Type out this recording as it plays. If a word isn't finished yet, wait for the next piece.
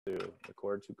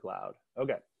Record to cloud.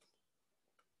 Okay.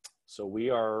 So we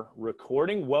are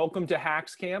recording. Welcome to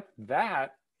HAX Camp.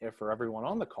 That, if for everyone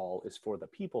on the call, is for the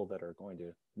people that are going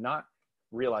to not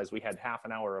realize we had half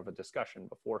an hour of a discussion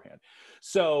beforehand.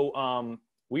 So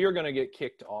we are going to get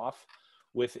kicked off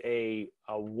with a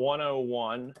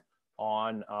 101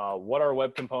 on what are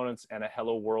web components and a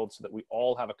hello world, so that we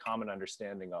all have a common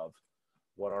understanding of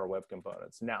what are web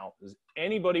components. Now, does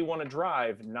anybody want to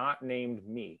drive not named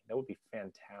me? That would be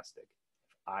fantastic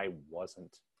if I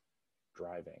wasn't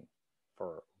driving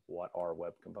for what are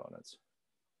web components.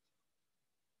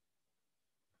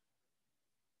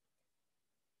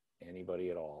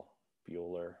 Anybody at all?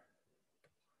 Bueller.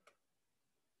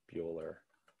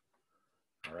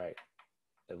 All right.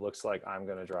 It looks like I'm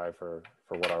going to drive for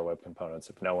what are web components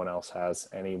if no one else has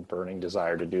any burning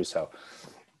desire to do so,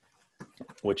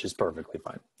 which is perfectly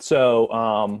fine.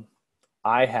 So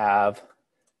I have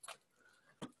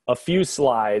a few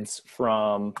slides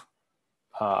from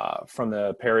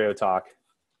the Apereo talk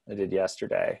I did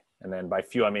yesterday. And then by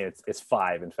few, I mean, it's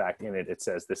 5. In fact, in it, it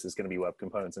says this is going to be web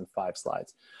components in 5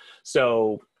 slides.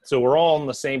 So we're all on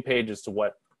the same page as to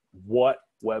what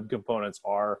web components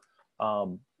are.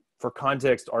 For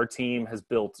context, our team has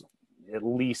built at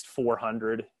least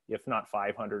 400, if not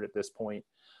 500 at this point.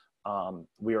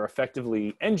 We are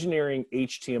effectively engineering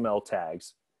HTML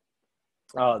tags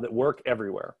that work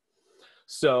everywhere.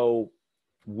 So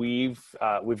we've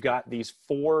got these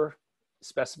 4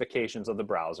 specifications of the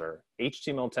browser: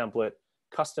 HTML template,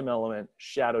 custom element,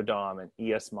 shadow DOM, and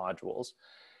ES modules.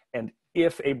 And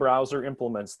if a browser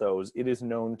implements those, it is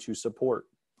known to support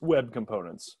web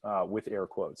components with air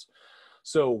quotes.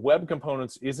 So web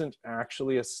components isn't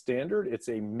actually a standard, it's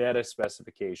a meta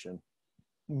specification.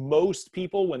 Most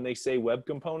people, when they say web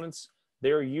components,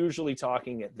 they're usually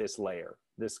talking at this layer,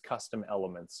 this custom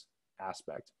elements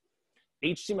aspect.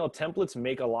 HTML templates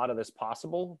make a lot of this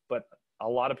possible, but a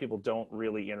lot of people don't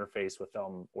really interface with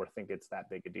them or think it's that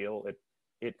big a deal.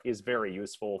 It is very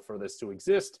useful for this to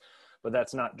exist, but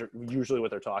that's not usually what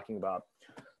they're talking about.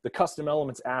 The custom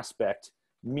elements aspect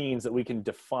means that we can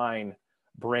define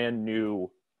brand new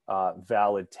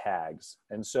valid tags.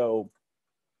 And so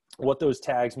what those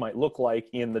tags might look like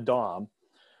in the DOM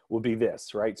would be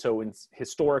this, right? So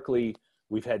historically,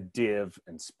 we've had div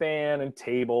and span and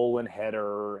table and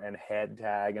header and head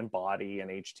tag and body and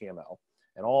HTML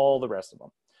and all the rest of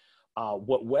them.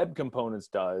 What web components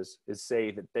does is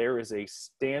say that there is a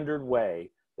standard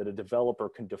way that a developer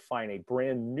can define a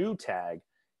brand new tag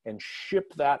and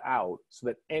ship that out so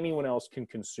that anyone else can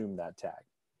consume that tag.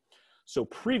 So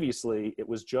previously, it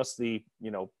was just the,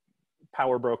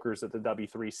 power brokers at the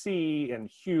W3C and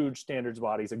huge standards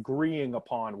bodies agreeing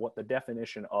upon what the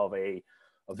definition of a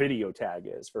video tag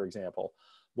is, for example.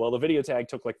 Well, the video tag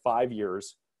took like 5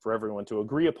 years for everyone to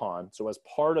agree upon. So as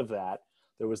part of that,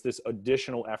 there was this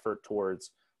additional effort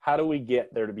towards how do we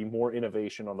get there to be more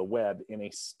innovation on the web in a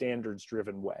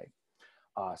standards-driven way.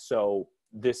 So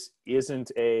this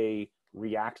isn't a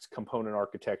React component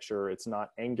architecture. It's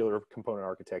not Angular component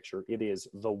architecture. It is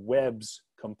the web's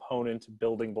component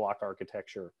building block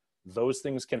architecture. Those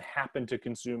things can happen to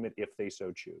consume it if they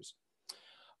so choose.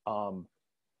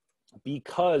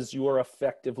 Because you are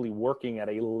effectively working at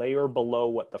a layer below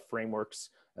what the frameworks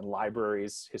and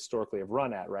libraries historically have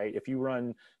run at, right? If you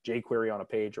run jQuery on a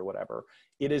page or whatever,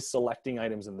 it is selecting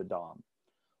items in the DOM.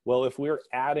 Well, if we're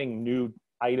adding new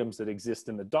items that exist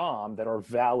in the DOM that are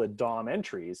valid DOM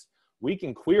entries, we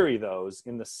can query those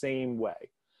in the same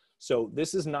way. So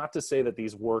this is not to say that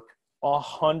these work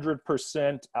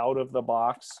 100% out of the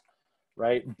box,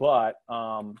 right? But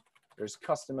there's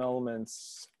custom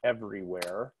elements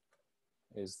everywhere.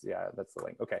 Yeah, that's the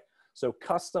link. Okay, so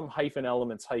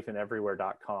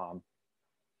custom-elements-everywhere.com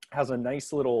has a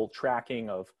nice little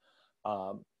tracking of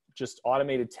just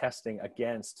automated testing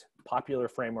against popular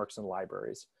frameworks and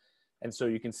libraries. And so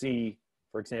you can see,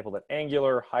 for example, that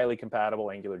Angular, highly compatible,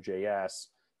 AngularJS,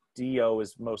 Do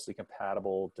is mostly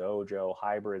compatible, Dojo,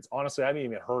 hybrids. Honestly, I haven't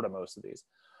even heard of most of these.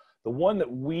 The one that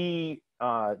we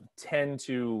tend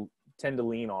to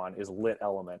lean on is lit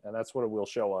element, and that's what we'll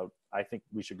show. I think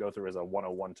we should go through as a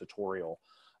 101 tutorial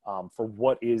for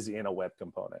what is in a web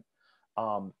component.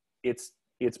 It's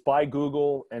by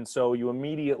Google, and so you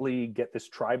immediately get this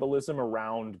tribalism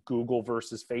around Google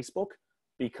versus Facebook,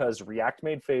 because React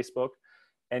made Facebook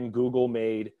and Google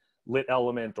made lit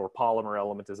element, or polymer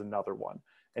element is another one.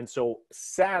 And so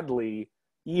sadly,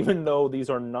 even though these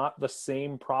are not the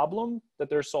same problem that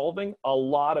they're solving, a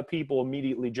lot of people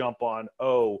immediately jump on,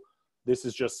 oh, this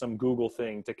is just some Google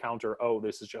thing, to counter, oh,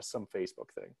 this is just some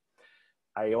Facebook thing.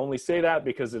 I only say that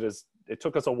because it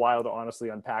took us a while to honestly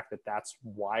unpack that that's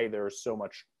why there's so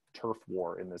much turf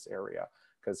war in this area,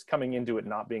 because coming into it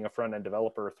not being a front-end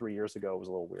developer 3 years ago was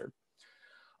a little weird.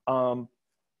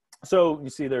 So you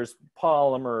see there's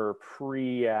Polymer,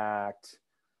 Preact,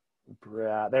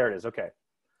 there it is, okay.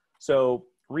 So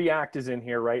React is in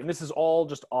here, right? And this is all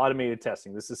just automated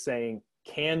testing. This is saying,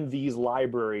 can these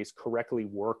libraries correctly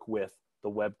work with the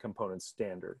web component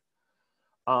standard?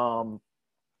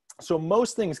 So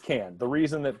most things can. The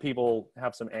reason that people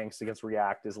have some angst against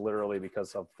React is literally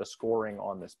because of the scoring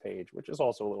on this page, which is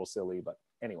also a little silly, but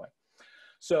anyway.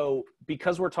 So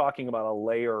because we're talking about a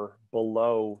layer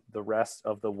below the rest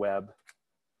of the web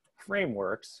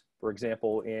frameworks, for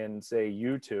example, in say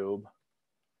YouTube,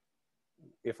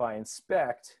 if I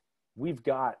inspect, we've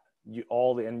got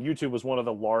and YouTube was one of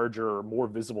the larger, more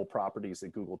visible properties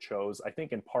that Google chose, I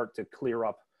think in part to clear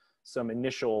up some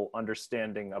initial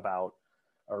understanding about,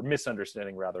 or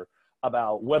misunderstanding rather,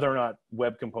 about whether or not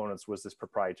web components was this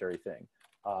proprietary thing.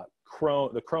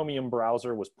 The Chromium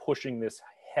browser was pushing this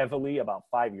heavily about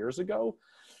 5 years ago.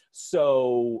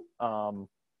 So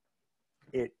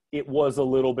it was a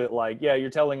little bit like, yeah,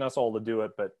 you're telling us all to do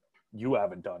it, but you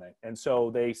haven't done it. And so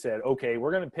they said, okay,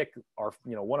 we're going to pick our,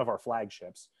 one of our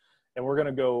flagships, and we're going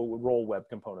to go roll web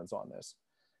components on this.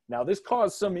 Now, this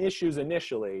caused some issues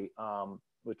initially,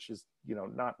 which is,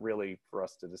 not really for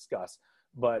us to discuss.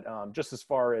 But just as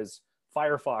far as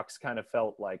Firefox kind of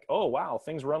felt like, oh, wow,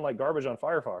 things run like garbage on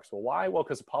Firefox. Well, why? Well,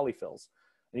 because of polyfills.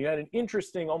 And you had an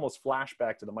interesting almost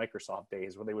flashback to the Microsoft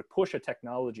days where they would push a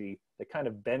technology that kind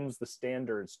of bends the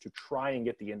standards to try and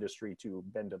get the industry to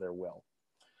bend to their will.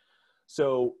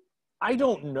 So I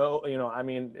don't know, I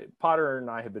mean, Potter and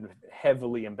I have been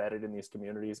heavily embedded in these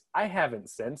communities. I haven't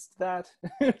sensed that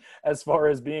as far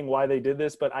as being why they did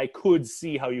this, but I could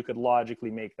see how you could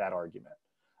logically make that argument.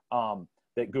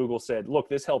 That Google said, look,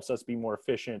 this helps us be more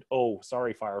efficient. Oh,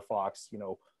 sorry, Firefox,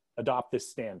 adopt this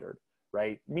standard,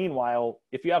 right? Meanwhile,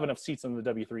 if you have enough seats on the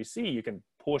W3C, you can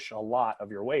push a lot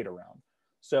of your weight around.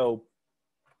 So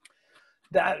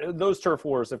those turf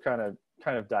wars have kind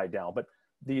of died down. But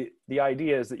the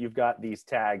idea is that you've got these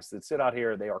tags that sit out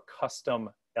here. They are custom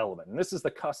element. And this is the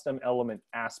custom element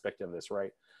aspect of this,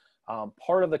 right?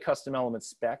 Part of the custom element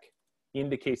spec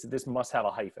indicates that this must have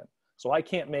a hyphen. So I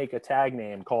can't make a tag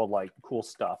name called like cool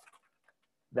stuff.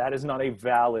 That is not a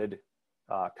valid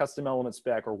custom element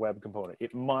spec or web component.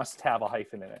 It must have a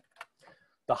hyphen in it.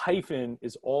 The hyphen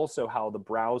is also how the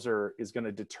browser is going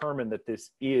to determine that this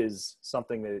is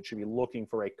something that it should be looking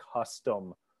for a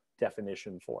custom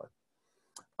definition for.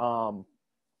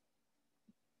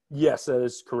 Yes, that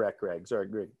is correct, Greg. Sorry,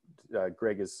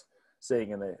 Greg is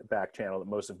saying in the back channel that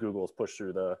most of Google is pushed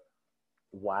through the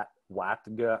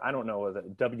WATG. I don't know, the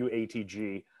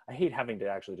WATG. I hate having to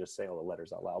actually just say all the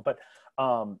letters out loud, but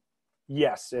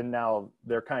yes, and now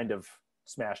they're kind of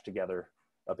smashed together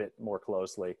a bit more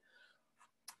closely.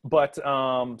 But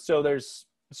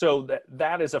so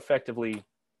that is effectively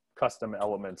custom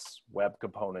elements, web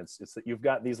components. It's that you've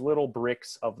got these little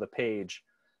bricks of the page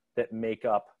that make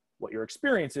up what your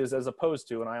experience is, as opposed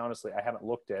to, and I haven't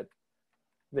looked at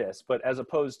this, but as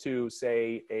opposed to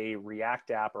say a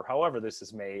React app or however this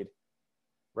is made,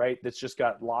 right? That's just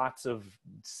got lots of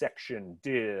section,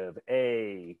 div,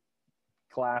 a,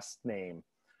 class name,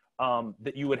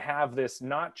 that you would have this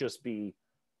not just be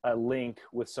a link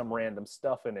with some random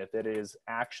stuff in it that is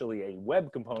actually a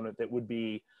web component that would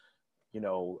be,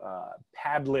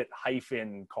 Padlet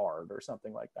hyphen card or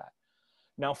something like that.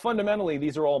 Now, fundamentally,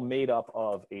 these are all made up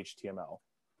of HTML.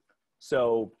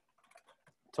 So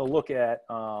to look at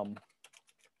a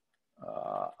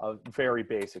very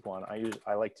basic one,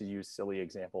 I like to use silly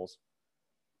examples.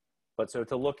 But so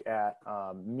to look at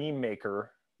Meme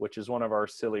Maker, which is one of our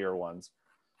sillier ones.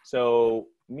 So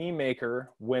Meme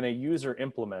Maker, when a user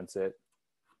implements it,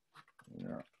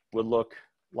 would look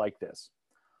like this.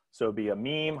 So it'd be a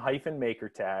meme hyphen maker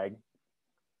tag.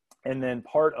 And then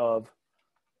part of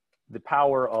the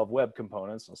power of web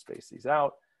components, I'll space these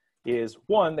out, is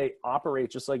one, they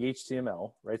operate just like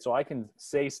HTML, right? So I can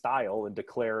say style and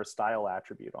declare a style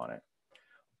attribute on it.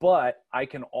 But I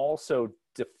can also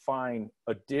define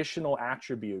additional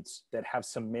attributes that have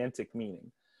semantic meaning,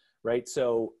 right?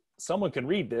 So someone can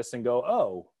read this and go,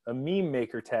 oh, a meme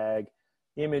maker tag,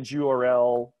 image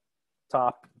URL,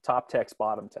 top text,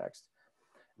 bottom text.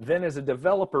 Then as a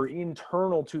developer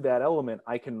internal to that element,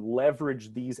 I can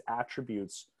leverage these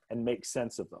attributes and make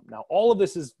sense of them. Now, all of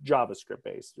this is JavaScript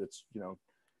based. It's,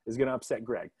 is going to upset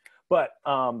Greg. But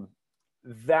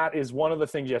that is one of the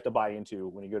things you have to buy into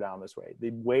when you go down this way.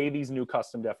 The way these new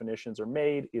custom definitions are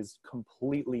made is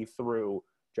completely through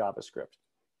JavaScript.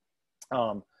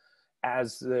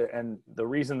 and the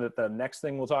reason that the next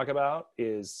thing we'll talk about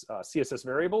is CSS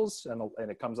variables,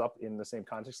 and it comes up in the same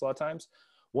context a lot of times.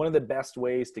 One of the best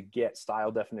ways to get style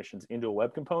definitions into a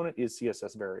web component is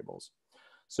CSS variables.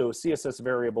 So CSS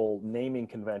variable naming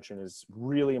convention is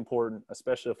really important,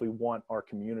 especially if we want our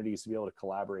communities to be able to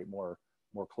collaborate more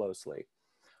closely.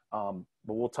 But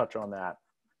we'll touch on that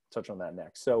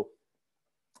next. So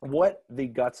what the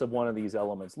guts of one of these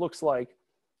elements looks like,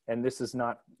 and this is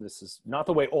not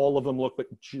the way all of them look, but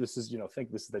this is,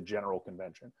 think this is the general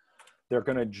convention. They're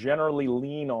going to generally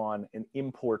lean on and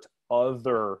import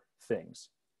other things.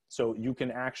 So you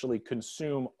can actually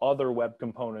consume other web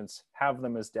components, have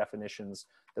them as definitions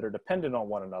that are dependent on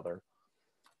one another.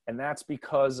 And that's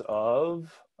because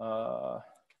of,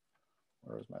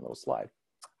 where's my little slide?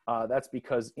 That's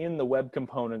because in the web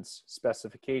components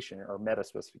specification or meta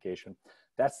specification,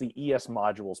 that's the ES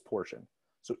modules portion.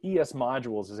 So ES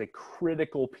modules is a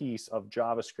critical piece of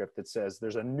JavaScript that says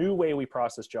there's a new way we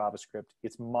process JavaScript.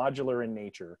 It's modular in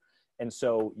nature. And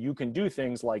so you can do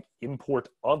things like import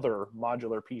other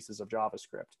modular pieces of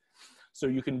JavaScript. So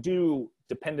you can do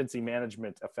dependency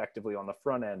management effectively on the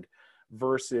front end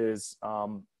versus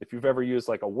if you've ever used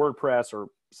like a WordPress, or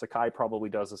Sakai probably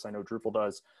does this, I know Drupal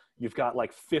does, you've got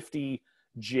like 50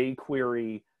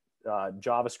 jQuery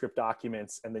JavaScript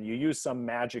documents, and then you use some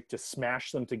magic to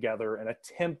smash them together and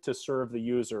attempt to serve the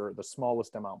user the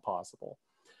smallest amount possible.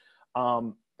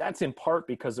 That's in part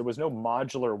because there was no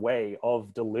modular way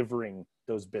of delivering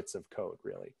those bits of code,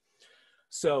 really.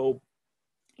 So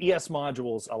ES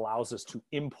modules allows us to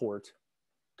import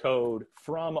code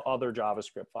from other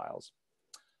JavaScript files.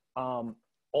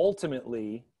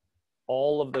 Ultimately,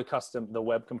 all of the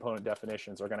web component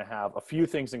definitions are going to have a few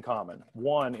things in common.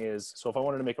 One is, so if I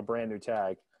wanted to make a brand new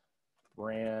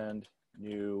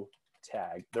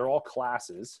tag, they're all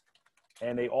classes,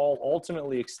 and they all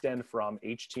ultimately extend from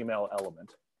HTML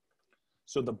element.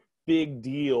 So the big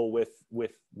deal with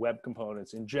web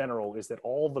components in general is that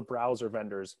all the browser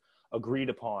vendors agreed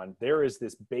upon, there is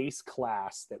this base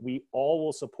class that we all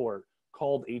will support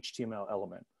called HTML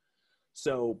element.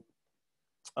 So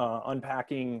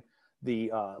unpacking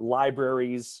the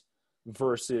libraries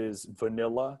versus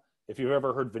vanilla. If you've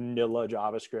ever heard vanilla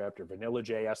JavaScript or vanilla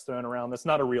JS thrown around, that's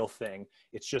not a real thing.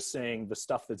 It's just saying the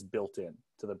stuff that's built in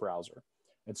to the browser.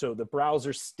 And so the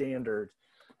browser standard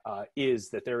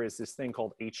is that there is this thing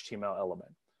called HTML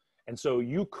element. And so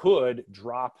you could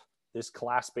drop this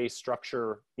class-based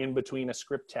structure in between a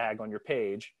script tag on your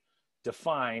page,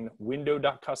 define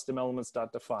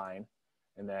window.customelements.define,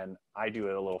 and then I do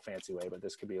it a little fancy way, but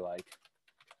this could be like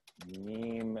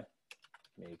meme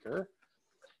maker.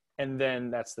 And then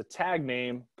that's the tag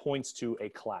name points to a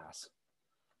class.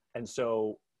 And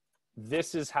so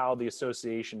this is how the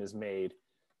association is made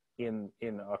in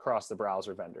across the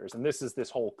browser vendors. And this is this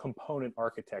whole component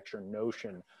architecture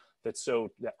notion that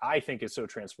I think is so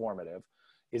transformative,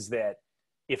 is that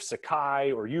if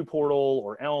Sakai or uPortal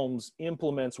or Elms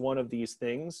implements one of these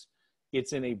things,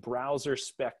 it's in a browser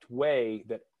spec way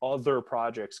that other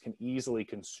projects can easily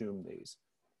consume these.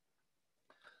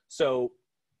 So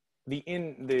the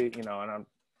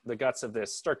guts of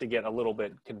this start to get a little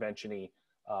bit convention-y.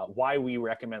 Why we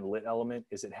recommend lit element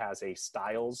is it has a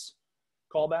styles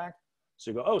callback.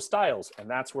 So you go, oh, styles, and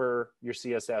that's where your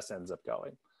CSS ends up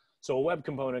going. So a web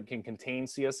component can contain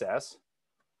CSS,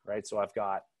 right? So I've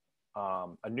got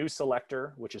a new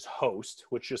selector, which is host,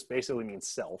 which just basically means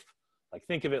self. Like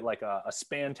think of it like a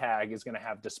span tag is going to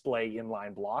have display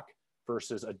inline block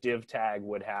versus a div tag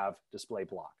would have display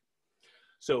block.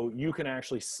 So you can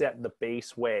actually set the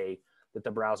base way that the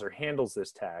browser handles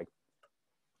this tag.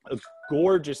 A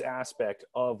gorgeous aspect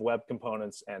of web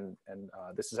components, and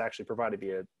this is actually provided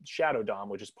via Shadow DOM,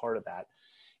 which is part of that,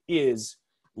 is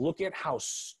look at how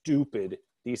stupid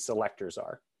these selectors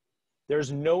are.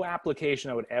 There's no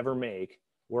application I would ever make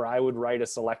where I would write a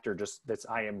selector just that's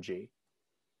IMG.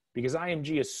 Because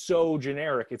IMG is so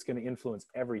generic, it's going to influence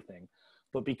everything.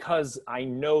 But because I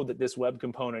know that this web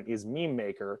component is meme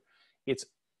maker, it's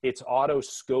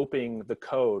auto-scoping the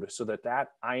code so that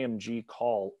that IMG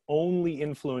call only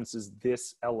influences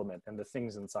this element and the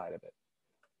things inside of it.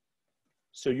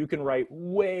 So you can write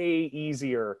way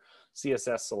easier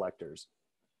CSS selectors.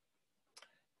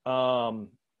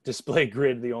 Display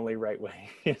grid the only right way.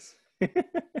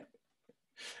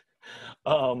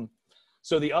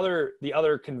 So the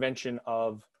other convention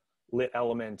of lit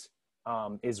element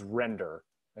is render.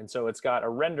 And so it's got a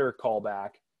render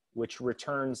callback, which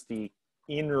returns the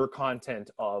inner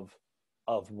content of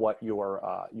what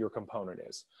your component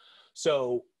is.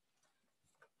 So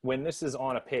when this is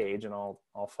on a page, and I'll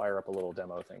fire up a little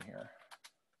demo thing here.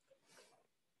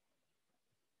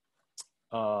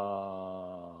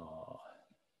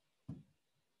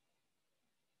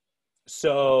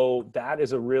 So that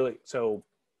is a really, so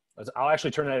I'll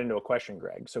actually turn that into a question,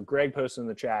 Greg. So Greg posted in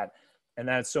the chat, and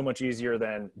that's so much easier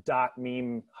than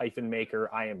 .meme-maker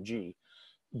img.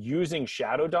 Using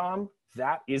Shadow DOM,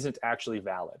 that isn't actually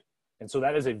valid. And so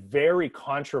that is a very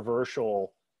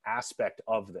controversial aspect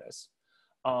of this.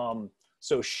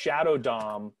 So Shadow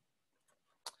DOM,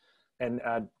 and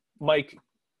Mike,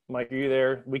 are you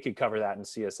there? We could cover that in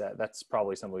CSS. That's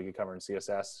probably something we could cover in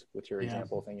CSS with your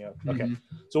example thing. Yeah. Okay.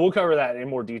 So we'll cover that in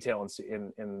more detail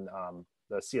in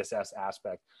the CSS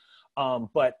aspect.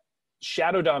 But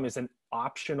Shadow DOM is an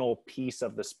optional piece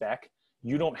of the spec.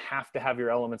 You don't have to have your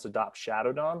elements adopt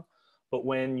Shadow DOM, but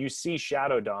when you see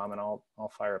Shadow DOM, and I'll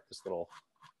fire up this little,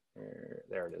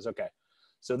 there it is. Okay.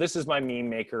 So this is my meme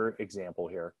maker example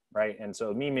here, right? And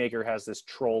so meme maker has this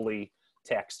trolley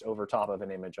text over top of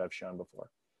an image I've shown before.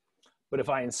 But if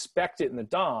I inspect it in the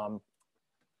DOM,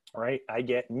 right, I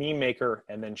get meme maker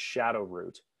and then shadow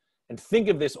root. And think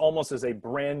of this almost as a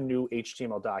brand new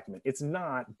HTML document. It's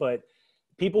not, but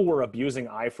people were abusing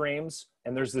iframes,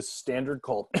 and there's this standard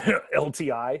called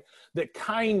LTI that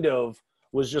kind of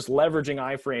was just leveraging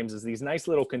iframes as these nice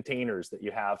little containers that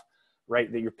you have,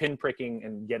 right, that you're pinpricking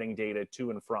and getting data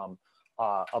to and from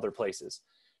other places.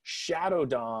 Shadow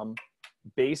DOM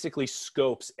basically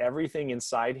scopes everything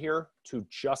inside here to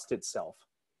just itself,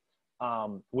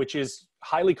 which is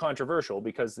highly controversial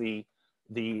because the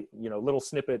little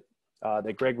snippet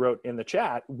that Greg wrote in the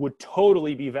chat would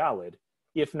totally be valid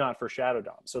if not for Shadow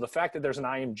DOM. So the fact that there's an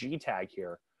IMG tag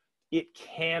here, it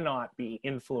cannot be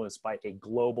influenced by a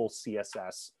global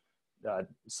CSS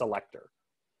selector.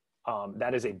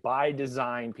 That is a by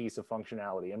design piece of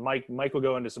functionality. And Mike will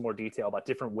go into some more detail about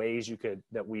different ways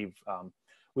that we've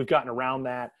gotten around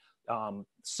that.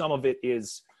 Some of it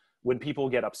is when people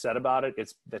get upset about it,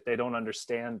 it's that they don't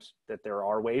understand that there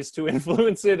are ways to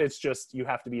influence it. It's just, you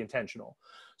have to be intentional.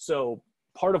 So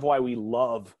part of why we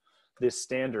love this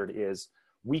standard is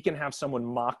we can have someone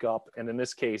mock up, and in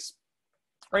this case,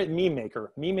 right, meme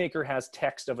maker has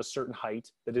text of a certain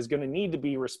height that is going to need to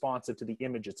be responsive to the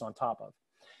image it's on top of.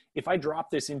 If I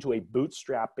drop this into a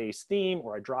Bootstrap based theme,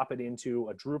 or I drop it into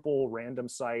a Drupal random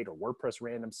site or WordPress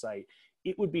random site,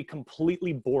 it would be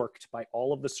completely borked by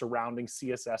all of the surrounding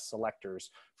CSS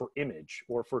selectors for image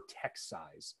or for text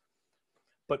size.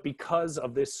 But because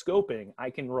of this scoping, I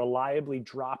can reliably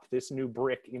drop this new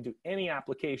brick into any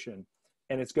application,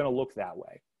 and it's going to look that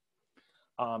way.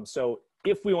 So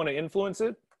if we want to influence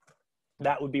it,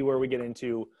 that would be where we get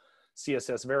into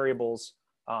CSS variables.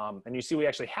 And you see we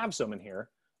actually have some in here.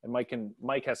 And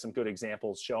Mike has some good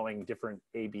examples showing different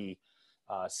ABC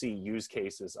use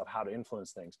cases of how to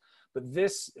influence things. But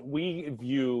we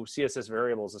view CSS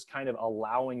variables as kind of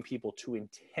allowing people to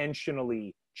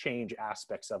intentionally change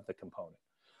aspects of the component.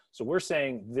 So we're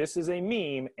saying this is a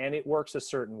meme and it works a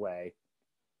certain way.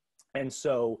 And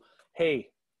so, hey,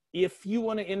 if you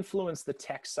want to influence the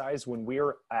text size when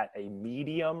we're at a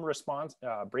medium response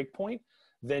breakpoint,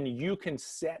 then you can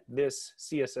set this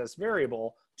CSS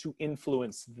variable to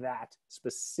influence that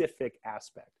specific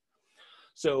aspect.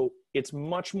 So it's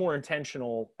much more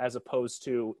intentional as opposed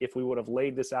to if we would have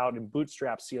laid this out in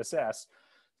Bootstrap CSS,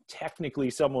 technically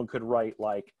someone could write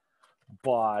like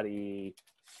body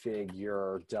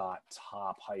figure dot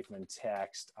top hyphen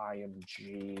text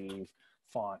img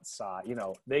font size,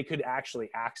 they could actually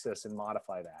access and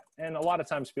modify that. And a lot of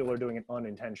times people are doing it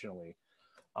unintentionally.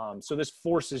 So this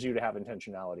forces you to have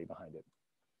intentionality behind it.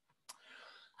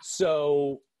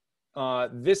 So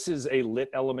this is a lit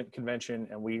element convention,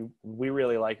 and we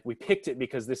really we picked it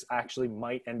because this actually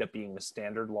might end up being the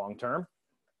standard long term.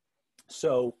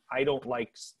 So I don't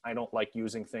like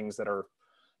using things that are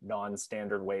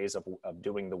non-standard ways of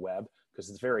doing the web, because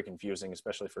it's very confusing,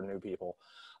 especially for new people.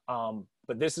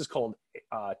 But this is called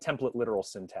template literal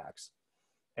syntax.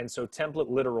 And so template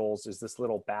literals is this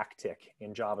little backtick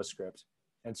in JavaScript.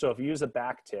 And so if you use a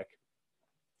backtick,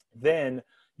 then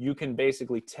you can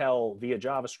basically tell via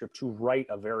JavaScript to write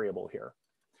a variable here.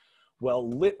 Well,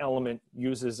 lit element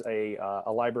uses a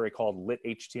library called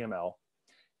lit.html,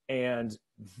 and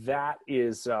that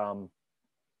is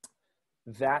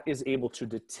able to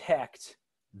detect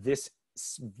this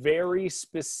very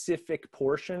specific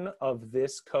portion of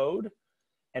this code.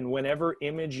 And whenever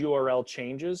image URL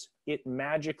changes, it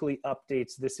magically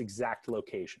updates this exact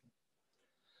location.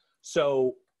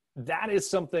 So that is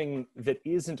something that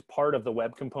isn't part of the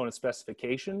web component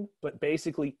specification, but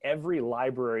basically every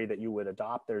library that you would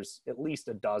adopt, there's at least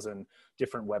a dozen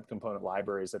different web component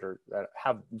libraries that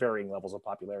have varying levels of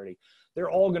popularity.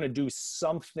 They're all going to do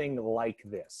something like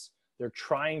this. They're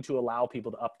trying to allow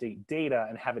people to update data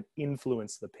and have it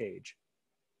influence the page.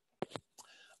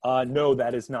 No,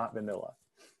 that is not vanilla.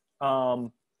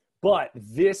 But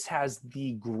this has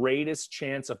the greatest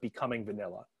chance of becoming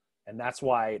vanilla. And that's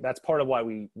part of why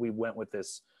we went with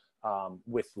this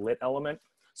with lit element.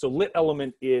 So lit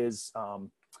element is,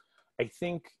 I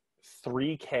think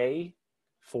 3K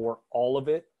for all of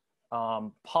it.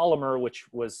 Polymer, which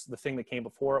was the thing that came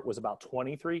before it, was about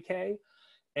 23K.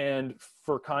 And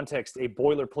for context, a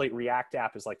boilerplate React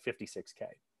app is like 56K.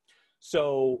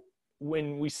 So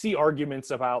when we see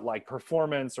arguments about like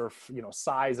performance or, you know,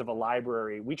 size of a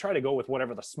library, we try to go with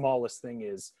whatever the smallest thing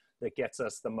is that gets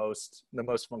us the most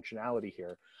functionality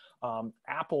here.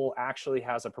 Apple actually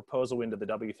has a proposal into the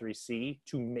W3C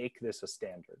to make this a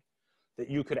standard, that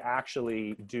you could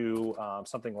actually do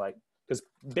something like, because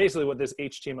basically what this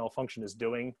HTML function is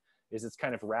doing is it's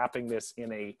kind of wrapping this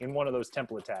in one of those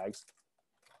template tags,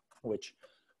 which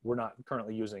we're not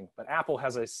currently using, but Apple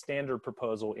has a standard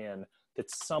proposal in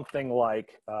that's something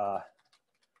like that.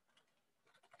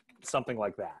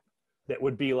 That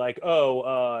would be like,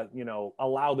 oh, you know,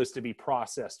 allow this to be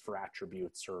processed for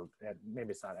attributes, or maybe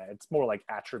it's not, it's more like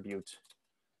attribute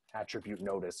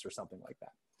notice or something like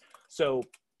that. So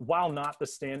while not the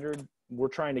standard, we're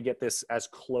trying to get this as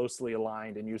closely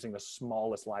aligned and using the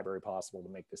smallest library possible to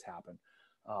make this happen,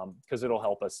 because it'll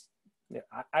help us.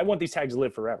 I want these tags to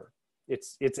live forever.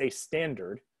 It's a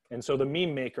standard. And so the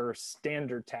meme maker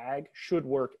standard tag should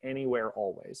work anywhere,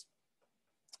 always.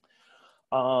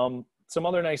 Some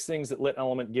other nice things that lit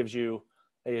element gives you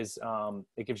is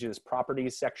it gives you this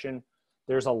properties section.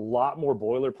 There's a lot more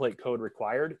boilerplate code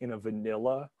required in a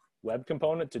vanilla web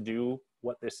component to do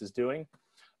what this is doing.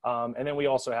 And then we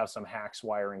also have some HAX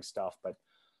wiring stuff, but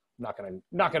not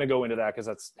gonna go into that because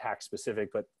that's HAX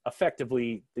specific. But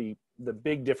effectively, the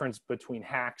big difference between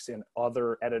HAX and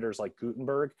other editors like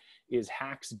Gutenberg is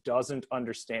HAX doesn't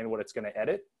understand what it's going to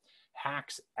edit.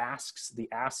 HAX asks the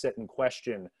asset in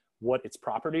question what its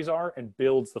properties are and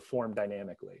builds the form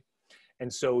dynamically.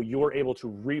 And so you're able to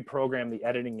reprogram the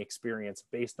editing experience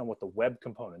based on what the web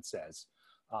component says.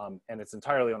 And it's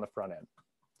entirely on the front end.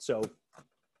 So,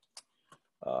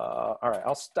 all right,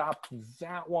 I'll stop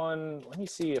that one. Let me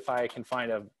see if I can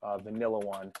find a vanilla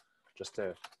one just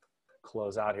to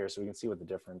close out here so we can see what the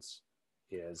difference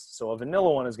is. So a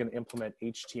vanilla one is going to implement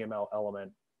HTML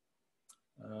element.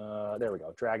 There we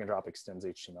go. Drag and drop extends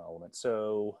HTML element.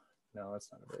 So no, that's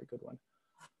not a very good one.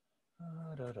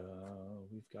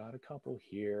 We've got a couple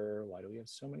here. Why do we have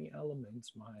so many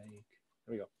elements, Mike?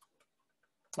 There we go.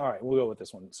 All right, we'll go with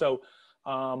this one. So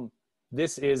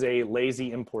this is a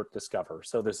lazy import discover.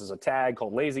 So this is a tag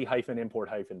called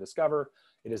lazy-import-discover.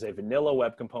 It is a vanilla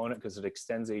web component because it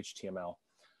extends HTML.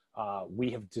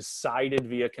 We have decided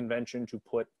via convention to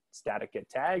put static get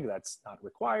tag. That's not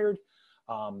required.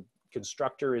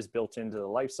 Constructor is built into the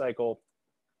lifecycle.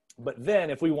 But then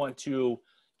if we want to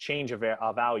change a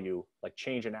value, like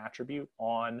change an attribute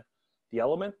on the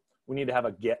element, we need to have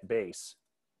a get base.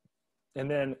 And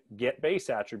then get base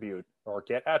attribute, or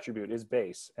get attribute is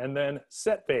base, and then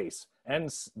set base,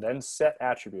 and then set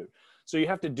attribute. So you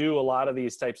have to do a lot of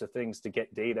these types of things to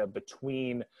get data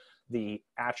between the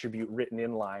attribute written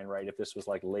in line, right? If this was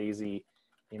like lazy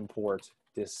import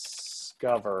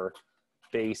discover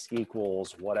base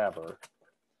equals whatever.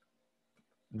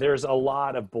 There's a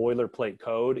lot of boilerplate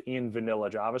code in vanilla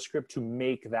JavaScript to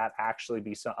make that actually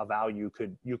be a value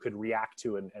you could react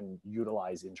to and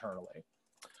utilize internally.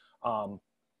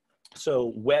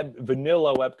 So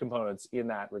vanilla web components in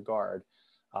that regard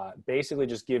basically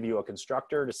just give you a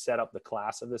constructor to set up the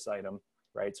class of this item,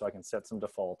 right? So I can set some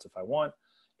defaults if I want.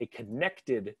 A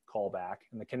connected callback,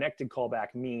 and the connected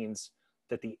callback means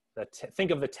that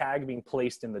think of the tag being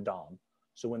placed in the DOM.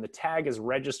 So when the tag is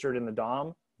registered in the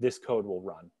DOM, this code will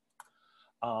run.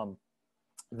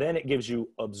 Then it gives you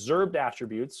observed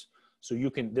attributes. So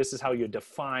this is how you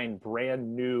define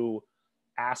brand new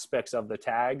aspects of the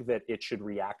tag that it should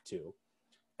react to.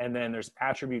 And then there's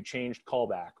attribute changed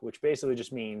callback, which basically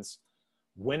just means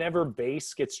whenever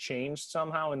base gets changed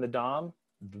somehow in the DOM,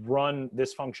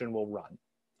 this function will run.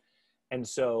 And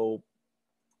so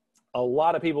a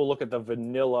lot of people look at the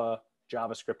vanilla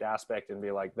JavaScript aspect and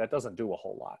be like, that doesn't do a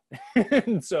whole lot.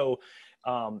 And so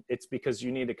it's because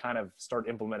you need to kind of start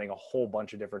implementing a whole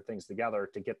bunch of different things together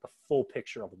to get the full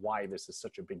picture of why this is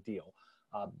such a big deal.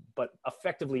 But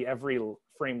effectively, every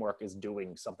framework is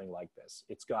doing something like this.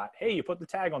 It's got, hey, you put the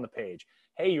tag on the page.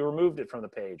 Hey, you removed it from the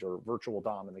page, or virtual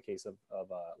DOM in the case of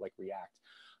like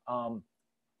React.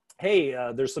 Hey,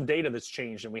 there's some data that's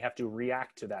changed and we have to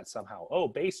react to that somehow. Oh,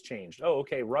 base changed. Oh,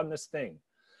 okay, run this thing.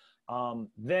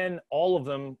 then all of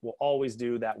them will always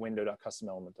do that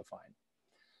window.customElementDefine.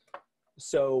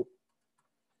 So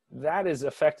that is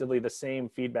effectively the same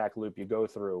feedback loop you go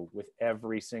through with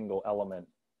every single element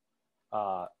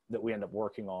that we end up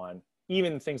working on.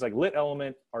 Even things like lit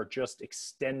element are just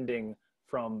extending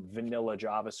from vanilla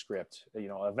JavaScript. You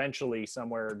know, eventually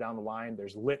somewhere down the line,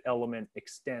 there's lit element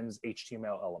extends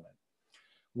HTML element,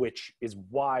 which is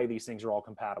why these things are all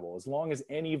compatible. As long as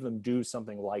any of them do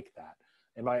something like that.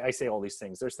 And I say all these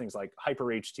things, there's things like hyper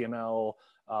HTML,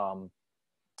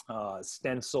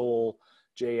 stencil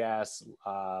JS,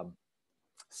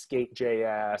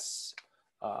 skate.js.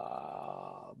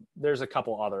 There's a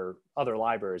couple other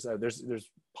libraries.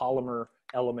 There's Polymer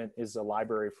Element is a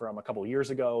library from a couple years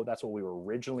ago. That's what we were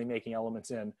originally making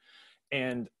elements in.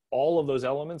 And all of those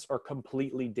elements are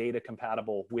completely data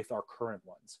compatible with our current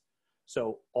ones.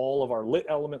 So all of our lit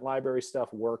element library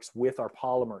stuff works with our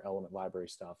Polymer element library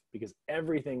stuff, because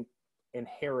everything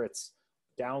inherits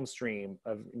downstream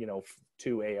of, you know,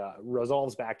 to a,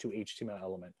 resolves back to HTML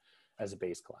element as a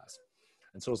base class.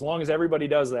 And so as long as everybody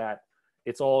does that,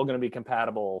 it's all going to be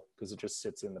compatible because it just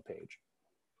sits in the page.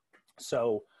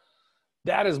 So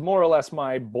that is more or less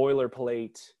my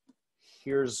boilerplate.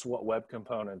 Here's what web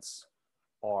components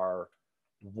are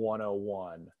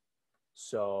 101.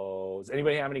 So does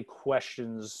anybody have any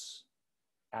questions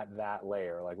at that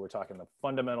layer? Like, we're talking the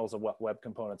fundamentals of what web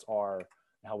components are and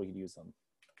how we could use them.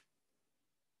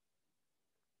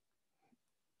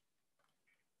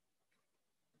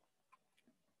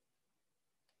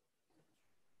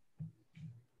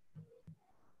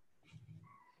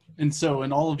 And so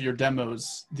in all of your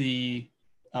demos, the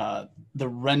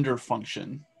render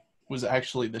function was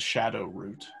actually the shadow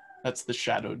root. That's the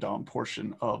shadow DOM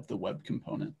portion of the web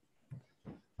component,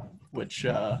 which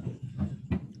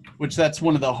that's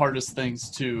one of the hardest things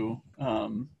to,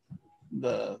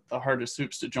 the hardest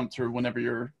hoops to jump through whenever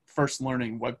you're first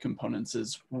learning web components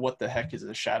is what the heck is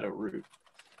a shadow root.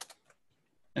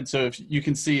 And so if you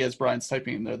can see, as Brian's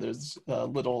typing in there, there's a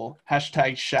little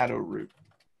hashtag shadow root.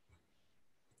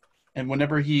 And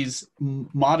whenever he's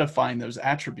modifying those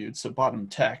attributes, so bottom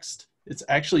text, it's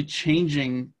actually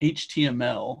changing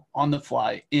HTML on the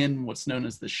fly in what's known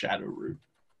as the shadow root.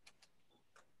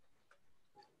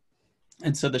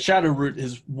 And so the shadow root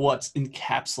is what's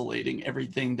encapsulating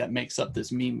everything that makes up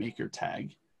this meme maker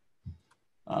tag,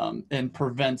 and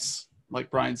prevents,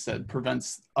 like Brian said,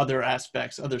 prevents other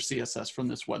aspects, other CSS from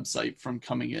this website from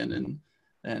coming in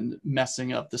and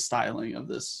messing up the styling of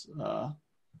this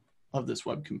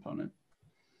web component.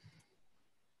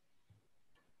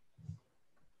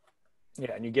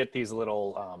 Yeah, and you get these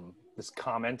little, this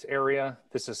comment area.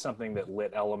 This is something that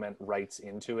lit element writes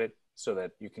into it so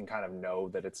that you can kind of know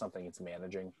that it's something it's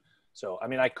managing. So, I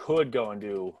mean, I could go and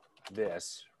do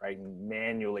this, right, and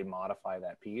manually modify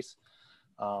that piece.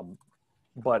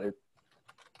 But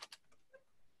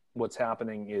what's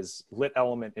happening is lit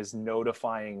element is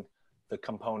notifying the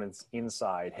components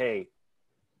inside, hey,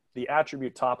 the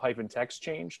attribute top hyphen text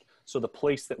changed. So the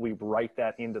place that we write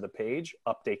that into the page,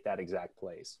 update that exact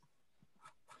place.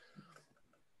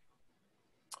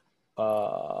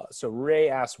 So Ray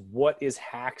asks, what is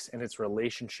HAX and its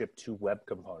relationship to web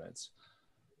components?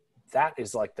 That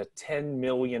is like the $10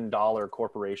 million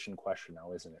corporation question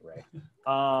now, isn't it, Ray?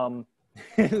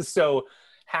 So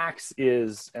HAX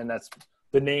is, and that's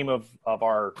the name of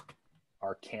our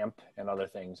camp and other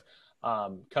things,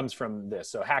 comes from this.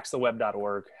 So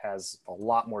haxtheweb.org has a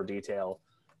lot more detail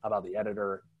about the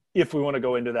editor. If we want to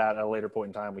go into that at a later point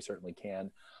in time, we certainly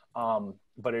can.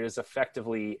 But it is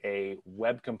effectively a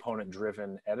web component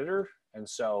driven editor. And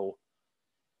so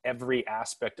every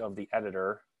aspect of the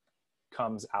editor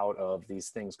comes out of these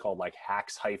things called like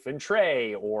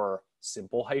HAX-tray or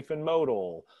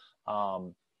simple-modal.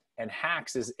 And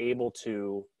HAX is able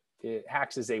to,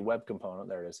 HAX is a web component,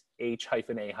 there it is,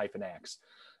 H-A-X,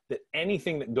 that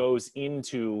anything that goes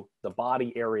into the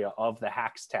body area of the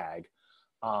HAX tag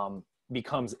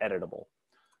becomes editable.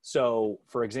 So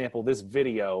for example, this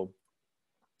video,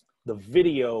 the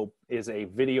video is a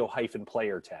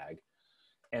video-player tag.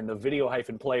 And the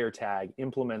video-player tag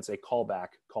implements a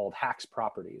callback called HAX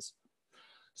properties.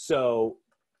 So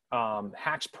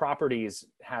HAX properties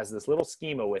has this little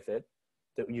schema with it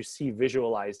that you see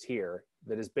visualized here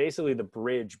that is basically the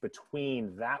bridge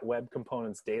between that web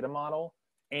component's data model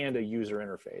and a user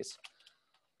interface.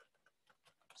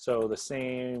 So the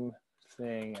same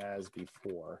thing as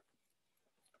before,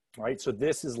 right? So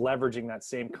this is leveraging that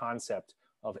same concept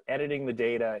of editing the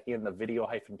data in the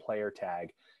video-player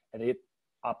tag and it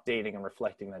updating and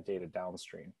reflecting that data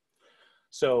downstream.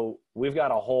 So we've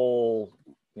got a whole,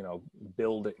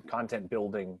 content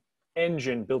building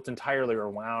engine built entirely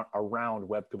around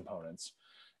web components.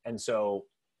 And so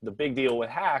the big deal with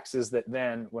HAX is that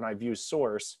then when I view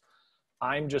source,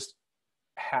 I'm just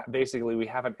basically we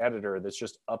have an editor that's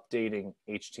just updating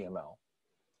HTML.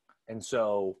 And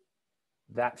so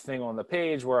that thing on the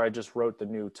page where I just wrote the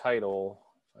new title,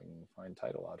 if I can find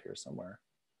title out here somewhere,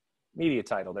 media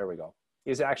title, there we go,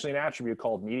 is actually an attribute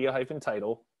called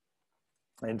media-title.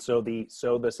 And so the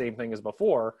same thing as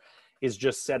before is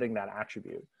just setting that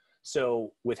attribute.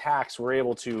 So with HAX, we're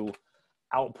able to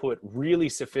output really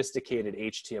sophisticated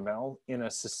HTML in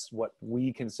what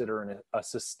we consider a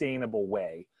sustainable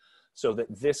way, so that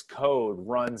this code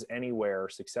runs anywhere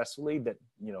successfully that,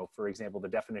 you know, for example, the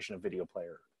definition of video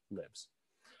player lives.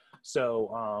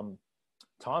 So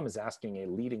Tom is asking a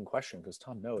leading question because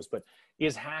Tom knows, but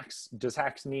does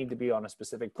HAX need to be on a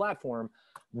specific platform?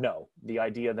 No. The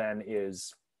idea then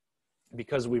is,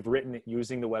 because we've written it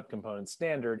using the web component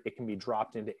standard, it can be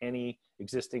dropped into any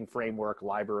existing framework,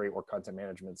 library, or content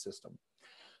management system.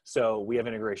 So we have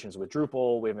integrations with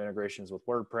Drupal, we have integrations with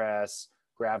WordPress,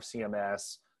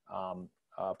 GraphCMS,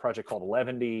 a project called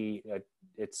 11D.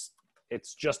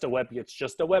 It's just a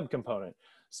web component.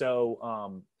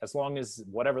 So as long as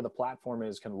whatever the platform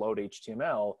is can load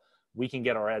HTML, we can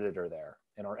get our editor there,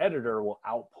 and our editor will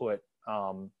output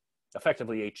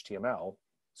effectively HTML.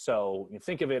 So you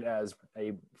think of it as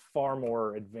a far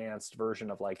more advanced version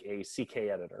of like a CK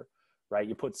editor, right?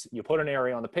 You put an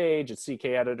area on the page, it's CK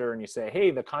editor, and you say,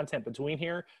 hey, the content between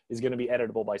here is going to be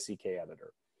editable by CK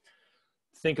editor.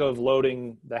 Think of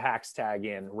loading the HAX tag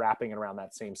in, wrapping it around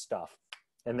that same stuff.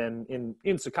 And then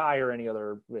in Sakai or any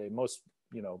other, most,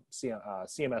 you know,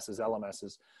 CMSs,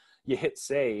 LMSs, you hit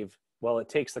save. Well, it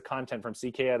takes the content from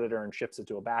CK editor and ships it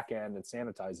to a backend and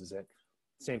sanitizes it.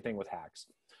 Same thing with HAX.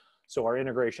 So our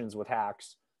integrations with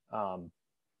HAX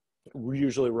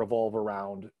usually revolve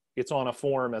around, it's on a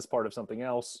form as part of something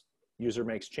else, user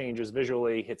makes changes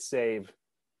visually, hits save,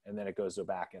 and then it goes to a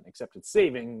backend, except it's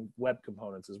saving web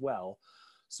components as well,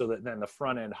 so that then the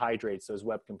front end hydrates those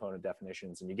web component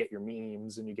definitions, and you get your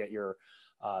memes and you get your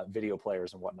video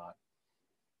players and whatnot.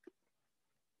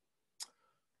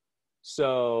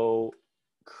 So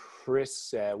Chris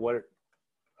said, what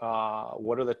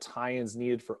are the tie-ins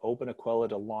needed for OpenAquila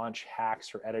to launch HAX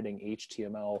for editing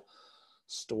HTML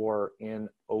store in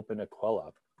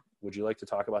OpenAquila? Would you like to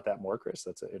talk about that more, Chris?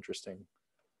 That's an interesting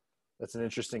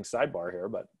sidebar here,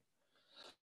 but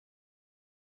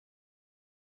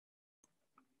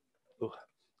ooh,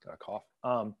 got a cough.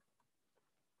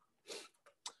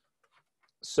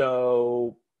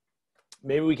 So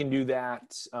maybe we can do that.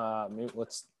 Maybe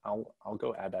I'll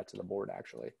go add that to the board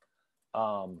actually.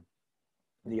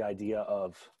 The idea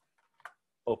of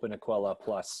OpenAquila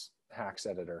plus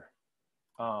HAXeditor.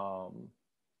 I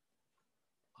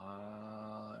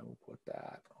will put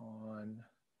that on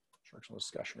instructional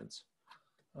discussions.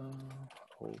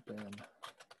 Open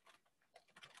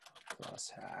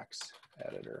plus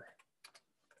HAXeditor.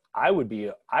 I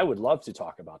would love to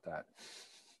talk about that.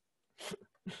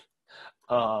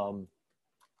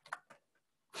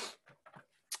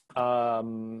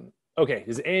 Okay,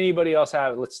 does anybody else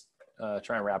have, let's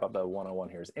try and wrap up the 101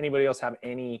 here. Does anybody else have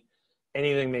anything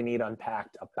they need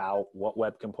unpacked about what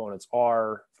web components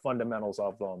are, fundamentals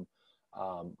of them,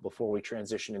 before we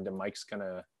transition into Mike's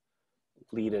gonna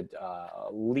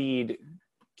lead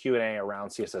Q&A around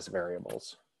CSS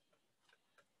variables?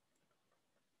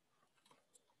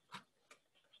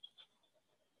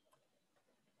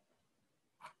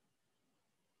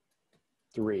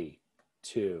 Three,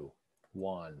 two,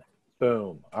 one,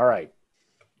 boom. All right.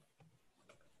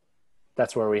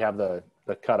 That's where we have the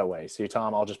cutaway. See,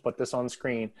 Tom, I'll just put this on the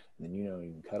screen, and then you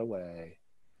can cut away.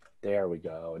 There we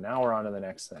go. Now we're on to the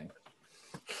next thing.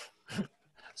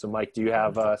 So Mike, do you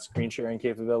have screen sharing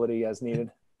capability as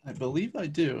needed? I believe I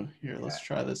do. Here, let's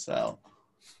try this out.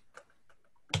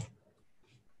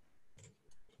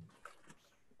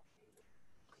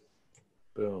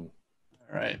 Boom.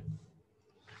 All right.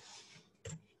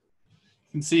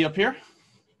 You can see up here?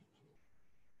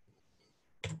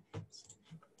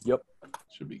 Yep.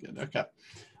 Should be good. Okay.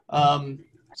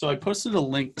 So I posted a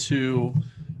link to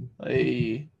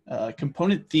a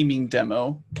component theming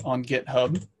demo on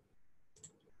GitHub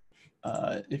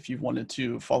if you wanted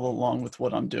to follow along with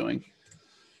what I'm doing.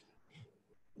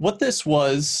 What this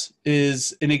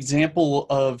is an example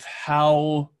of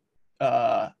how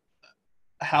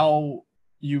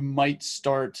you might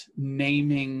start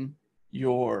naming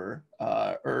your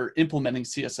or implementing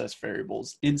CSS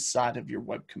variables inside of your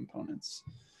web components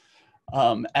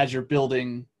as you're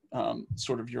building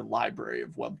sort of your library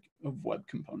of web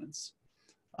components.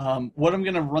 What I'm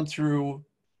going to run through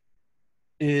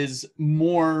is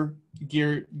more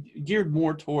geared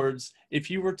more towards if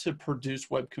you were to produce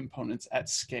web components at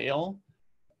scale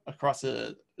across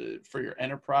for your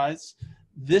enterprise,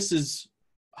 this is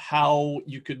how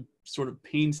you could sort of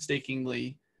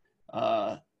painstakingly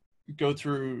go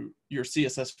through your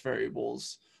CSS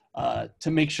variables to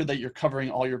make sure that you're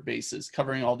covering all your bases,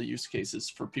 covering all the use cases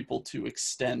for people to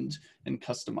extend and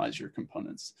customize your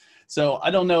components. So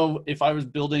I don't know, if I was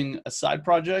building a side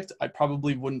project, I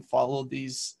probably wouldn't follow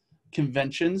these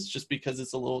conventions just because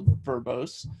it's a little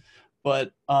verbose,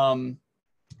 but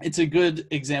it's a good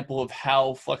example of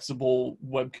how flexible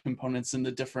web components in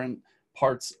the different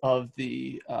parts of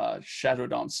the Shadow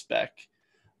DOM spec,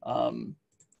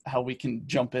 how we can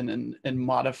jump in and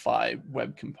modify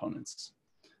web components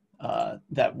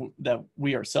that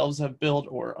we ourselves have built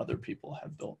or other people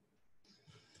have built.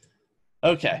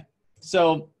 Okay,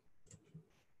 so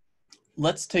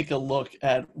let's take a look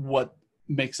at what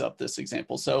makes up this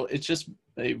example. So it's just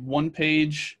a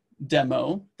one-page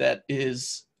demo that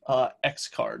is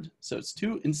Xcard. So it's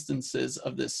two instances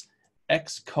of this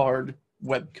Xcard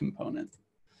web component.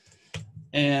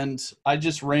 And I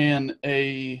just ran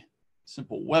a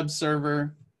simple web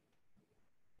server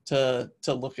to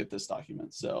look at this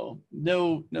document. So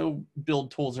no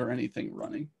build tools or anything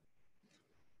running.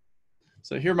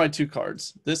 So here are my two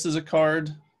cards. This is a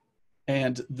card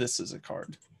and this is a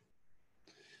card.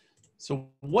 So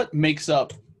what makes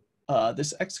up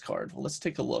this X card? Well, let's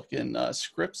take a look in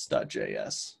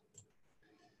scripts.js.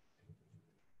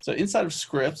 So inside of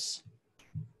scripts,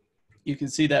 you can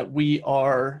see that we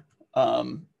are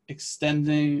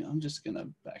extending. I'm just going to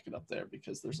back it up there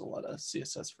because there's a lot of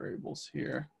CSS variables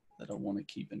here that I want to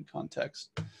keep in context.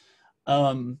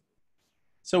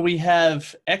 So we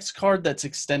have X card that's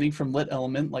extending from lit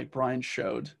element like Brian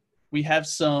showed. We have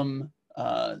some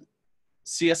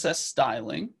CSS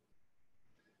styling.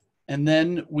 And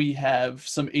then we have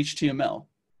some HTML.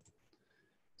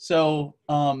 So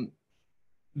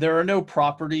there are no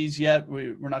properties yet.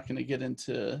 We're not going to get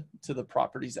into the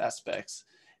properties aspects.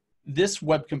 This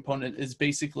web component is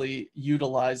basically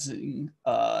utilizing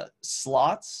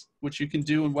slots, which you can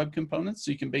do in web components.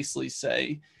 So you can basically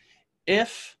say,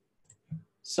 if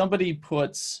somebody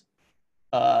puts,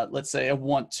 let's say I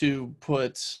want to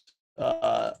put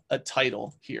a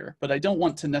title here, but I don't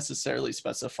want to necessarily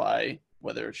specify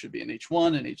whether it should be an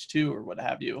H1, an H2, or what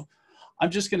have you.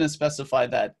 I'm just going to specify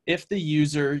that if the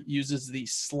user uses the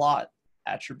slot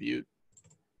attribute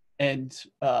and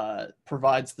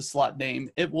provides the slot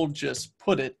name, it will just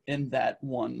put it in that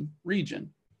one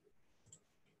region.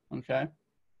 Okay,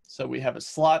 so we have a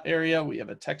slot area, we have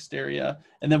a text area,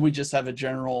 and then we just have a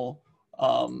general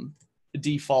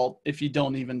default. If you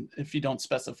don't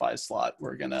specify a slot,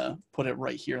 we're gonna put it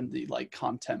right here in the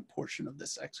content portion of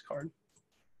this X card.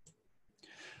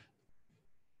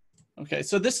 Okay,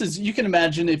 so this is, you can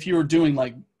imagine if you were doing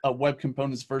like a web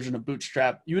components version of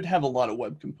Bootstrap, you would have a lot of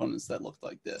web components that looked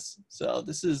like this. So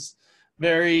this is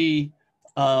very,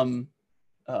 it's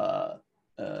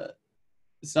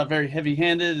not very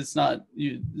heavy-handed. It's not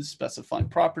you specifying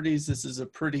properties. This is a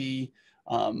pretty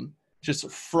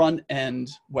just front-end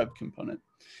web component.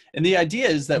 And the idea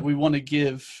is that we want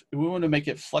to make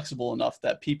it flexible enough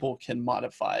that people can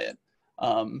modify it.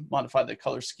 Modify the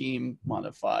color scheme,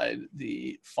 modify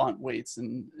the font weights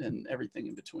and everything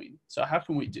in between. So how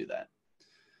can we do that?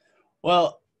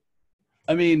 Well,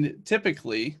 I mean,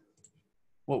 typically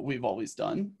what we've always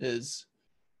done is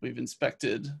we've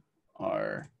inspected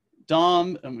our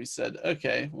DOM and we said,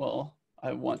 okay, well,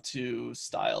 I want to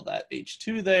style that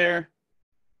H2 there.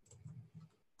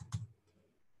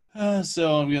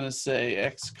 So I'm going to say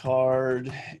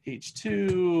Xcard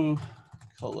H2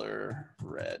 color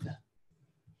red.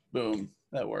 Boom,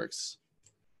 that works.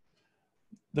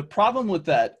 The problem with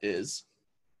that is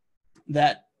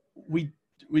that we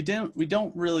don't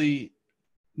really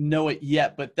know it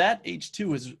yet, but that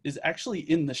H2 is actually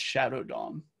in the shadow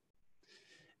DOM.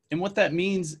 And what that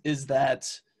means is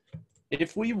that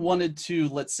if we wanted to,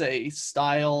 let's say,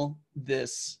 style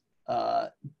this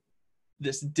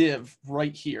this div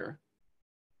right here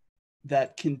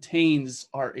that contains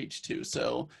our H2.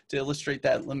 So to illustrate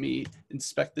that, let me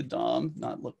inspect the DOM,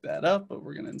 not look that up, but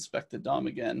we're going to inspect the DOM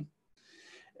again.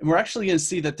 And we're actually going to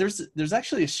see that there's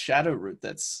actually a shadow root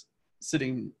that's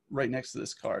sitting right next to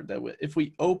this card that if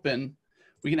we open,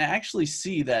 we can actually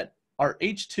see that our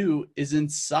H2 is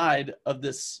inside of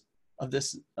this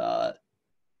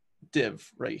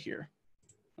div right here.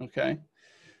 Okay.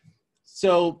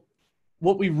 So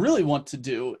what we really want to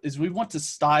do is we want to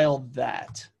style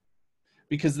that,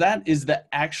 because that is the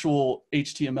actual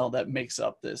HTML that makes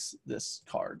up this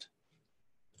card.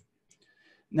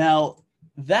 Now,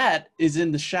 that is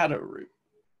in the shadow root.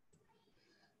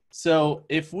 So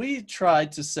if we try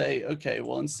to say, okay,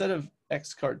 well, instead of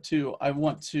xcard2, I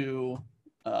want to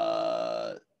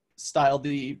style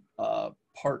the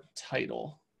part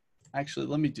title. Actually,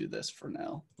 let me do this for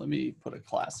now. Let me put a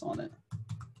class on it.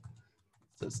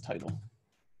 It says title.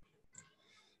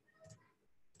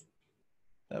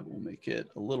 That will make it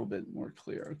a little bit more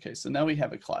clear. Okay, so now we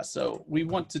have a class. So we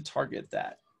want to target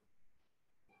that.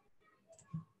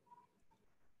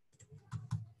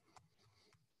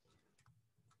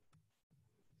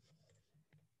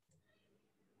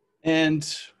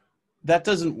 And that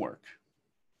doesn't work.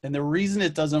 And the reason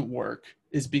it doesn't work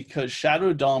is because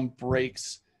Shadow DOM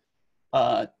breaks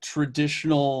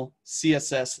traditional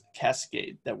CSS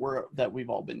cascade that we've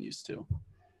all been used to.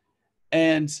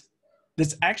 And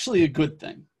that's actually a good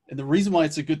thing. And the reason why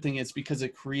it's a good thing is because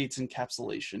it creates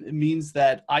encapsulation. It means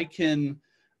that I can,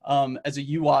 as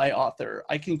a UI author,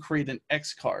 I can create an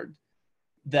X card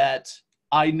that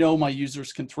I know my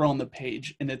users can throw on the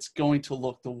page, and it's going to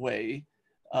look the way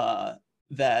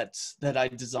that I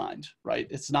designed, right?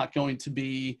 It's not going to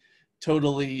be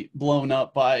totally blown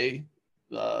up by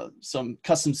some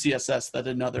custom CSS that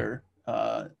another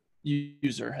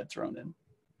user had thrown in.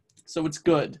 So it's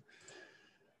good.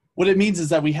 What it means is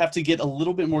that we have to get a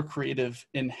little bit more creative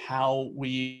in how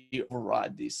we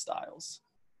override these styles.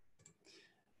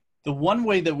 The one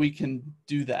way that we can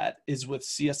do that is with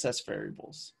CSS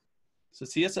variables. So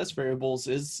CSS variables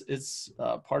is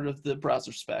part of the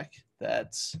browser spec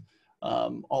that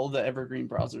all of the evergreen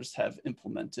browsers have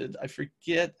implemented. I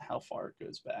forget how far it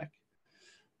goes back,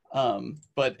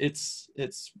 but it's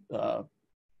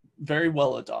very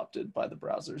well adopted by the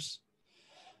browsers.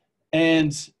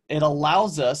 And it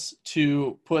allows us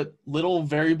to put little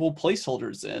variable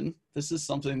placeholders in. This is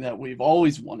something that we've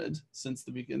always wanted since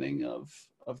the beginning of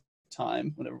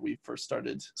time, whenever we first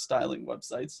started styling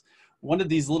websites. One of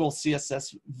these little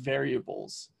CSS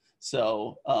variables.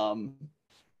 So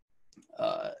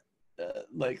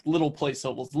like little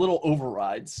placeholders, little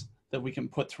overrides that we can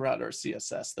put throughout our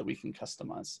CSS that we can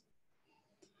customize.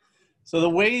 So the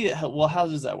way, well, how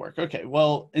does that work? Okay,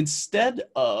 well, instead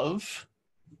of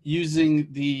using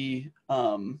the,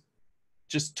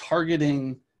 just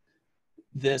targeting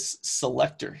this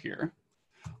selector here,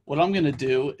 what I'm gonna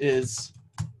do is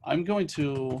I'm going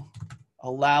to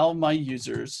allow my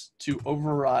users to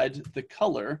override the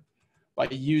color by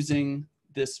using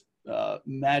this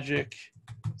magic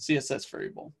CSS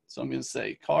variable. So I'm going to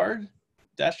say card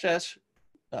dash dash,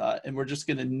 and we're just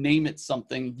going to name it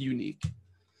something unique.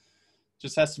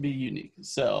 Just has to be unique.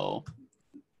 So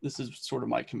this is sort of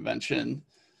my convention.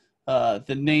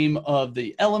 The name of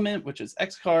the element, which is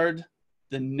xcard,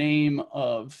 the name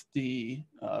of the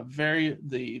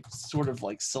the sort of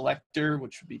like selector,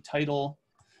 which would be title,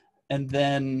 and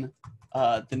then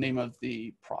the name of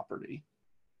the property.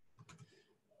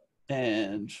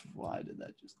 And why did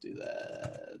that just do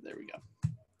that? There we go.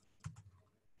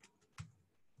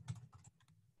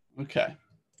 Okay.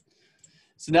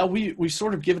 So now we've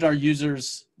sort of given our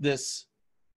users this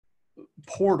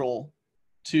portal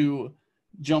to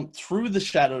jump through the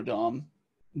Shadow DOM,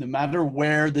 no matter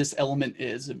where this element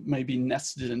is. It may be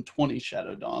nested in 20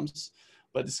 Shadow DOMs,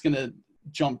 but it's going to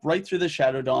jump right through the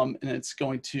Shadow DOM, and it's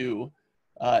going to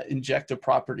inject a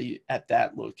property at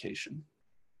that location.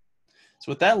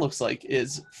 So what that looks like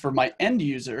is, for my end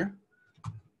user,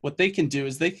 what they can do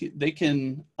is they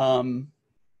can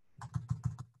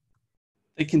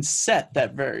set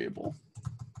that variable.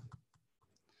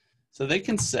 So they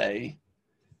can say,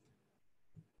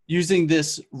 using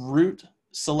this root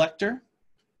selector,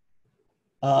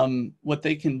 what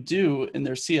they can do in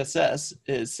their CSS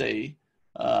is say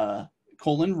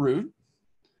 :root,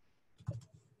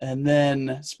 and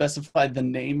then specify the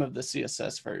name of the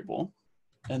CSS variable,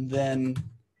 and then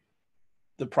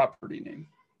the property name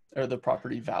or the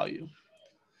property value.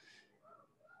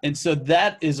 And so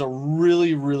that is a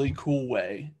really, really cool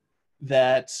way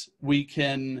that we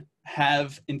can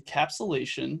have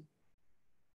encapsulation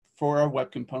for our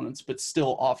web components, but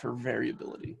still offer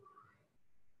variability.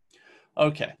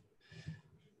 Okay.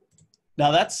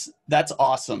 Now that's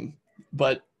awesome.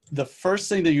 But the first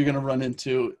thing that you're going to run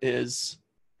into is,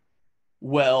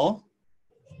 well,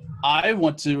 I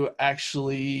want to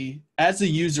actually, as a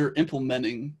user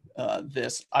implementing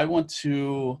this, I want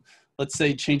to, let's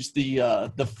say, change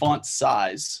the font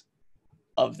size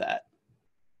of that.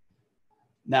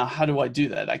 Now, how do I do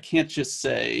that? I can't just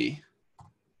say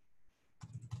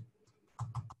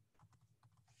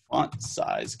font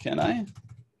size, can I?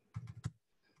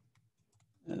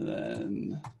 And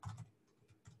then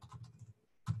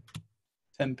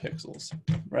 10 pixels,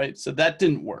 right? So that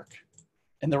didn't work.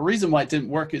 And the reason why it didn't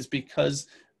work is because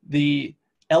the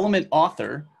element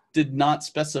author did not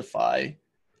specify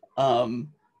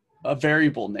a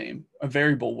variable name, a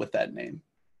variable with that name.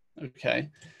 Okay.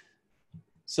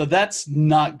 So that's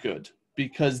not good,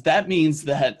 because that means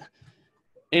that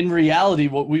in reality,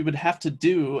 what we would have to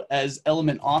do as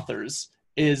element authors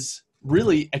is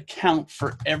really account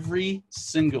for every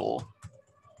single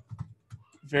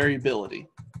variability,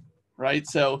 right?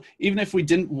 So even if we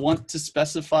didn't want to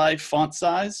specify font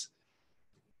size,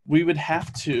 we would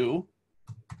have to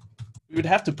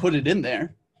put it in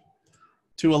there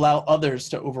to allow others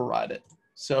to override it.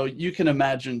 So you can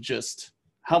imagine just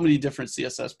how many different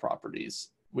CSS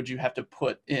properties would you have to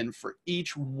put in for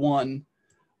each one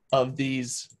of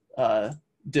these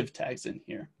div tags in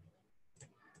here.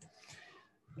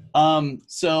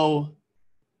 So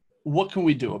what can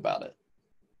we do about it?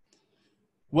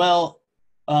 Well,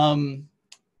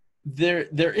 there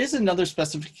is another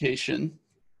specification.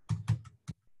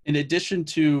 In addition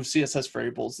to CSS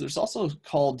variables, there's also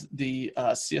called the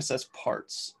CSS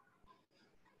parts.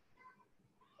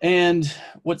 And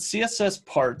what CSS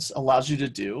parts allows you to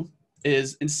do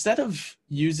is, instead of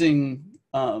using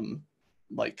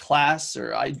like class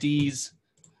or IDs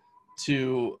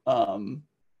to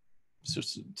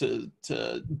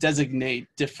designate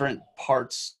different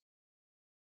parts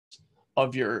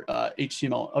of your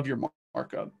HTML, of your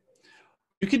markup,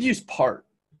 you could use part.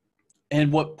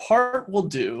 And what part will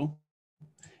do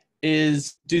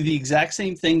is do the exact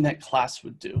same thing that class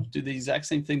would do the exact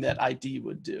same thing that ID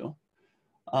would do.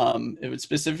 It would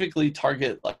specifically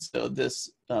target, like, so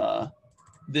this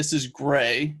is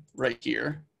gray right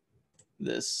here.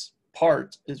 This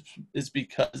part is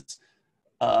because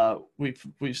we've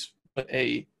put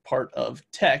a part of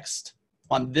text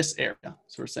on this area.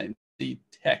 So we're saying the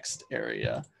text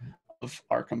area of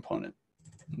our component.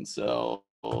 And so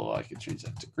I could change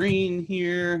that to green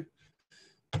here,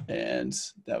 and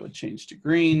that would change to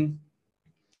green.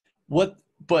 But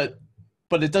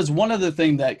it does one other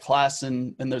thing that class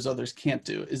and those others can't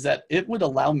do, is that it would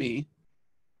allow me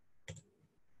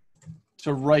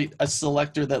to write a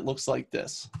selector that looks like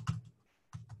this.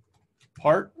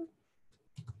 Part,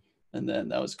 and then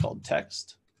that was called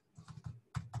text.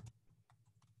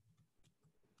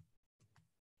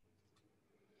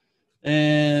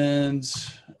 And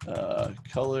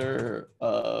color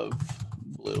of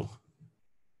blue.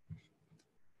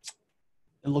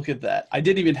 And look at that. I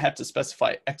didn't even have to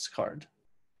specify xcard.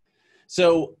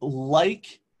 So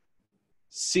like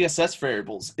CSS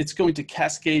variables, it's going to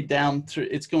cascade down through,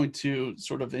 it's going to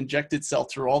sort of inject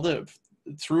itself through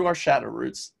through our shadow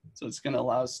roots. So it's going to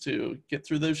allow us to get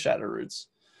through those shadow roots,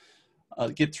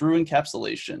 get through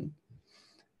encapsulation,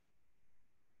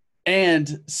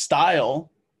 and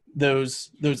style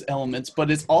those elements,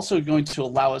 but it's also going to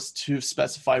allow us to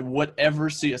specify whatever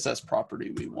CSS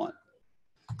property we want.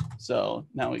 So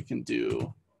now we can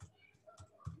do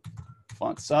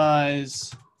font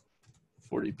size,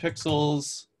 40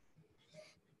 pixels,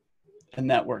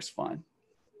 and that works fine.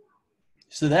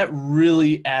 So that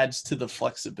really adds to the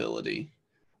flexibility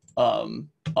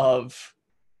of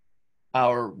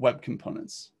our web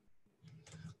components.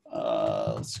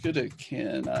 Let's go to,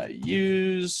 can I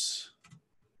use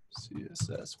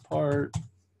CSS part.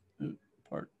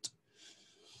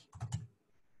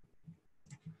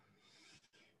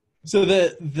 So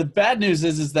the bad news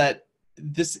is that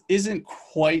this isn't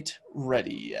quite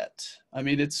ready yet. I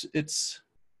mean,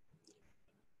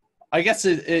 I guess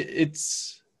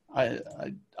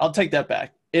I'll take that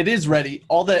back. It is ready.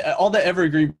 All the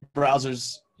evergreen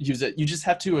browsers use it. You just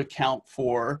have to account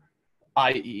for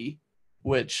IE,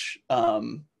 which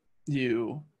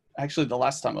actually, the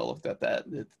last time I looked at that,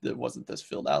 it wasn't this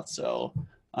filled out. So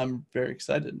I'm very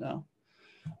excited now.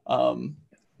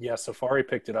 Yeah, Safari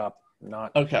picked it up.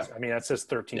 Not okay. I mean, that says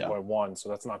 13.1, so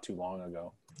that's not too long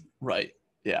ago. Right.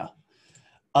 Yeah.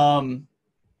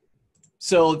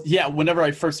 So yeah, whenever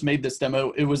I first made this demo,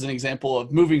 it was an example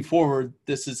of moving forward.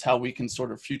 This is how we can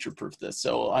sort of future-proof this.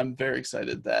 So I'm very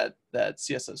excited that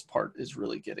CSS part is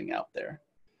really getting out there.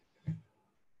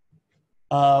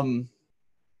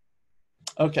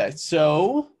 Okay,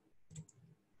 so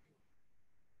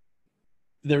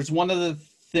there's one other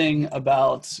thing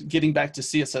about getting back to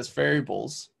CSS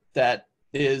variables that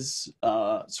is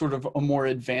sort of a more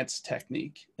advanced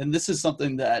technique. And this is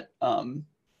something that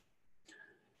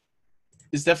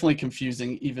is definitely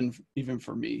confusing, even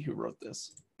for me who wrote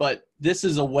this. But this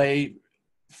is a way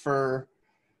for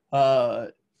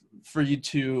you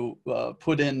to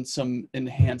put in some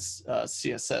enhanced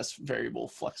CSS variable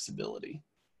flexibility.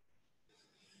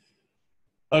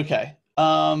 Okay,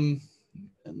 and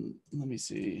let me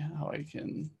see how I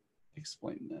can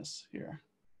explain this here.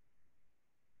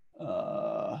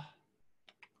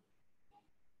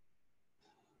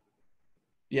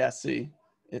 Yeah, see,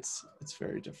 it's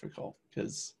very difficult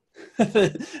because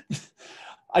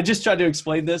I just tried to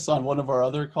explain this on one of our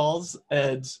other calls,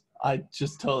 and it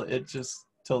just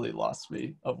totally lost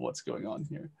me of what's going on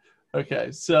here.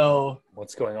 Okay, so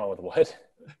what's going on with what?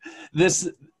 This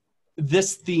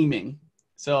theming.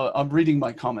 So I'm reading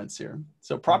my comments here.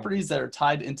 So properties that are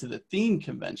tied into the theme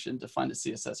convention define a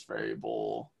CSS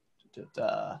variable.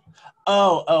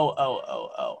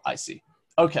 I see.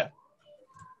 Okay.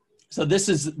 So this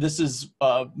is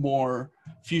more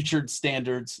featured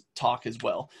standards talk as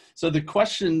well. So the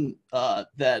question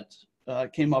that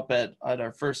came up at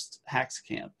our first HAX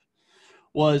Camp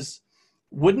was,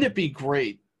 wouldn't it be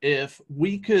great if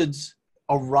we could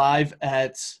arrive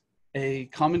at a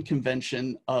common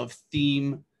convention of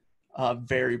theme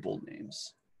variable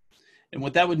names? And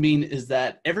what that would mean is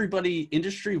that everybody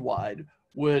industry-wide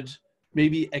would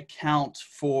maybe account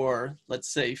for, let's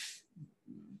say,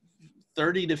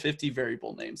 30 to 50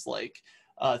 variable names, like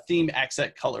theme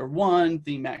accent color 1,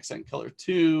 theme accent color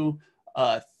 2,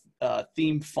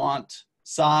 theme font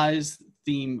size,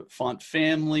 theme font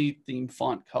family, theme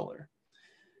font color.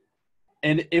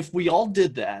 And if we all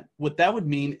did that, what that would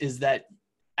mean is that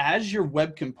as your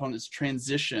web components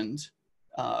transitioned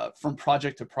from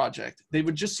project to project, they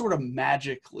would just sort of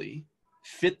magically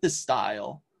fit the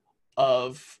style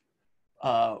of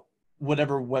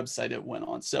whatever website it went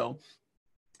on. So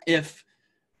if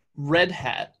Red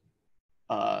Hat,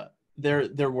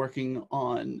 they're working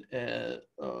on a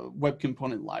web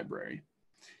component library,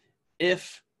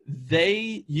 if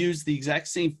they use the exact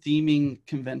same theming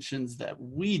conventions that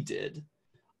we did,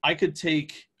 I could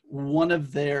take one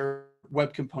of their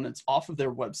web components off of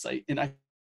their website and I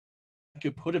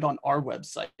could put it on our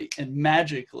website, and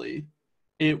magically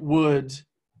it would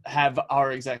have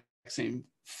our exact same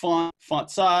font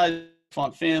size,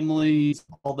 font families,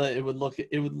 all that. It would look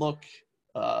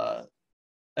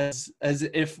as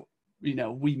if, you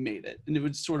know, we made it, and it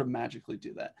would sort of magically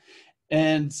do that.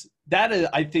 And that is,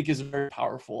 I think, is a very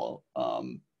powerful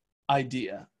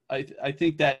idea. I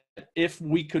think that if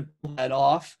we could pull that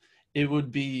off, it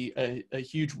would be a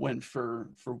huge win for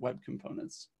web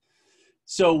components.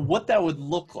 So what that would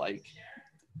look like,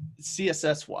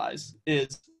 CSS wise,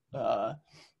 is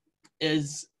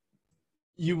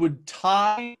you would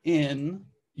tie in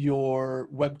your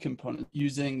web component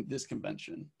using this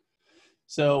convention.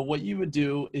 So what you would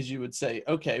do is you would say,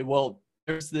 okay, well,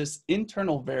 there's this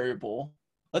internal variable.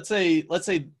 Let's say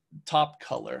top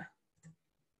color.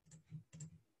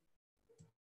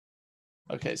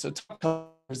 Okay, so top color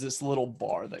is this little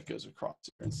bar that goes across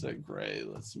here. Instead of gray,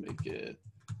 let's make it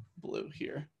blue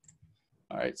here.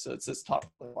 All right, so it's this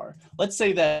top bar. Let's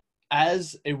say that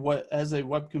as a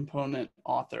web component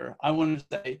author, I want to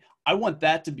say, I want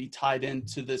that to be tied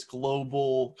into this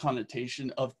global connotation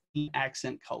of the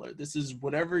accent color. This is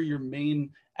whatever your main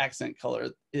accent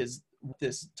color is,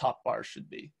 this top bar should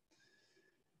be.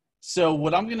 So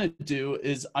what I'm going to do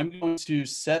is I'm going to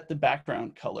set the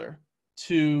background color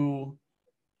to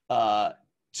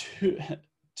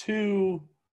two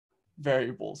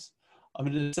variables. I'm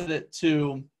going to set it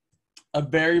to a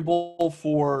variable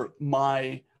for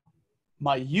my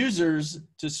users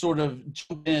to sort of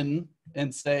jump in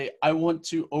and say, I want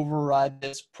to override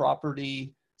this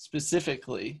property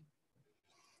specifically.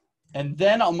 And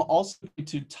then I'm also going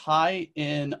to tie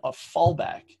in a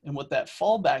fallback. And what that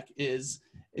fallback is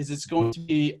it's going to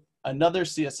be another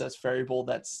CSS variable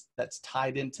that's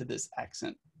tied into this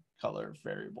accent color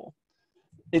variable.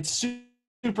 It's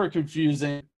super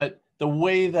confusing, but the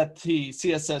way that the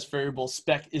CSS variable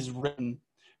spec is written,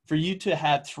 for you to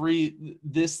have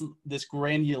this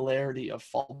granularity of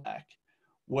fallback,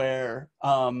 where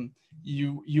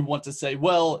you want to say,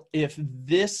 well, if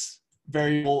this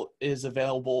variable is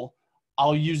available,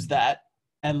 I'll use that,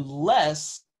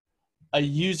 unless a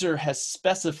user has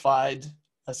specified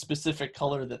a specific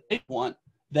color that they want,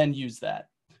 then use that.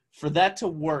 For that to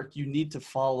work, you need to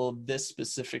follow this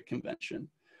specific convention,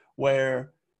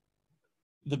 where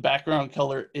the background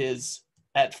color is,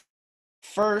 at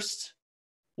first,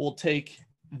 we'll take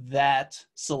that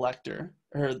selector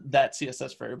or that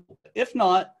CSS variable. If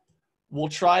not, we'll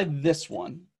try this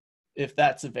one if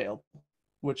that's available,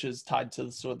 which is tied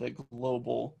to sort of the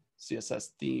global CSS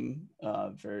theme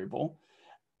variable.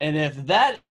 And if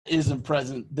that isn't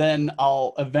present, then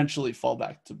I'll eventually fall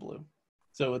back to blue.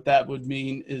 So what that would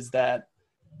mean is that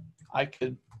I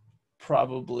could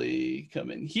probably come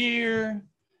in here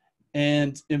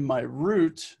and in my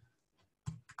root,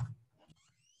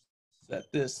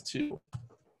 set this to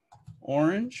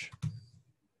orange.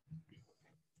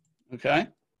 Okay.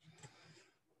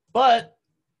 But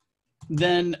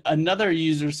then another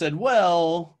user said,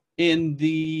 well, in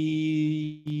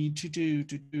the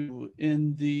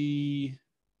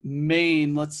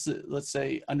main, let's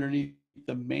say underneath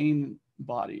the main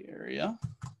body area,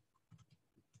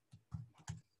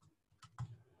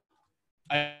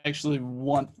 I actually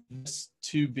want this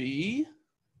to be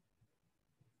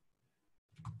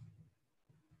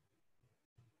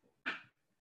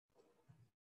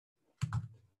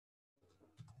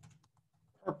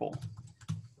purple.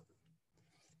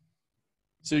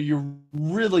 So you're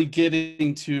really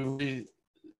getting to a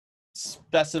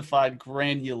specified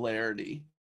granularity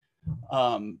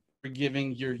for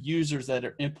giving your users that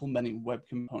are implementing web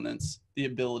components the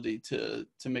ability to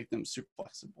make them super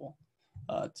flexible,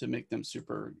 to make them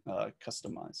super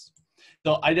customized.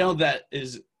 So I know that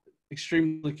is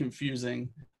extremely confusing,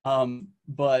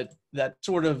 but that's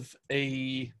sort of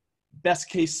a best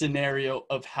case scenario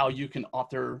of how you can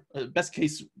author, best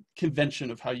case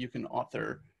convention of how you can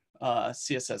author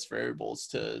CSS variables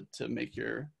to make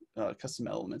your custom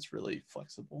elements really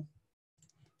flexible.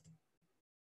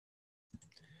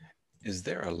 Is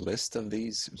there a list of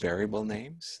these variable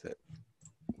names that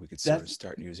we could sort of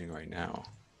start using right now?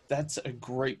 That's a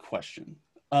great question.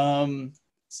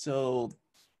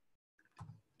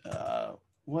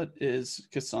 What is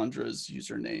Cassandra's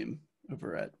username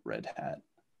over at Red Hat?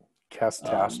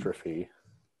 Catastrophe.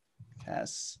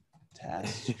 Catastrophe.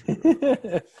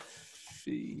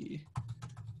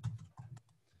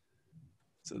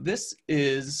 So this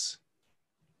is,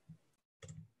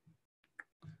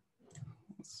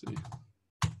 let's see.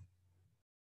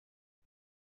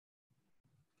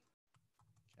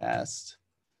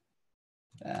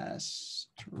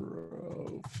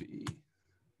 Catastrophe.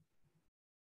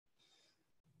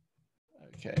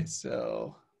 Okay,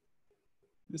 so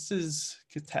this is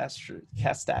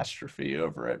Catastrophe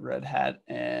over at Red Hat,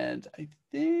 and I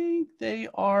think they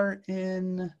are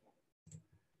in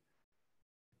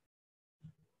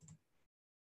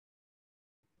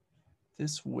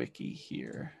this wiki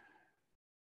here.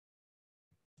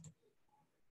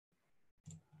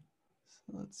 So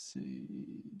let's see,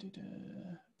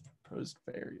 proposed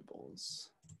variables.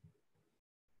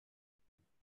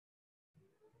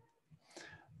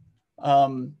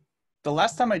 The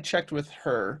last time I checked with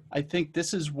her, I think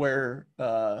this is where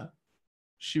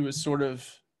she was sort of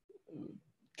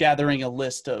gathering a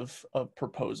list of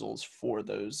proposals for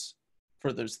those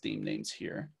theme names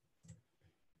here.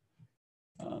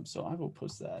 So I will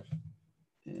post that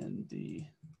in the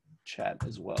chat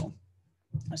as well.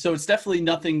 So it's definitely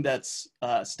nothing that's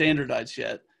standardized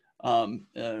yet.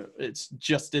 It's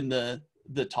just in the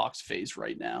talks phase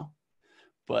right now,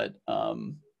 but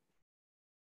I'm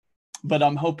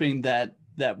hoping that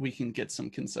we can get some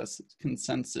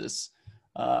consensus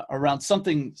around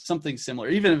something similar,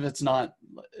 even if it's not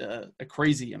a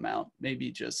crazy amount.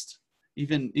 Maybe just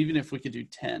even if we could do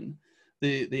 10.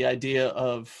 The idea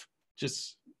of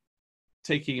just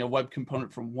taking a web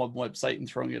component from one website and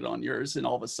throwing it on yours, and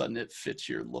all of a sudden it fits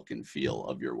your look and feel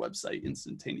of your website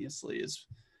instantaneously,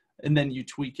 and then you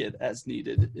tweak it as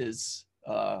needed, is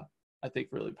I think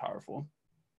really powerful.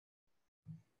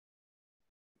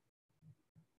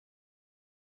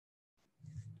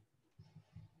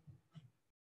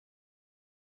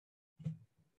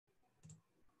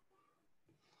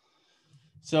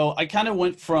 So I kind of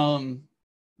went from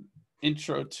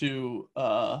intro to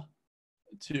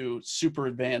super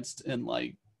advanced in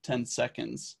like 10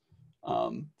 seconds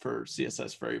for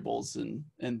CSS variables and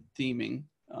theming.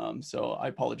 So I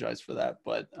apologize for that,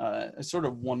 but I sort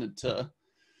of wanted to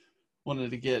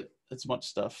get as much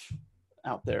stuff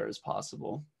out there as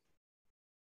possible.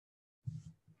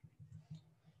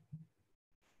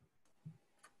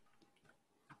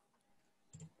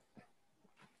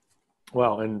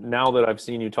 Well, and now that I've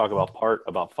seen you talk about part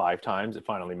about 5 times, it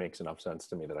finally makes enough sense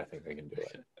to me that I think they can do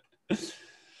it.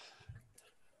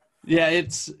 Yeah,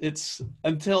 it's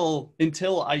until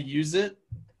I use it,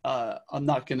 I'm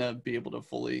not gonna be able to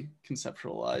fully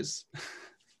conceptualize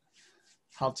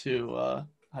how to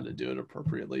do it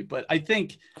appropriately. But I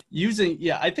think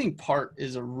I think part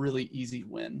is a really easy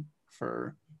win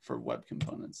for web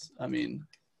components. I mean,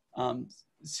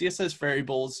 CSS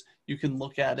variables, you can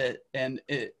look at it and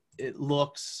it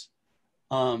looks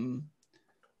verbose,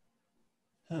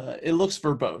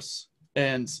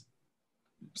 and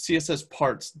CSS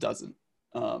parts doesn't.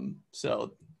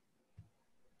 So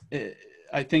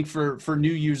I think for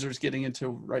new users getting into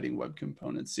writing web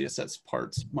components, CSS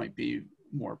parts might be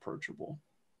more approachable.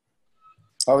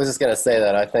 I was just gonna say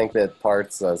that I think that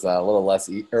parts is a little less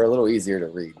or a little easier to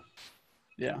read.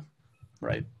 Yeah,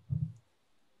 right.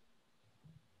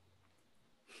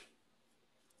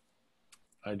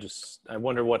 I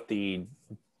wonder what the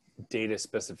data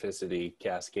specificity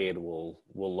cascade will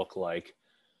look like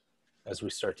as we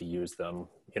start to use them.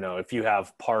 You know, if you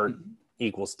have part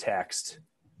equals text,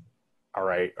 all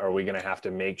right, are we going to have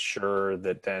to make sure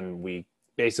that then we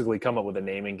basically come up with a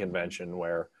naming convention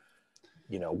where,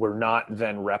 you know, we're not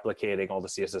then replicating all the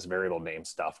CSS variable name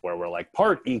stuff where we're like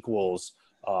part equals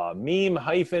meme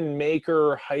hyphen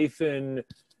maker hyphen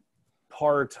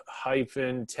part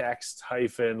hyphen text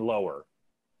hyphen lower.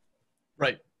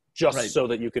 Right. Just so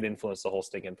that you could influence the whole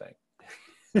stinking thing.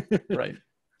 Right.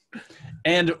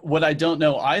 And what I don't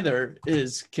know either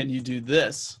is, can you do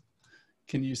this?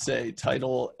 Can you say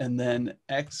title and then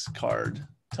X card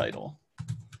title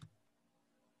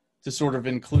to sort of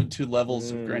include two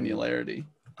levels of granularity?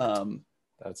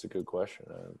 That's a good question.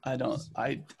 I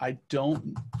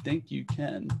don't think you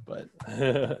can, but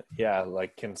yeah,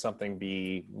 like can something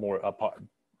be more a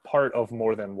part of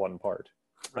more than one part?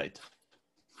 Right.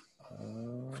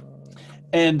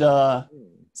 And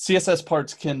CSS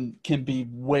parts can be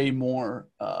way more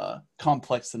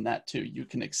complex than that too. You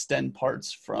can extend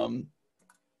parts from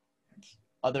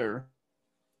other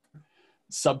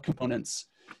subcomponents.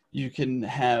 You can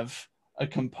have a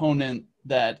component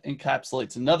that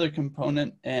encapsulates another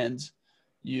component, and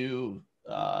you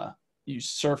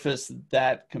surface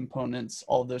that component's,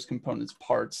 all of those components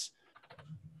parts,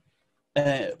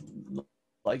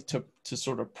 like to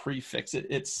sort of prefix it.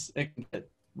 It can get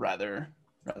rather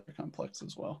complex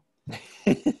as well.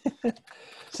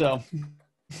 So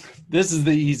this is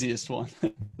the easiest one,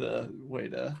 the way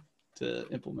to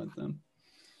implement them.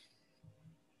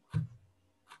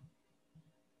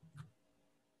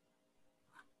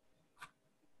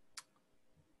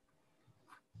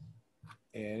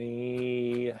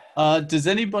 Does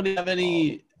anybody have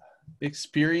any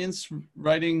experience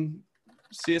writing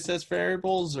CSS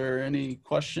variables or any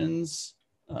questions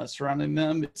surrounding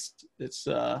them? It's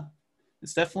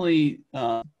definitely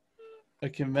a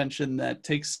convention that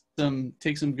takes some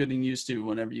getting used to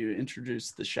whenever you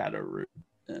introduce the shadow root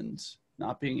and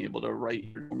not being able to write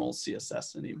your normal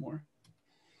CSS anymore.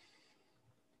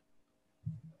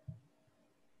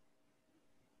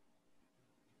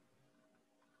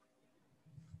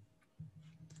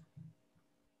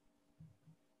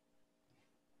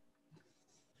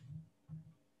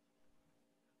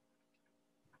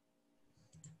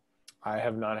 I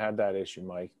have not had that issue,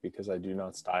 Mike, because I do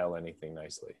not style anything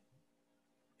nicely,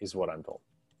 is what I'm told.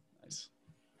 Nice.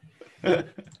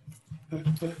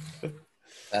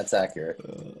 That's accurate.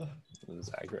 It is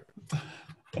accurate.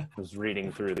 I was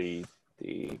reading through the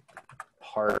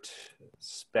part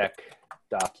spec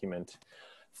document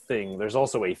thing. There's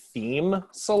also a theme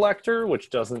selector, which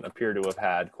doesn't appear to have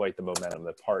had quite the momentum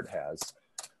that part has.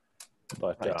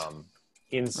 But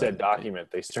in said document,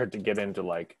 they start to get into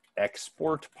like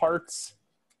export parts,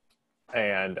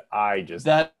 and I get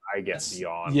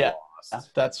beyond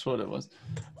lost. That's what it was.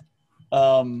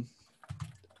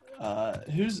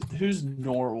 Who's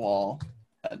Norwal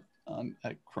at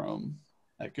Chrome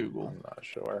at Google? I'm not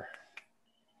sure.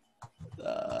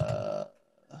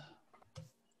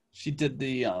 She did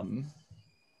the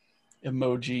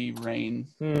emoji rain.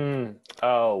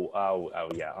 Oh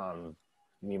yeah.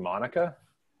 Me, Monica,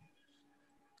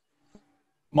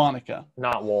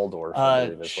 not Waldorf.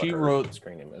 she wrote the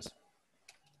screen name is.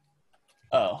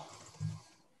 Oh.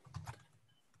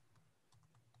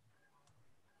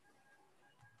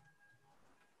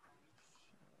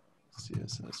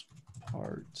 CSS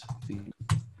part theme.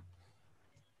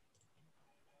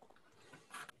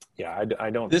 Yeah, I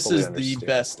don't. This is the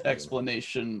best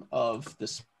explanation of the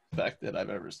spec that I've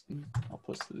ever seen. I'll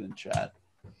post it in chat.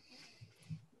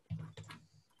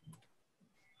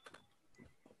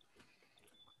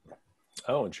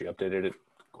 Oh, and she updated it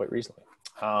quite recently.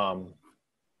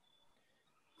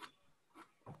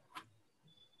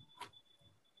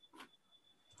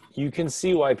 You can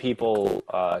see why people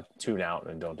tune out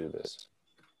and don't do this,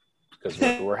 because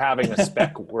we're having a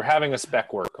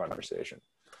spec work conversation.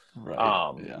 Right.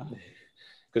 Yeah.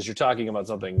 Because you're talking about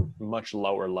something much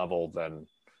lower level than,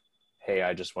 hey,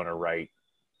 I just want to write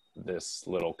this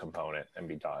little component and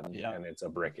be done. Yeah. And it's a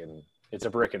brick in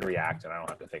React, and I don't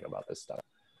have to think about this stuff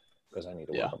because I need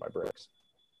to work on my bricks.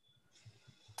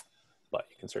 But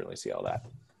you can certainly see how that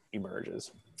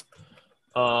emerges.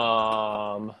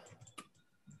 All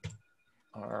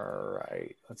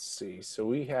right, let's see. So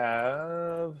we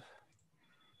have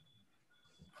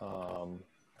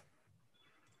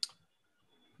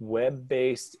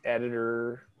web-based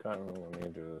editor. Let me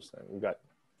do this thing. We've got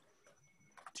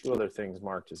two other things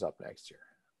marked as up next here.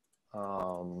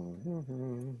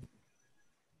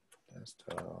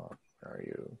 Desktop, where are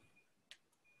you?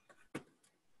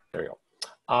 There you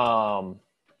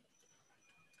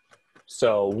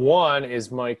So one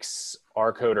is Mike's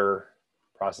RCoder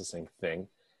processing thing,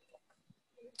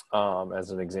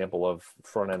 as an example of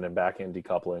front end and back end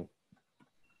decoupling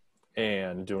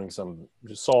and doing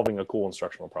just solving a cool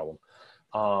instructional problem.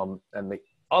 And the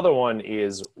other one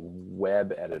is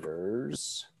web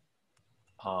editors,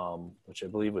 which I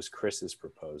believe was Chris's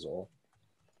proposal.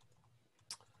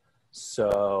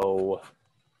 So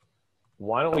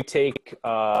why don't we take,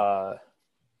 I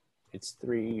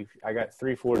got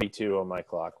 3:42 on my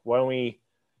clock. Why don't we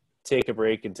take a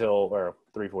break or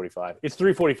 3:45. It's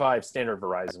 3:45 standard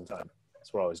Verizon time.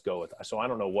 That's what I always go with. So I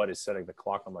don't know what is setting the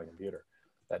clock on my computer,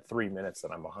 that 3 minutes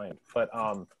that I'm behind. But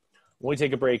we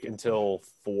take a break until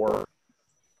 4,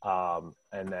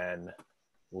 and then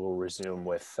we'll resume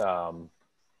with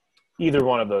either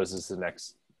one of those is the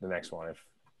next one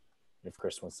if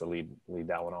Chris wants to lead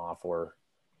that one off, or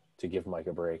to give Mike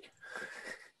a break.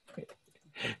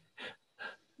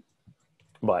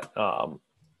 But all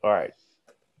right,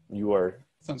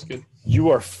 Sounds good. You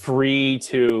are free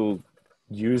to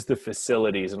use the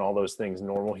facilities and all those things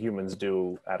normal humans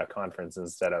do at a conference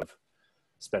instead of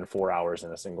spend 4 hours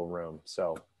in a single room.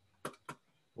 So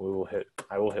I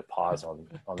will hit pause on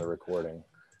the recording,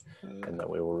 and then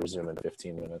we will resume in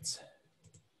 15 minutes.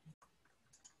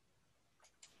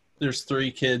 There's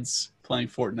 3 kids playing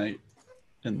Fortnite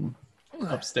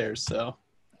upstairs, so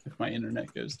if my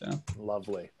internet goes down.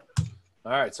 Lovely.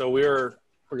 All right, so we're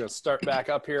going to start back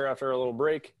up here after a little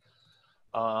break.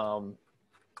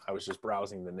 I was just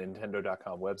browsing the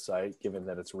Nintendo.com website, given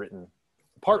that it's written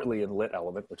partly in Lit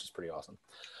Element, which is pretty awesome.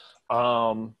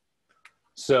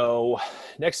 So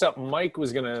next up, Mike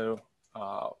was going to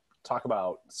talk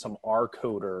about some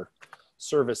RCoder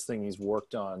service thing he's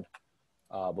worked on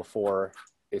before.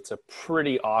 It's a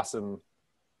pretty awesome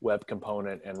web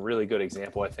component and really good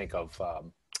example, I think, of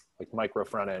like micro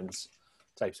front ends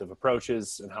types of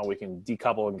approaches and how we can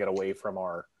decouple and get away from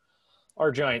our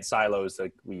giant silos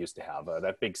that we used to have.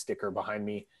 That big sticker behind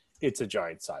me, it's a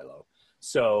giant silo.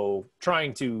 So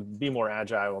trying to be more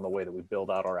agile in the way that we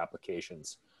build out our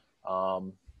applications.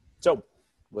 So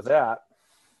with that,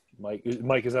 Mike,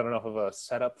 is that enough of a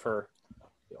setup for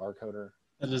the RCoder?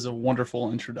 That is a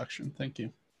wonderful introduction. Thank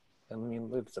you. I mean,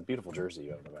 it's a beautiful jersey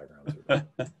you have in the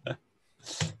background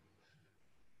too.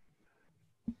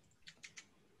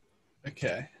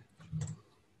 Okay.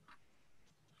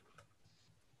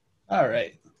 All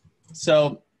right.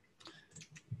 So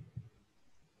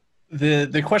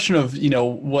the question of,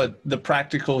 what the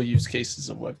practical use cases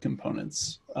of web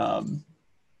components,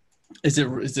 is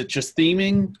it just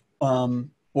theming,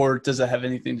 or does it have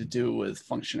anything to do with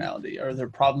functionality? Are there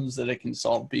problems that it can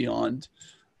solve beyond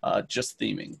just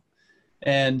theming?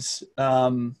 And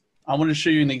I want to show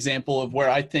you an example of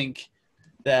where I think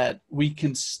that we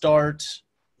can start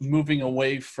moving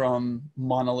away from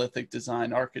monolithic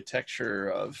design architecture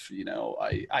of,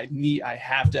 I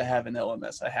have to have an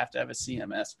LMS, I have to have a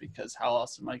CMS, because how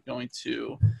else am I going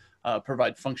to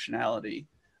provide functionality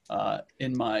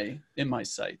in my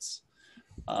sites?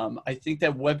 I think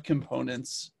that web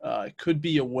components could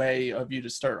be a way of you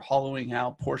to start hollowing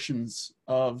out portions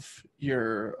of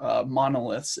your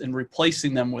monoliths and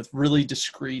replacing them with really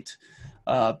discrete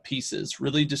pieces,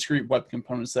 really discrete web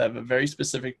components that have a very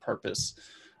specific purpose,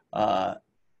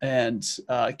 and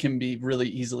can be really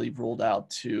easily rolled out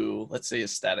to, let's say, a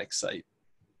static site.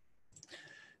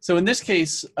 So in this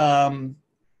case,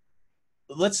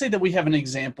 let's say that we have an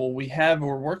example.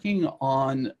 We're working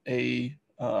on a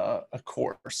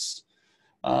course.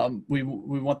 We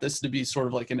want this to be sort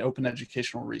of like an open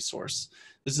educational resource.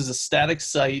 This is a static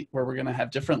site where we're going to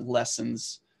have different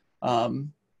lessons,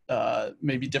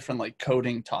 maybe different like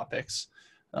coding topics,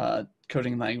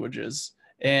 coding languages.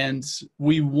 And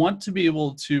we want to be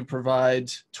able to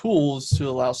provide tools to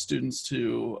allow students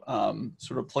to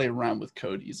sort of play around with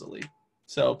code easily.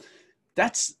 So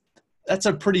that's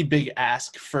a pretty big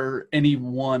ask for any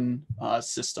one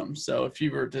system. So if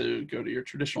you were to go to your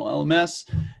traditional LMS,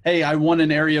 hey, I want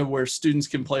an area where students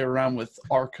can play around with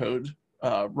R code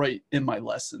right in my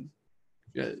lesson.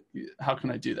 How can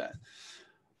I do that?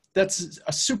 That's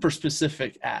a super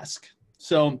specific ask.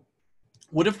 So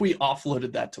what if we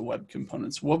offloaded that to web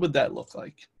components? What would that look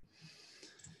like?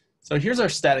 So here's our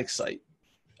static site.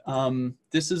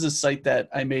 This is a site that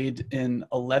I made in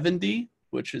 11D,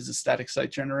 which is a static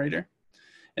site generator.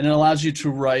 And it allows you to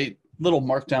write little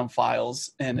markdown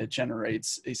files, and it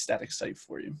generates a static site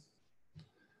for you.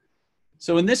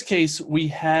 So in this case, we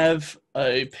have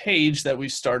a page that we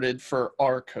started for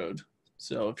R code.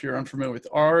 So if you're unfamiliar with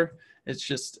R, it's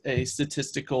just a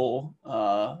statistical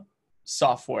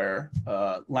software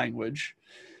language.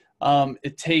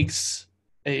 It takes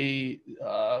a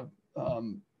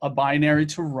binary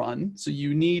to run. So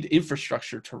you need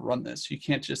infrastructure to run this. You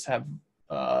can't just have,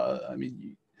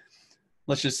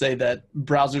 let's just say that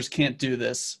browsers can't do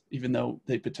this, even though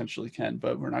they potentially can,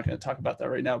 but we're not going to talk about that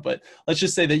right now. But let's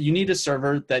just say that you need a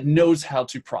server that knows how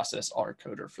to process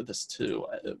RCoder for this to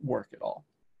work at all.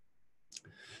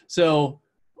 So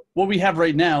what we have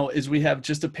right now is we have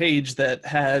just a page that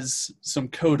has some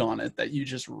code on it that you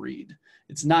just read.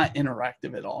 It's not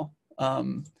interactive at all.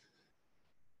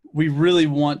 We really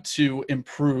want to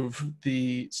improve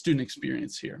the student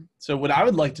experience here. So what I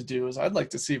would like to do is I'd like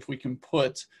to see if we can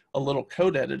put a little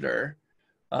code editor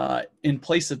in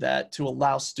place of that to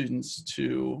allow students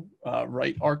to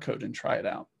write our code and try it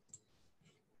out.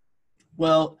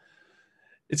 Well,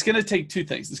 it's going to take two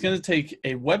things. It's going to take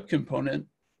a web component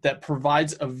that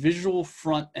provides a visual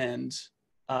front end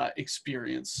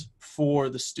experience for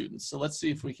the students. So let's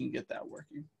see if we can get that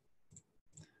working.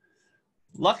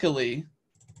 Luckily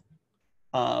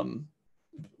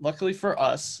for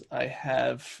us, I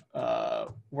have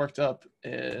worked up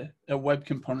a web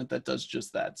component that does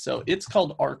just that. So it's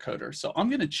called RCoder. So I'm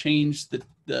going to change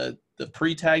the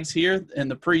pre-tags here,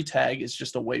 and the pre-tag is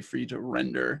just a way for you to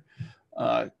render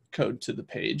code to the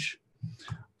page.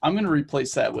 I'm going to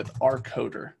replace that with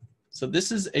RCoder. So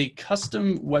this is a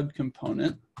custom web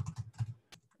component,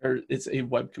 or it's a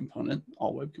web component.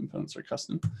 All web components are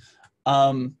custom.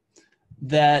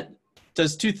 That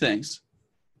does two things.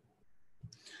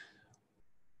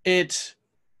 It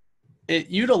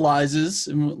utilizes,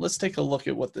 and let's take a look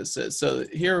at what this is. So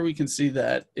here we can see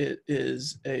that it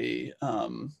is a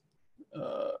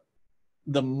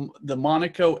the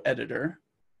Monaco editor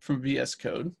from VS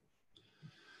Code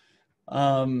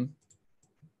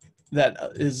that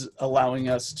is allowing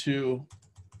us to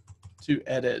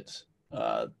edit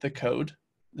the code.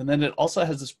 And then it also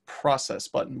has this process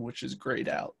button, which is grayed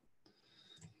out.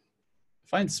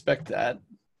 If I inspect that,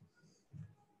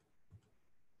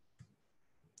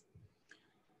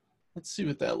 let's see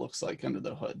what that looks like under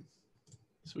the hood.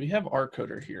 So we have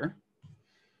RCoder here.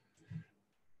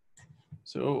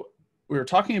 So we were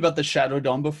talking about the shadow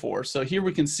DOM before. So here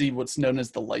we can see what's known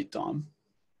as the light DOM.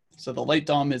 So the light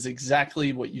DOM is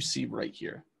exactly what you see right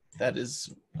here. That is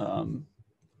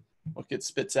what gets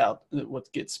spit out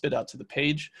to the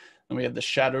page. And we have the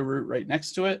shadow root right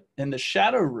next to it. And the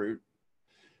shadow root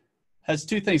has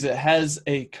two things. It has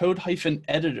a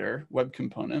code-editor web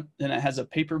component, and it has a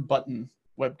paper button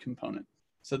web component.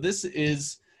 So this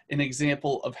is an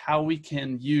example of how we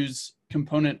can use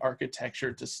component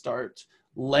architecture to start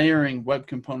layering web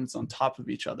components on top of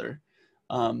each other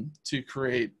to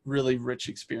create really rich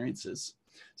experiences.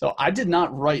 So I did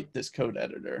not write this code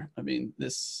editor. I mean,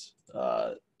 this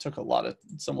took a lot of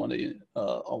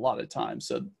time.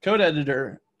 So code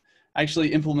editor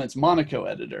actually implements Monaco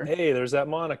editor. Hey, there's that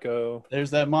Monaco.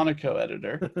 There's that Monaco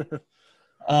editor,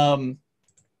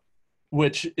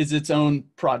 which is its own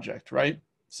project, right?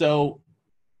 So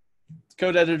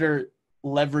code editor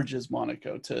leverages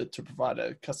Monaco to provide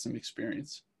a custom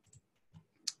experience.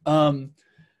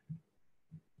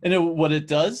 What it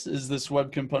does is this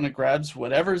web component grabs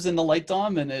whatever's in the light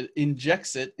DOM and it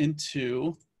injects it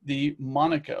into the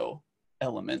Monaco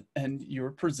element, and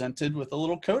you're presented with a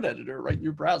little code editor right in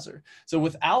your browser. So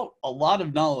without a lot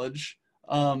of knowledge,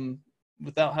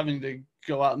 without having to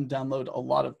go out and download a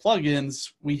lot of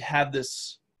plugins, we have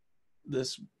this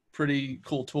pretty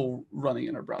cool tool running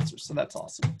in our browser. So that's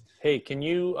awesome. Hey, can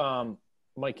you,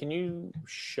 Mike, can you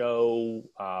show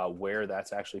where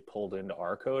that's actually pulled into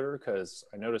RCoder? Because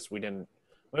I noticed we haven't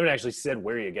actually said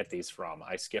where you get these from.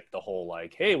 I skipped the whole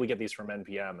like, hey, we get these from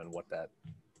NPM and what that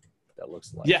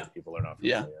looks like. Yeah. People are not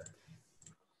familiar.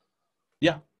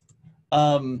 Yeah.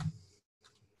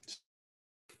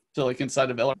 So like inside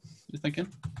of LR, you're thinking?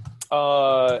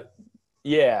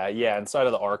 Yeah, inside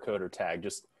of the RCoder tag,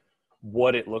 just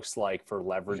what it looks like for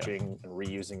leveraging and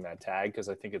reusing that tag, because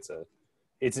I think it's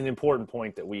an important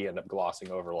point that we end up glossing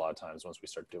over a lot of times once we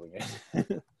start doing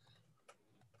it.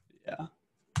 Yeah.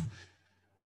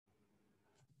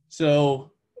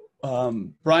 So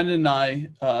Brian and I,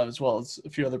 as well as a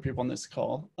few other people on this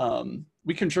call,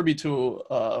 we contribute to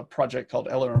a project called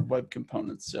LR Web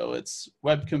Components. So it's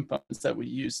web components that we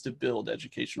use to build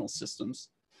educational systems.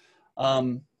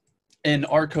 And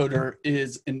RCoder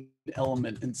is an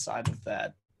element inside of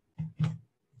that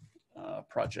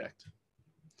project.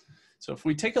 So if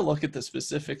we take a look at the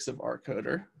specifics of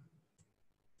RCoder,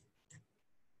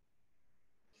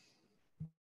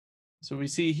 so we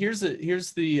see here's the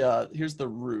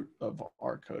root of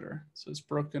RCoder. So it's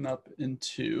broken up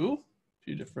into a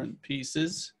few different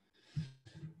pieces.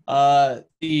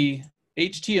 The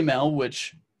HTML,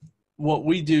 which what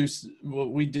we do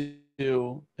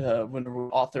when we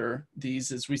author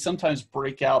these is we sometimes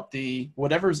break out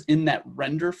whatever's in that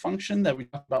render function that we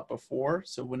talked about before.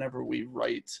 So whenever we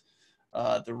write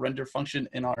the render function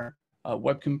in our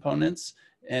web components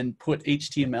and put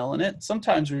HTML in it,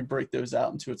 sometimes we break those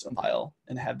out into its own file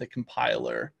and have the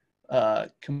compiler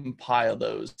compile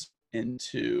those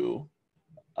into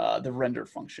the render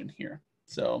function here.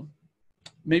 So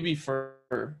maybe for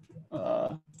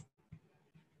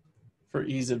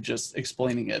ease of just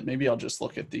explaining it, maybe I'll just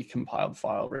look at the compiled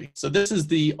file already. So this is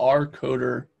the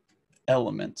rcoder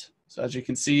element. So as you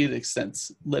can see, it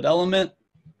extends lit element.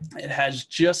 It has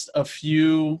just a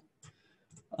few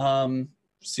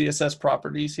CSS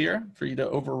properties here for you to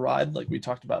override, like we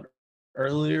talked about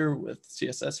earlier with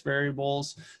CSS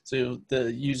variables. So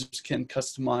the users can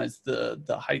customize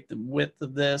the height and width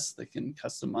of this. They can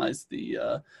customize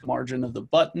the margin of the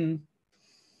button.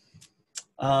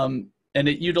 And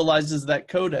it utilizes that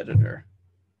code editor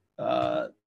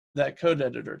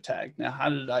tag. Now, how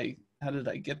did I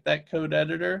get that code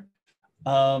editor?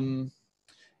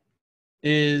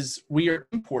 Is we are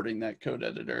importing that code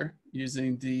editor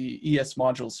using the ES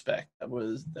module spec that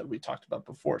we talked about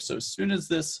before. So as soon as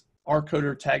this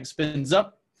rcoder tag spins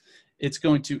up, it's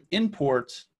going to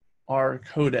import our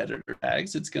code editor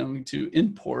tags. It's going to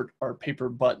import our paper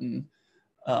button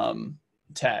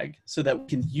tag so that we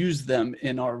can use them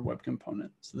in our web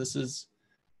component. So this is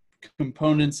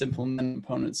components, implement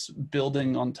components,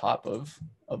 building on top of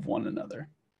one another.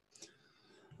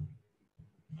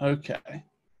 Okay.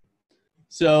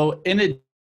 So in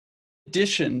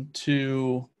addition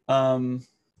to,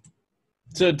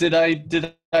 so did I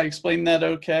explain that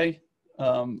okay?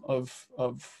 Of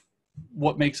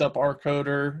what makes up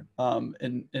rcoder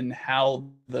and how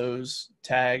those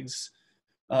tags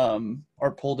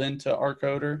are pulled into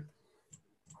rcoder.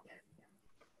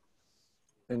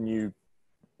 And did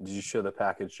you show the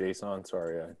package JSON?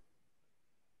 Sorry,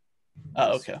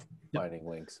 okay. Finding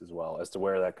links as well as to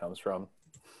where that comes from.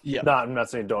 Yeah. I'm not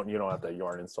saying you don't have that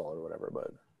yarn install or whatever,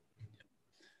 but.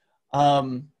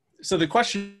 So the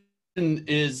question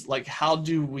is like, how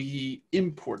do we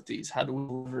import these? How do we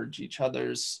leverage each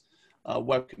other's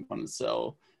web components?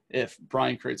 So if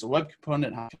Brian creates a web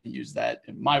component, how can I use that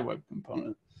in my web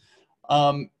component?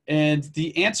 And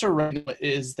the answer right now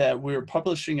is that we're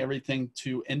publishing everything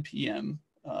to npm.js.org.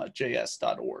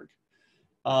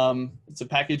 It's a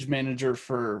package manager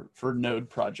for Node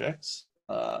projects,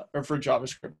 or for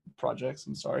JavaScript projects,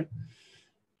 I'm sorry.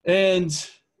 And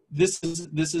this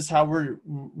is how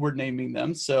we're naming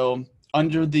them. So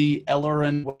under the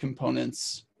LRN Web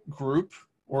Components group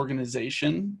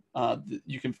organization,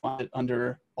 you can find it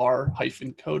under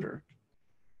r-coder.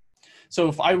 So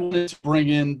if I wanted to bring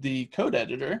in the code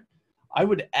editor, I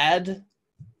would add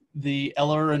the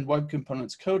LRN Web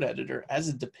Components code editor as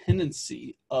a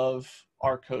dependency of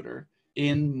rcoder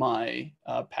in my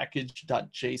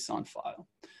package.json file.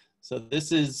 So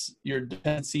this is your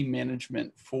dependency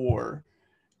management for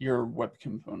your web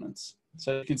components.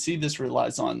 So you can see this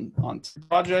relies on two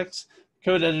projects,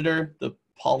 code editor, the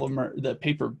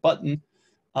paper button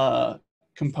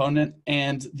component,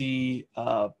 and the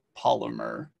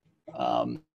Polymer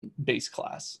base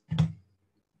class.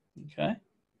 Okay.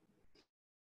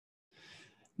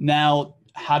 Now,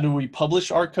 how do we publish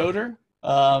rcoder?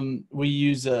 We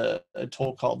use a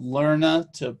tool called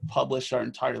Lerna to publish our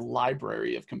entire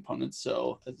library of components.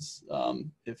 So it's,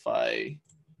 if I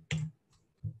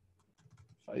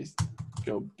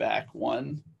go back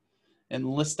one and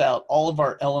list out all of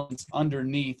our elements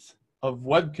underneath of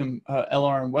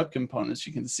LRN web components,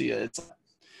 you can see it.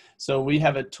 So we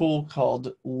have a tool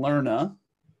called Lerna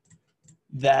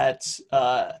that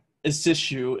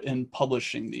assists you in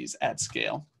publishing these at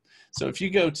scale. So if you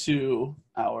go to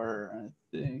our,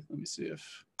 let me see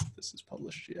if this is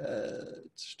published yet.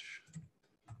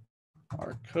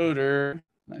 Rcoder,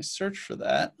 and I search for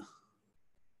that.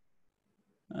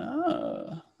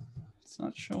 It's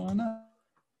not showing up.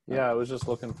 Yeah, I was just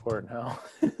looking for it now.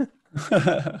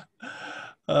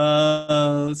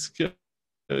 Let's go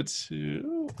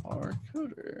to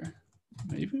rcoder.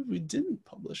 Maybe we didn't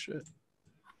publish it.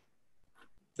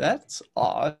 That's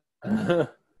odd.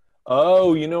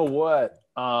 Oh, you know what?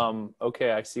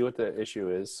 Okay, I see what the issue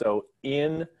is. So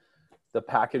in the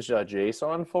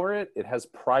package.json for it, it has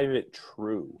private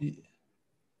true,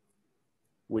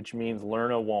 which means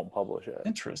Lerna won't publish it.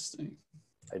 Interesting.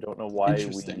 I don't know why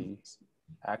we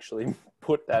actually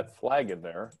put that flag in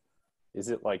there. Is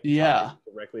it like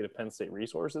directly to Penn State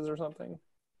Resources or something?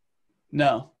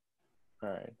 No. All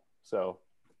right. So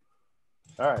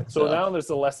now there's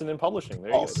a lesson in publishing.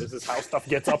 There you go. This is how stuff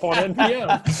gets up on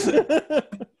NPM.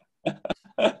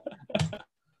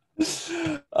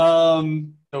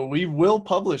 So we will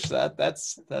publish that.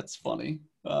 That's funny.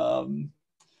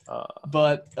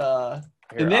 But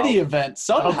in any event,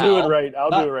 somehow I'll do it right.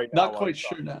 I'll do it right now. Not quite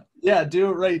sure now. Yeah, do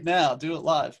it right now. Do it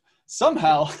live.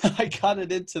 Somehow I got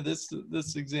it into this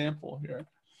example here.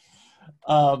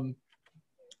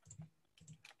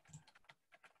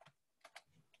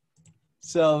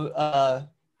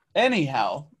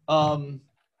 Anyhow,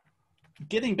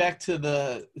 getting back to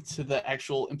the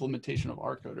actual implementation of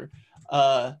RCoder,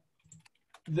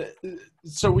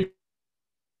 so we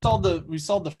solved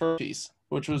the first piece,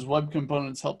 which was web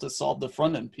components helped us solve the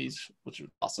front end piece, which was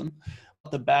awesome.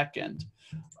 The back end,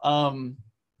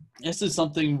 this is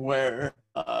something where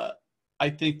I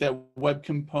think that web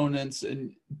components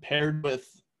and paired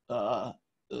with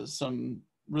some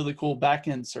really cool back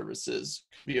end services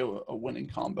could be a winning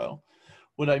combo.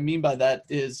 What I mean by that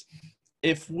is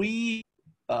if we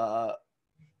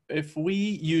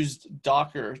used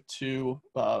Docker to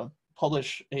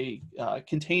publish a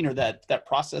container that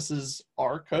processes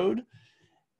our code,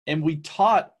 and we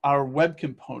taught our web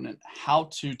component how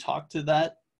to talk to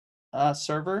that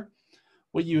server,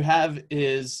 what you have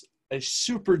is a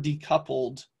super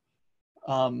decoupled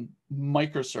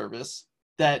microservice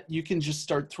that you can just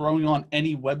start throwing on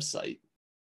any website.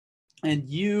 And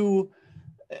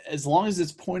as long as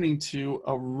it's pointing to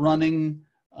a running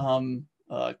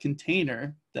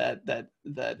container that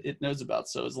it knows about.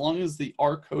 So as long as the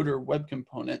RCoder web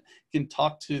component can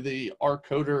talk to the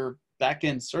RCoder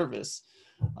backend service,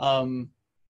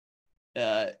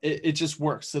 it just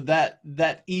works. So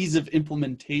that ease of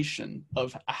implementation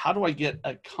of how do I get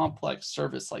a complex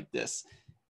service like this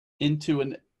into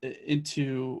an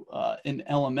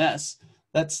LMS,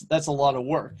 that's a lot of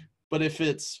work. But if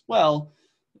it's, well,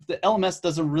 the LMS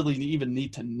doesn't really even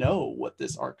need to know what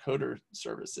this RCoder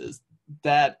service is,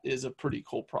 that is a pretty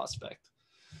cool prospect.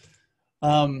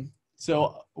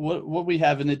 So what we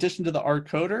have in addition to the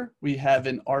RCoder, we have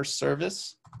an R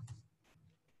service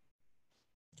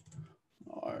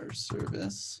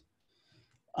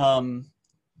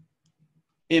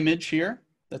image here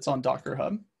that's on Docker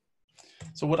Hub.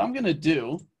 So what I'm going to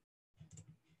do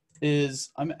is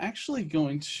I'm actually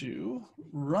going to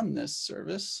run this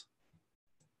service.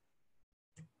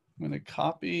 I'm going to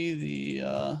copy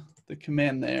the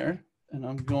command there, and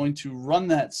I'm going to run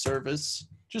that service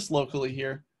just locally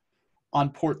here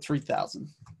on port 3000.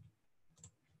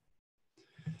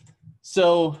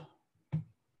 So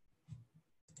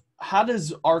how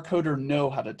does RCoder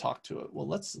know how to talk to it? Well,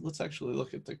 let's actually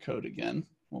look at the code again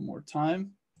one more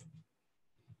time.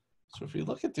 So if we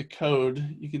look at the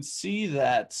code, you can see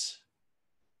that,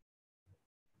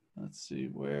 let's see,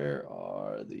 where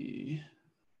are the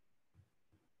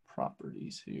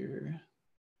properties here?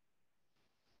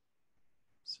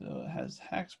 So it has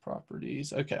HAX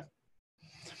properties. Okay.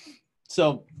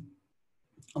 So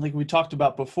like we talked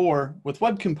about before, with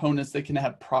web components, they can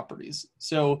have properties.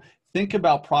 So think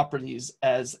about properties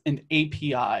as an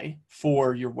API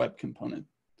for your web component.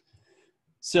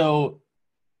 So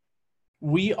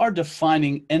we are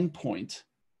defining endpoint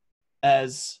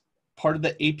as part of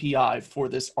the API for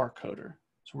this RCoder.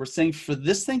 So we're saying for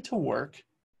this thing to work,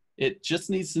 it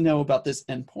just needs to know about this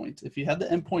endpoint. If you have the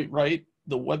endpoint right,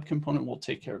 the web component will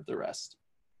take care of the rest.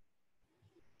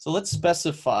 So let's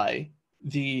specify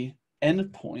the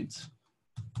endpoint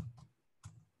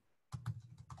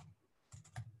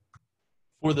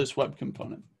for this web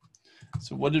component.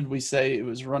 So what did we say? It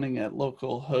was running at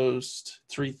localhost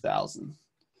 3000.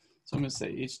 So I'm going to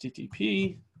say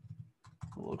HTTP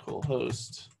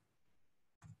localhost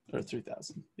or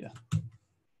 3000. Yeah.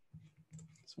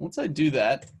 So once I do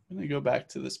that, I'm going to go back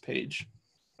to this page.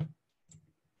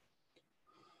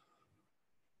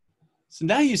 So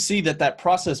now you see that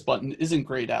process button isn't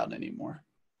grayed out anymore.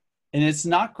 And it's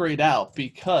not grayed out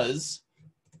because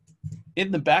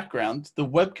in the background, the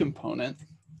web component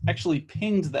actually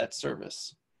pinged that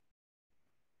service.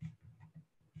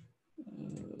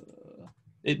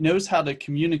 It knows how to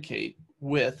communicate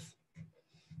with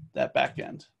that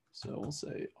backend. So we'll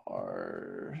say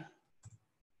R.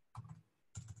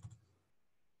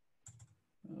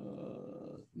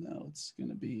 No, it's going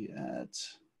to be at.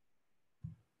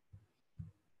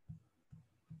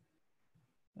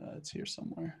 It's here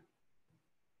somewhere.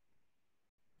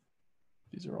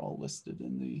 These are all listed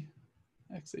in the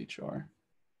XHR.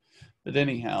 But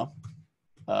anyhow,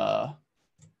 no,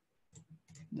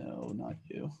 not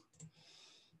you.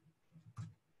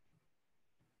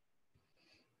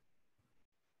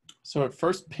 So it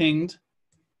first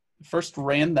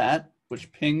ran that,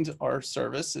 which pinged our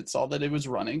service. It saw that it was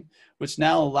running, which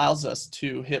now allows us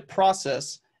to hit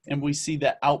process, and we see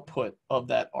the output of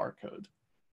that R code.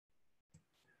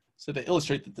 So to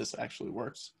illustrate that this actually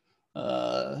works,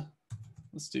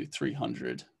 let's do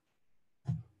 300,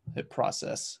 hit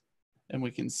process, and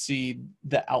we can see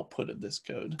the output of this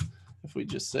code. If we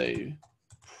just say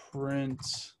print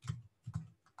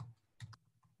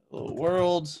hello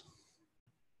world,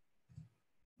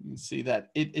 you can see that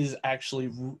it is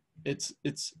actually, it's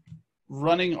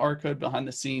running our code behind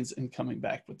the scenes and coming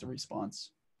back with the response.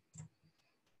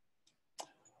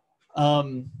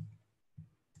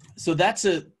 So that's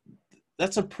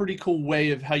a pretty cool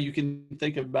way of how you can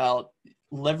think about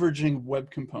leveraging web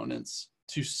components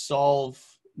to solve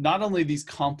not only these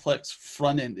complex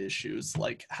front-end issues,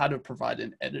 like how to provide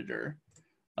an editor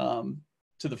to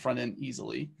the front end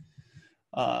easily,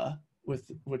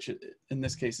 which in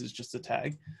this case is just a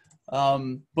tag,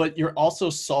 but you're also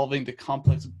solving the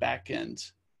complex back-end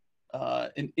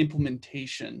and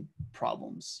implementation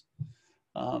problems.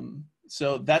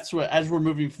 So that's what, as we're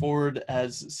moving forward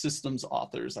as systems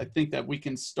authors, I think that we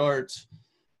can start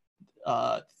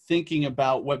thinking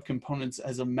about web components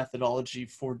as a methodology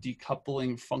for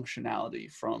decoupling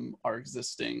functionality from our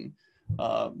existing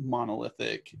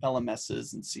monolithic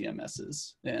LMSs and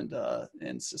CMSs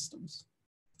and systems.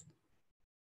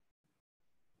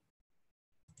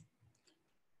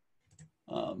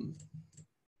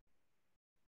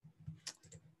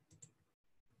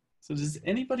 So does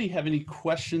anybody have any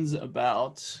questions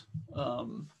about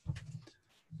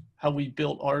how we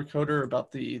built our coder,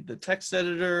 about the text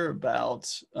editor,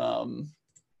 about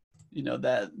you know,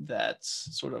 that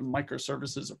sort of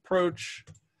microservices approach,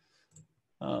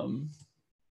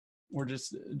 or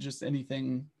just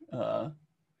anything,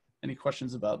 any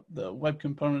questions about the web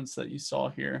components that you saw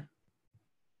here?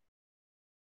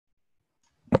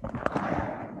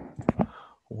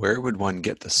 Where would one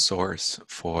get the source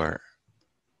for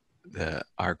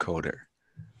our coder?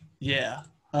 Yeah.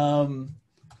 So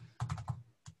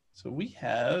we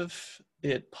have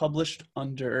it published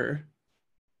under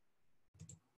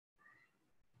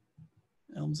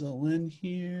ElmsLN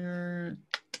here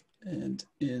and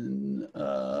in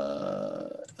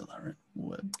LRN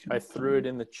web. I threw it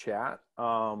in the chat,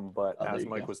 but as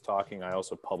Mike go. was talking, I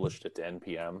also published it to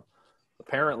NPM.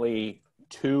 Apparently,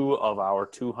 2 of our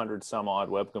 200 some odd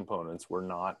web components were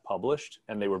not published,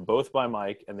 and they were both by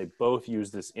Mike, and they both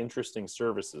use this interesting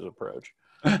services approach.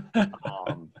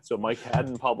 So Mike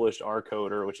hadn't published our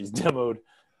coder, which he's demoed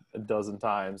a dozen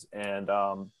times, and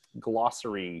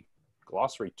glossary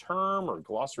term or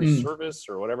glossary service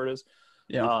or whatever it is.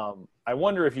 Yeah. I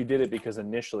wonder if you did it because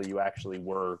initially you actually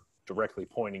were directly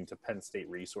pointing to Penn State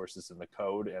resources in the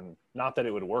code, and not that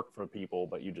it would work for people,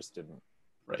 but you just didn't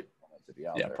Right. want it to be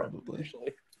out Yeah, there probably.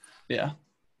 initially. Yeah.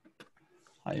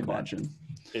 I imagine.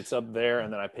 It's up there,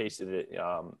 and then I pasted it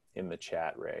in the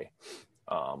chat, Ray.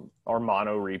 Our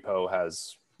mono repo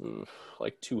has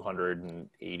like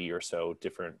 280 or so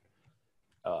different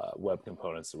web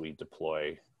components that we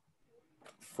deploy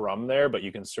from there, but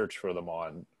you can search for them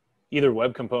on either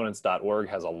webcomponents.org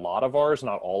has a lot of ours,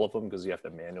 not all of them because you have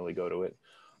to manually go to it,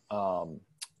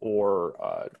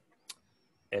 or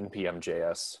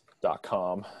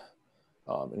npmjs.com,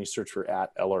 and you search for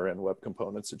 @LRN web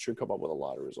components. It should come up with a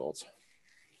lot of results.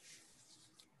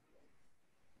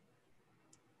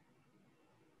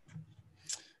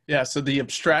 Yeah, so the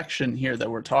abstraction here that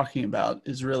we're talking about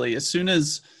is really as soon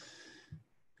as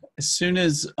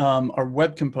our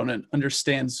web component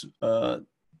understands the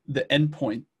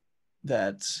endpoint,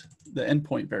 the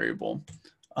endpoint variable,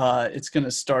 it's going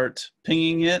to start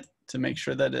pinging it to make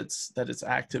sure that it's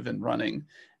active and running.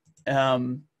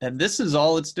 And this is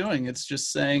all it's doing. It's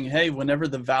just saying, hey, whenever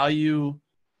the value,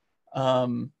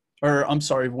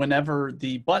 whenever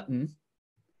the button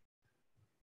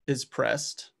is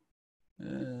pressed,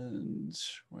 and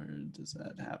where does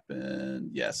that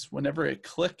happen? Yes, whenever a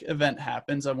click event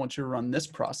happens, I want you to run this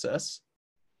process,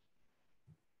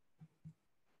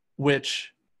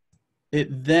 which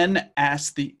it then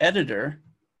asks the editor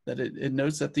that it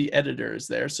knows that the editor is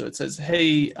there. So it says,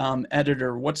 hey,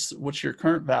 editor, what's your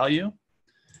current value?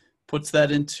 Puts that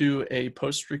into a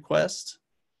post request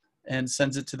and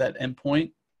sends it to that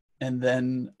endpoint, and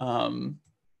then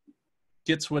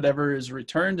gets whatever is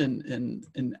returned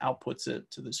and outputs it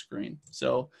to the screen.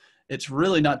 So it's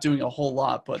really not doing a whole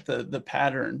lot, but the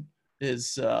pattern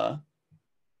is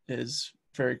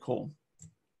very cool.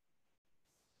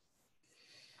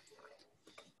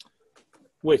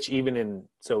 Which even in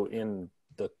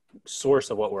the source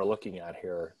of what we're looking at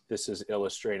here, this is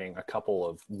illustrating a couple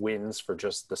of wins for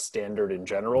just the standard in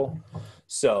general.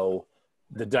 So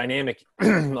the dynamic,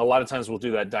 a lot of times we'll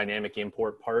do that dynamic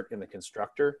import part in the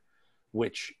constructor.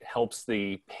 which helps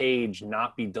the page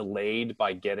not be delayed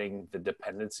by getting the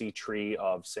dependency tree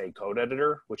of, say, code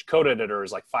editor, which code editor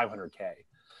is like 500K.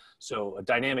 So a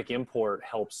dynamic import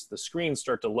helps the screen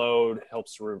start to load,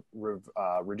 helps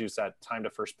reduce that time to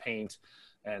first paint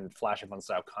and flash up on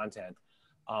style content.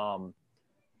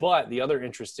 But the other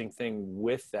interesting thing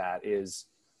with that is,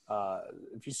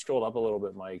 if you scrolled up a little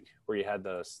bit, Mike, where you had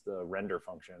the render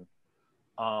function,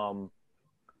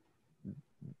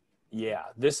 yeah,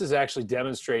 this is actually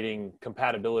demonstrating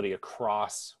compatibility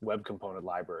across web component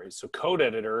libraries. So code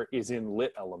editor is in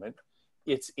lit element.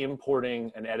 It's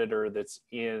importing an editor that's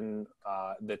in,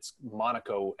 that's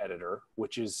Monaco editor,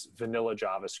 which is vanilla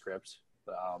JavaScript.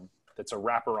 That's a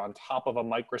wrapper on top of a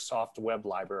Microsoft web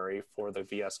library for the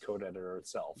VS Code editor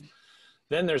itself.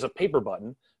 Then there's a paper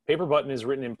button. Paper button is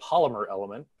written in Polymer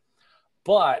element,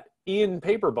 but in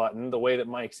paper button, the way that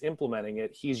Mike's implementing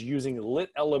it, he's using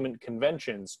lit element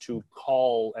conventions to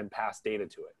call and pass data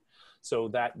to it. So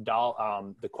that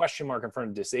the question mark in front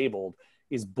of disabled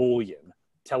is Boolean,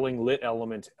 telling lit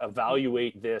element,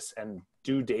 evaluate this and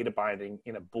do data binding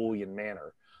in a Boolean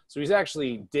manner. So he's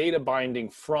actually data binding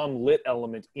from lit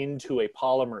element into a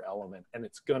Polymer element, and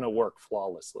it's gonna work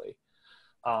flawlessly.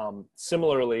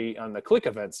 Similarly, on the click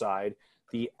event side,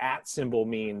 the @ symbol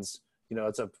means, you know,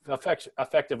 it's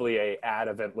effectively a add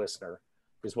event listener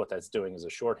is what that's doing as a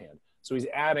shorthand. So he's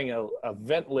adding a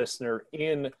event listener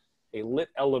in a lit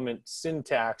element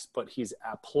syntax, but he's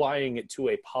applying it to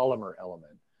a Polymer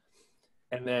element.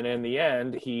 And then in the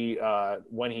end, he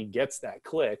when he gets that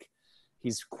click,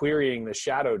 he's querying the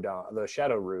shadow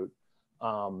root,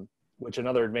 which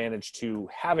another advantage to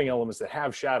having elements that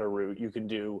have shadow root, you can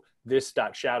do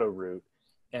this.shadow root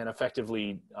and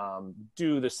effectively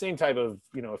do the same type of,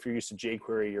 you know, if you're used to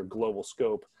jQuery or global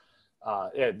scope,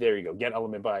 yeah, there you go, get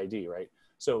element by ID, right?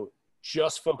 So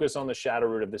just focus on the shadow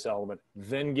root of this element,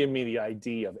 then give me the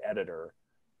ID of editor,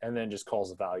 and then just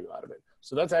calls the value out of it.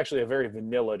 So that's actually a very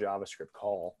vanilla JavaScript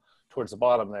call towards the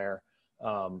bottom there,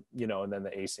 you know, and then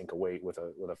the async await with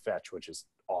a fetch, which is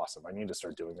awesome. I need to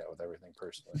start doing that with everything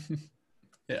personally.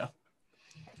 Yeah.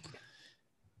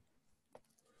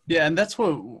 Yeah, and that's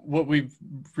what we've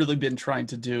really been trying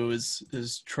to do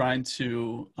is trying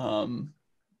to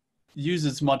use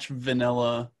as much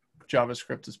vanilla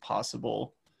JavaScript as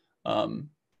possible,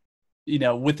 you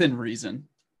know, within reason,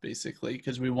 basically,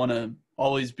 because we want to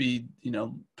always be, you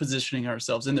know, positioning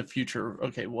ourselves in the future.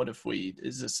 Okay, what if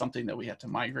is this something that we have to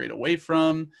migrate away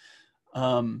from?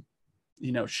 You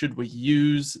know, should we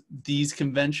use these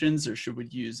conventions or should we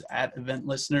use @ event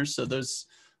listeners? So those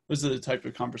are the type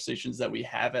of conversations that we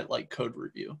have at like code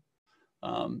review.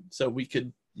 So we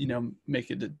could, you know,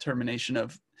 make a determination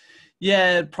of,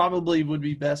 yeah, it probably would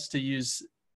be best to use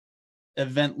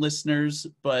event listeners,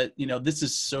 but, you know, this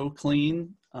is so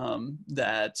clean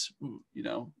that, you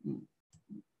know,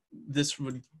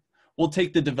 we'll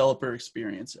take the developer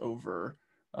experience over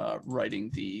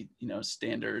writing the, you know,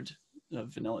 standard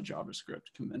vanilla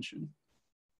JavaScript convention.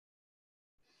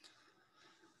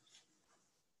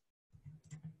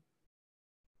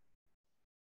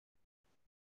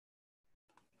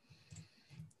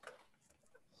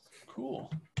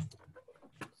 Cool.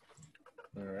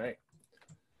 All right.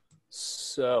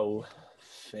 So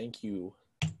thank you,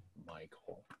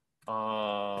 Michael.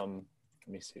 Let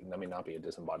me see. Let me not be a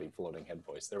disembodied floating head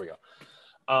voice. There we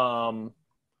go.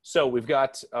 So we've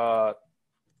got a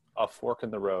fork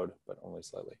in the road, but only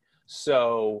slightly.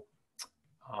 So,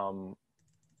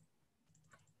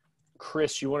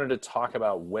 Chris, you wanted to talk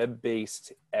about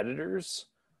web-based editors,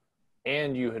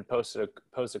 and you had posed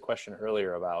a question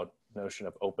earlier about notion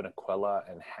of OpenAquila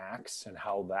and HAX and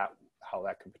how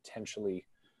that could potentially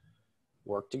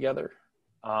work together.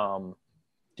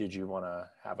 Did you want to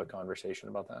have a conversation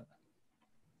about that?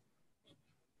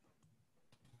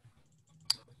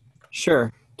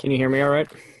 Sure. Can you hear me all right?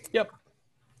 Yep.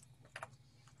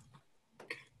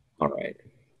 All right.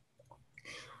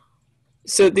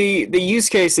 So the use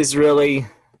case is really,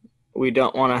 we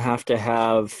don't want to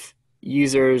have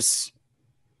users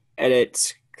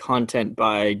edit content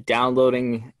by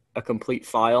downloading a complete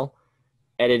file,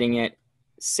 editing it,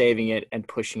 saving it, and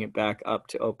pushing it back up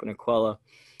to OpenAquila.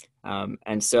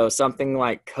 And so something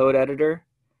like code editor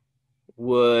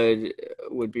would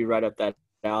be right up that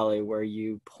alley, where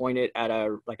you point it at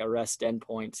a REST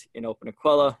endpoint in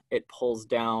OpenAquila. It pulls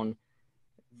down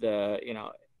the, you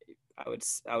know,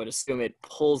 I would assume it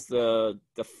pulls the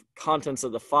contents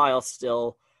of the file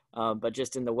still, but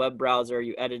just in the web browser,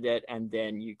 you edit it and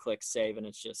then you click save, and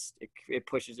it's just it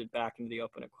pushes it back into the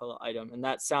OpenAquila item. And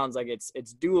that sounds like it's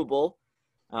doable.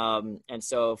 And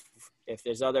so if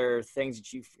there's other things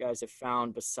that you guys have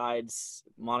found besides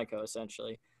Monaco,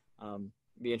 essentially,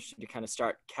 Be interested to kind of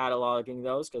start cataloging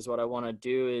those, because what I want to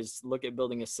do is look at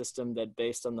building a system that,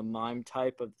 based on the MIME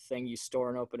type of thing you store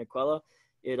in OpenAquila,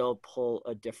 it'll pull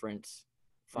a different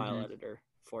file editor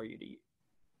for you to use.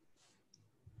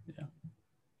 Yeah.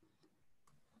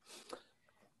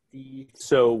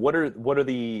 So what are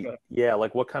the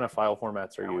like what kind of file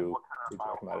formats are you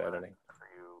talking about editing?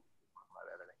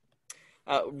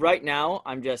 Right now,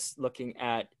 I'm just looking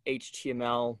at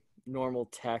HTML, normal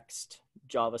text,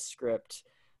 JavaScript,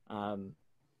 and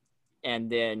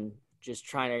then just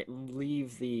trying to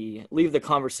leave the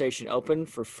conversation open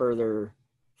for further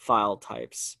file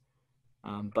types.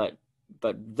 But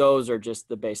those are just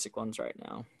the basic ones right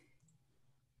now.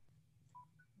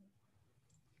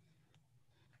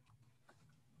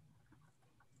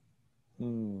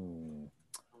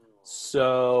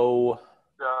 So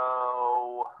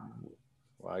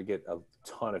well, I get a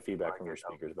ton of feedback from your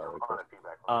speakers, by the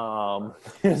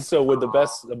way. So would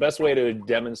the best way to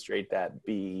demonstrate that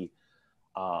be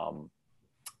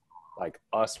like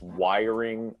us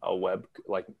wiring a web,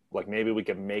 like maybe we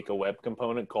could make a web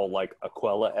component called like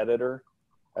Aquila editor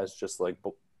as just like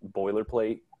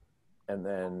boilerplate, and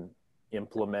then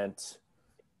implement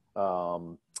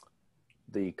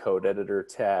the code editor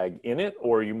tag in it?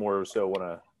 Or you more so want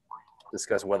to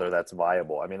discuss whether that's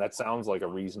viable? I mean, that sounds like a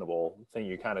reasonable thing.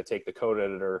 You kind of take the code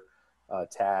editor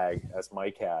tag, as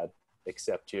Mike had,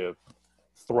 except you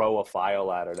throw a file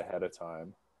at it ahead of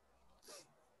time,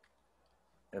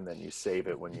 and then you save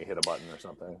it when you hit a button or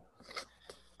something.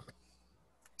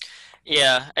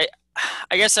 Yeah,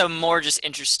 I guess I'm more just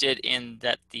interested in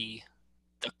that the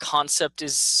concept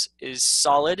is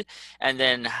solid, and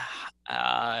then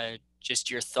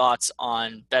just your thoughts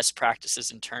on best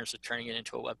practices in terms of turning it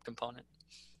into a web component.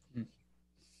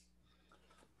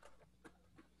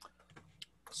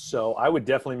 So I would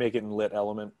definitely make it in lit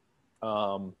element,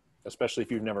 especially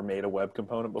if you've never made a web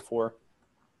component before.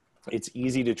 It's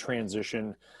easy to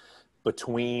transition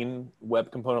between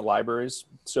web component libraries.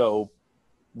 So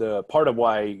the part of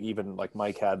why even like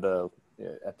Mike had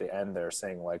at the end there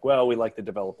saying like, well, we like the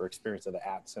developer experience of the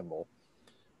 @ symbol,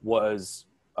 was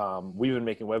we've been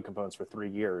making web components for 3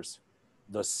 years.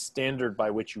 The standard by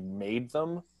which you made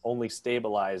them only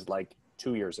stabilized like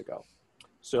 2 years ago.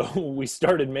 So we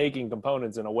started making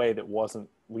components in a way that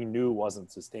we knew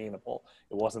wasn't sustainable.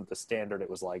 It wasn't the standard. It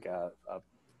was like a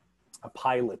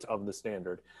pilot of the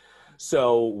standard.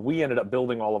 So we ended up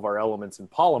building all of our elements in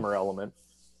Polymer element,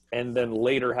 and then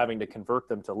later having to convert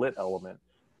them to lit element.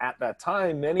 At that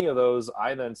time, many of those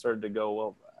I then started to go,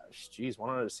 well, geez, why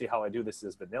don't I see how I do this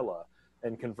as vanilla,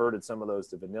 and converted some of those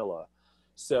to vanilla.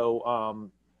 So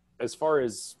as far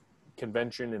as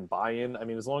convention and buy-in, I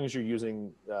mean, as long as you're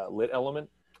using lit element,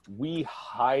 we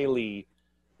highly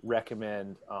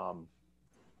recommend,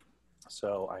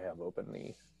 so I have open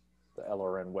the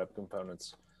LRN web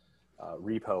components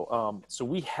repo. So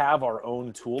we have our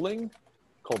own tooling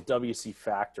called WC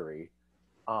Factory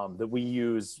that we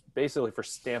use basically for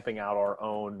stamping out our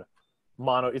own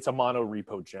it's a mono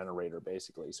repo generator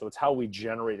basically. So it's how we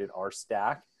generated our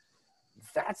stack.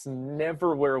 That's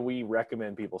never where we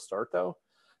recommend people start though.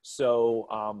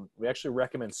 So we actually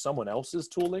recommend someone else's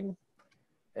tooling,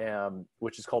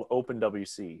 which is called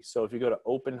OpenWC. So if you go to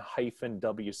open-wc.org,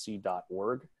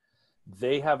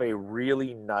 they have a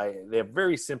really nice, they have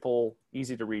very simple,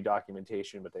 easy to read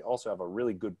documentation, but they also have a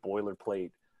really good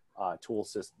boilerplate tool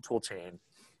chain,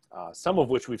 some of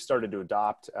which we've started to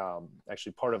adopt.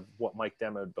 Actually, part of what Mike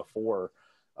demoed before,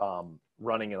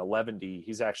 running in 11D,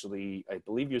 he's actually, I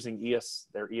believe, using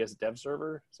their ES dev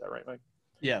server. Is that right, Mike?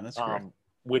 Yeah, that's correct.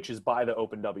 Which is by the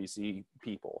OpenWC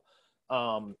people.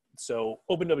 So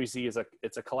OpenWC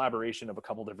it's a collaboration of a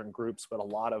couple different groups, but a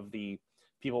lot of the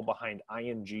people behind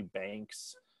ING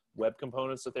Bank's web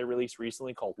components that they released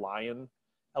recently called Lion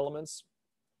Elements.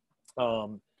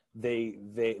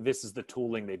 This is the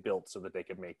tooling they built so that they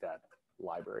could make that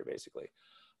library basically.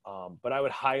 But I would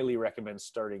highly recommend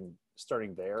starting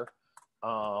there.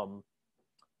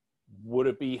 Would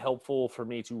it be helpful for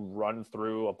me to run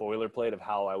through a boilerplate of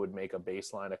how I would make a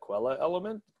baseline Aquila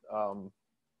element? I'm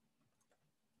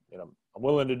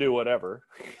willing to do whatever.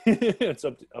 It's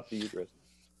up to you, Chris.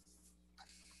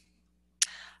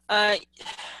 I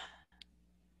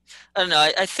don't know.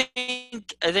 I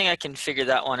think I can figure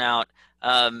that one out.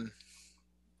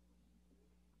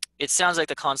 It sounds like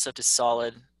the concept is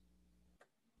solid.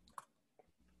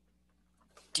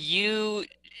 Do you,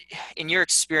 in your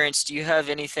experience, do you have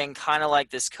anything kind of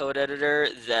like this code editor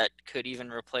that could even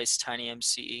replace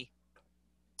TinyMCE?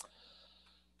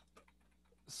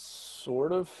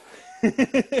 Sort of.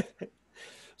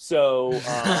 So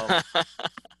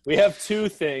We have two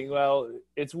things. Well,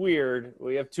 it's weird.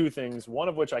 We have two things, one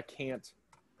of which I can't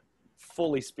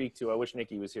fully speak to. I wish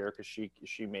Nikki was here because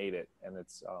she made it, and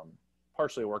it's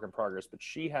partially a work in progress, but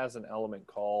she has an element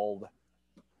called,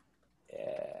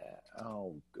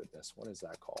 oh goodness, what is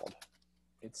that called?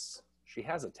 She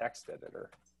has a text editor.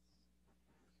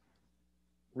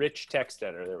 Rich text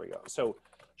editor, there we go. So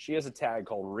she has a tag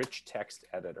called Rich Text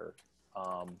Editor,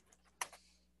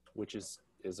 which is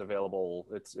available.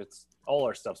 It's all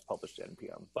our stuff's published at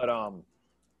NPM. But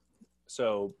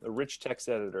so the Rich Text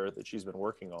Editor that she's been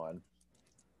working on,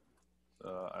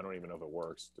 I don't even know if it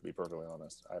works, to be perfectly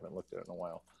honest. I haven't looked at it in a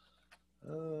while.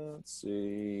 Let's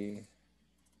see.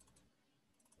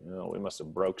 We must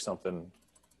have broke something.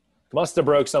 Must have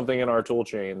broke something in our tool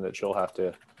chain that she'll have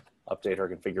to update her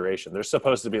configuration. There's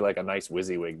supposed to be like a nice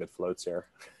WYSIWYG that floats here.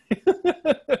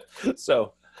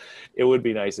 So it would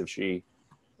be nice if she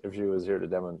was here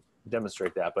to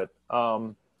demonstrate that. But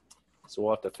so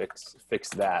we'll have to fix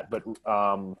that. But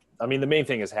I mean, the main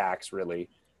thing is HAX, really,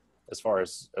 as far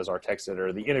as our text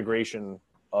editor. The integration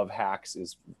of HAX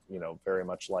is, very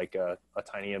much like a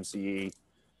tiny MCE.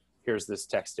 Here's this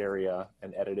text area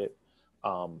and edit it.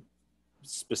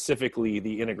 Specifically,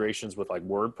 the integrations with like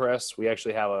WordPress, we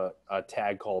actually have a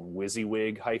tag called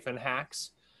WYSIWYG-HAX,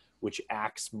 which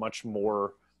acts much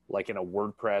more like in a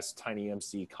WordPress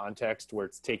TinyMC context, where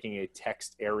it's taking a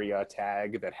text area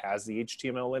tag that has the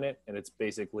HTML in it, and it's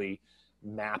basically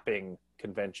mapping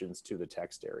conventions to the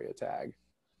text area tag.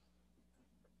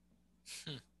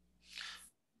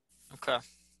 Okay.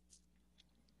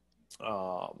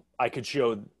 I could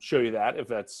show you that if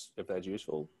that's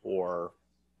useful, or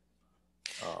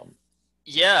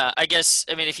yeah, I guess,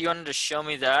 I mean, if you wanted to show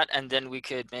me that, and then we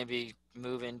could maybe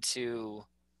move into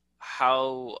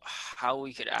how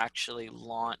we could actually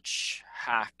launch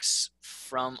HAX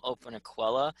from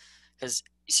OpenAquila, because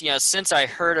since I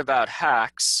heard about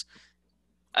HAX,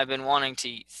 I've been wanting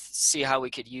to see how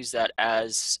we could use that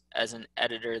as an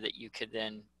editor that you could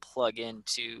then plug in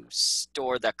to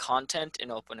store that content in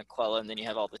OpenAquila, and then you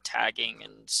have all the tagging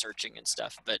and searching and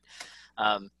stuff. But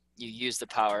you use the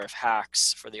power of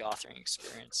HAX for the authoring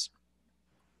experience.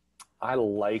 I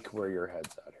like where your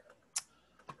head's at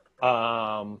here.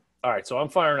 All right, so I'm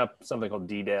firing up something called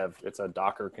ddev. It's a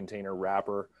Docker container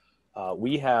wrapper.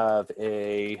 We have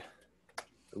a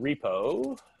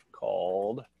repo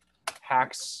called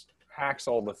HAX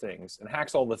all the things, and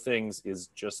HAX all the things is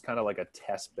just kind of like a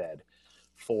test bed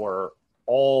for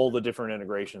all the different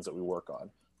integrations that we work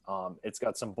on. It's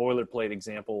got some boilerplate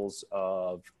examples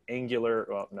of Angular.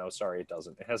 Well, no, sorry, it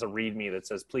doesn't. It has a README that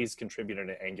says, please contribute in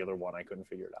an Angular 1. I couldn't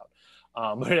figure it out.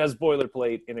 But it has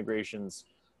boilerplate integrations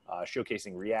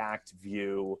showcasing React,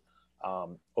 Vue,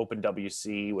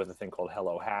 OpenWC with a thing called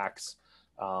Hello HAX.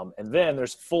 And then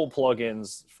there's full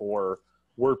plugins for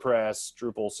WordPress,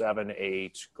 Drupal 7,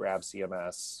 8,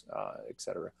 GrabCMS,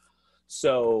 etc.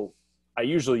 So I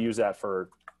usually use that for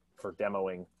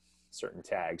demoing certain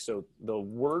tags. So the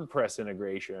WordPress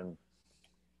integration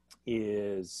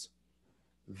is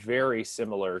very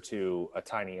similar to a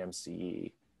tiny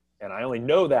MCE. And I only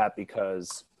know that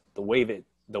because the way that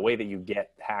you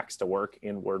get HAX to work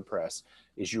in WordPress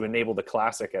is you enable the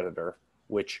classic editor,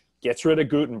 which gets rid of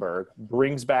Gutenberg,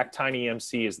 brings back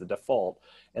TinyMC as the default,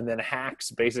 and then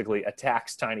HAX basically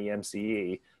attacks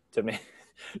TinyMCE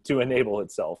to enable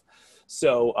itself.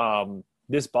 So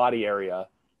this body area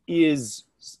is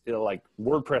like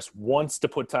WordPress wants to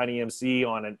put TinyMC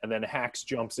on it, and then HAX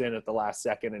jumps in at the last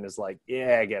second and is like,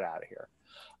 yeah, get out of here.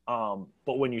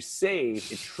 But when you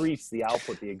save, it treats the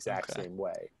output the exact same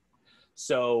way.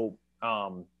 So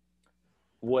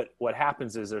what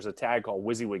happens is there's a tag called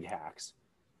WYSIWYG-HAX,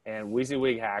 and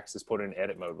WYSIWYG-HAX is put in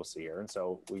edit mode, we'll see here. And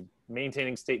so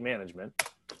maintaining state management,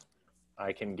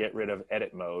 I can get rid of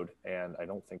edit mode, and I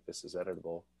don't think this is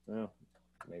editable.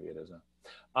 Maybe it isn't.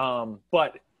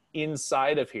 But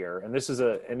inside of here, and this is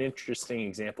an interesting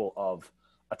example of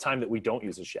a time that we don't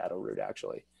use a shadow root,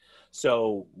 actually.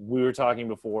 So we were talking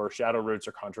before, shadow roots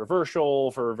are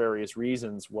controversial for various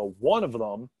reasons. Well, one of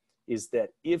them is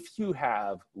that if you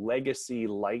have legacy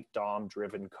light DOM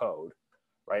driven code,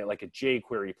 right, like a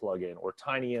jQuery plugin or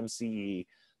TinyMCE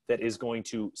that is going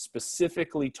to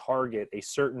specifically target a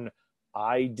certain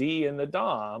ID in the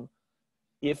DOM,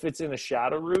 if it's in a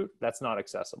shadow root, that's not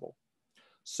accessible.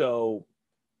 So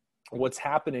what's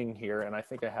happening here, and I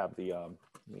think I have the,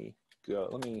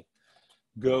 let me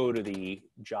go to the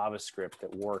JavaScript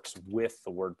that works with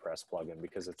the WordPress plugin,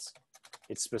 because it's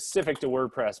specific to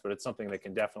WordPress, but it's something that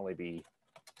can definitely be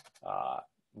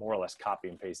more or less copy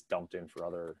and paste dumped in for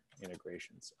other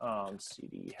integrations.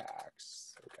 CD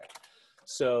HAX, okay.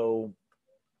 So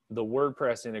the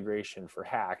WordPress integration for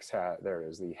HAX, there it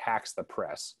is, the HAX the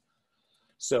Press.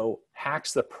 So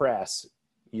HAX the Press,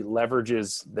 it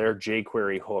leverages their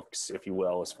jQuery hooks, if you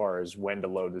will, as far as when to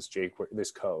load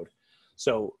this code.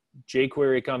 So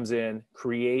jQuery comes in,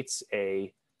 creates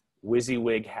a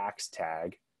WYSIWYG HAX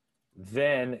tag,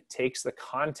 then takes the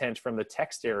content from the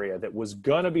text area that was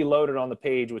going to be loaded on the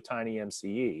page with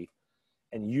TinyMCE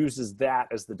and uses that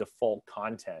as the default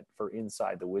content for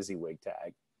inside the WYSIWYG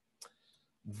tag.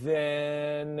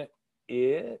 Then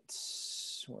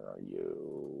where are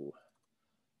you?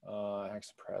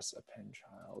 Express append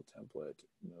child template,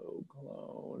 no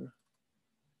clone.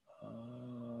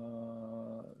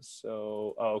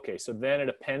 Okay, so then it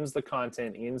appends the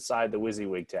content inside the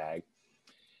WYSIWYG tag,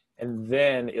 and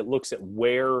then it looks at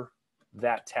where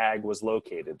that tag was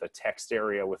located, the text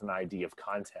area with an ID of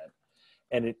content,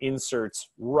 and it inserts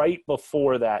right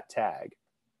before that tag.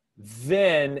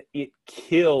 Then it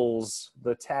kills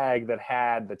the tag that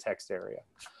had the text area.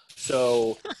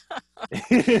 So,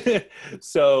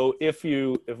 so if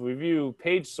we view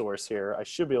page source here, I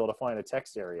should be able to find a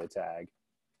text area tag.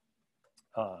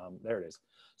 There it is.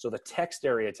 So the text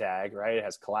area tag, right? It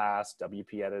has class,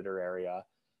 WP editor area,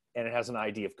 and it has an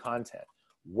ID of content.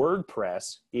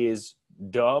 WordPress is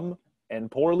dumb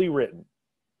and poorly written.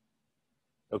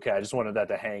 Okay, I just wanted that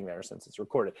to hang there since it's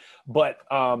recorded. But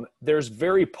there's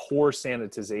very poor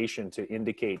sanitization to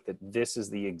indicate that this is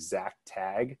the exact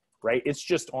tag, right? It's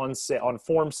just on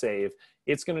form save.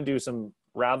 It's going to do some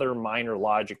rather minor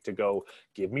logic to go,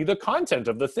 give me the content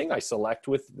of the thing I select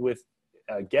with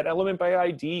get element by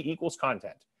ID equals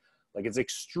content. Like, it's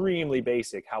extremely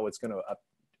basic how it's going to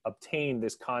obtain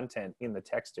this content in the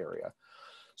text area.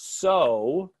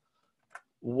 So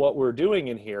what we're doing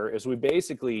in here is we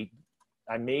basically,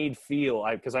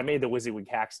 because I made the WYSIWYG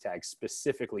HAX tag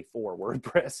specifically for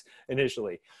WordPress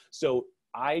initially. So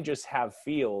I just have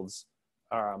fields,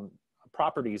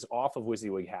 properties off of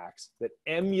WYSIWYG HAX that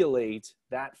emulate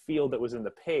that field that was in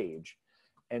the page.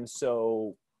 And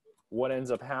so what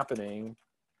ends up happening,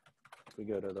 if we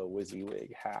go to the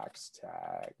WYSIWYG HAX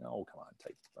tag, oh, come on,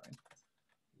 type fine.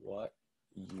 What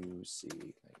you see,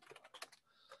 thank you.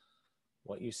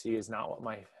 What you see is not what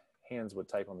my hands would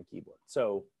type on the keyboard.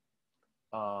 So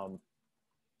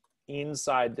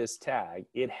inside this tag,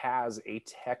 it has a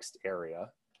text area,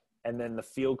 and then the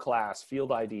field class,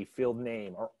 field ID, field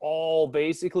name are all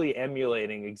basically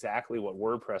emulating exactly what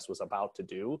WordPress was about to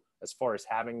do as far as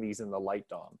having these in the light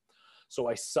DOM. So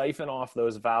I siphon off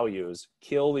those values,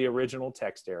 kill the original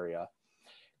text area,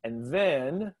 and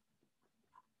then,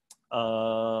 where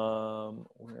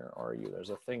are you? There's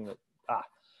a thing that,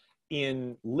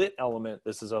 in lit element,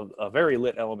 this is a very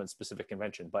lit element specific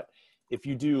convention, but if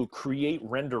you do create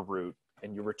render root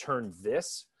and you return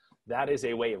this, that is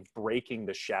a way of breaking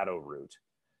the shadow root.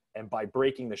 And by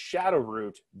breaking the shadow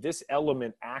root, this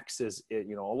element acts as, a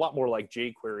lot more like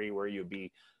jQuery, where you'd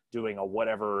be doing a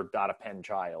whatever .append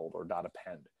child or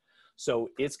 .append. So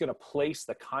it's going to place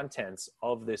the contents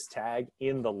of this tag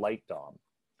in the light DOM.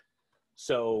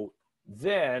 So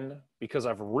then, because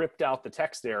I've ripped out the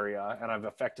text area and I've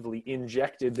effectively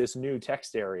injected this new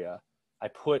text area, I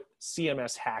put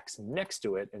CMS HAX next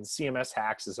to it, and CMS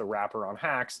HAX is a wrapper on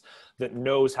HAX that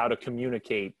knows how to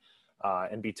communicate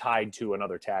and be tied to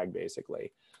another tag,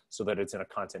 basically, so that it's in a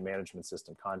content management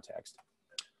system context.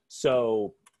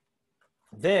 So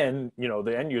then,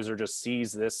 the end user just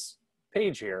sees this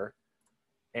page here,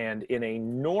 and in a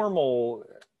normal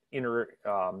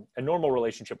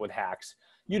relationship with HAX,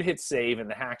 you'd hit save in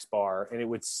the HAX bar and it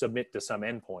would submit to some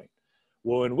endpoint.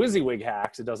 Well, in WYSIWYG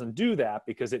HAX, it doesn't do that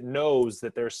because it knows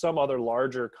that there's some other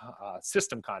larger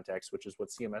system context, which is what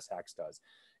CMS HAX does.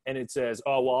 And it says,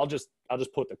 oh, well, I'll just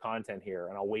put the content here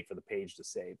and I'll wait for the page to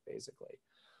save, basically.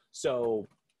 So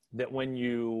that when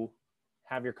you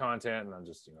have your content, and I'll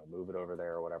just, move it over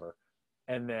there or whatever,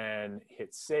 and then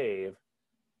hit save,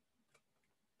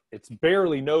 it's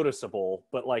barely noticeable,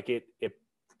 but like it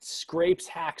scrapes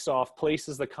HAX off,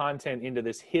 places the content into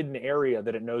this hidden area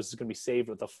that it knows is going to be saved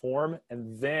with the form,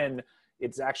 and then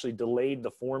it's actually delayed the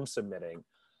form submitting,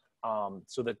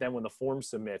 so that then when the form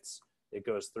submits, it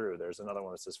goes through. There's another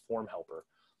one that says form helper.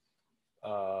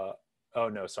 Oh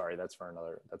no, sorry, that's for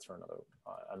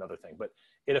another thing. But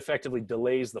it effectively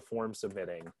delays the form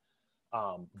submitting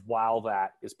while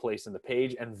that is placed in the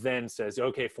page, and then says,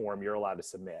 okay, form, you're allowed to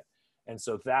submit. And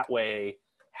so that way,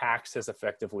 HAX has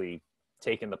effectively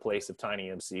taken the place of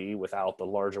TinyMCE without the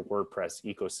larger WordPress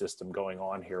ecosystem going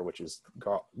on here, which is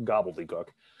gobbledygook,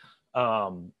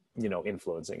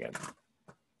 influencing it.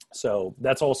 So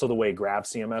that's also the way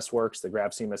GravCMS works. The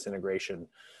GravCMS integration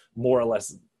more or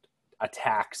less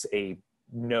attacks a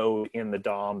node in the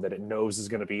DOM that it knows is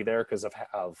going to be there because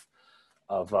of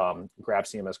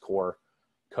GraphCMS core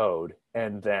code.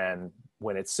 And then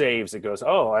when it saves, it goes,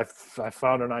 oh, I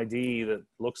found an ID that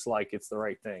looks like it's the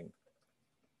right thing.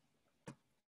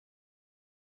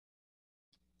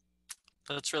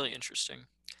 That's really interesting.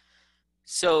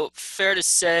 So fair to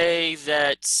say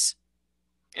that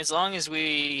as long as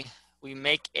we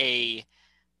make a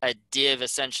div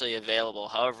essentially available,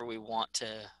 however we want to,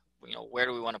 where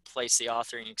do we want to place the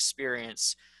authoring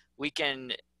experience, we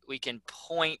can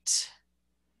point,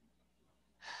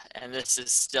 and this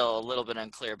is still a little bit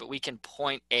unclear, but we can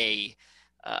point a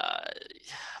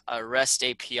REST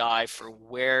API for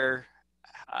where,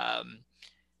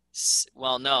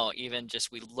 well, no, even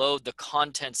just we load the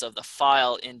contents of the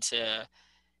file into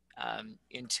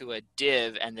a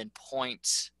div and then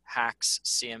point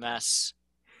HAXcms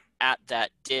at that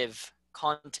div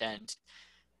content.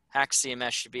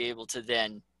 HAXcms should be able to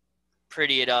then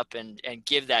pretty it up and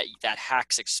give that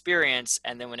HAX experience,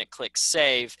 and then when it clicks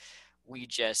save, we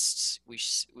just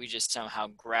somehow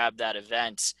grab that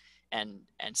event and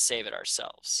save it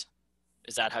ourselves.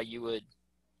 Is that how you would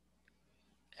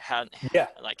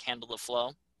handle the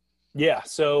flow? Yeah.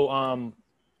 So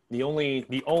the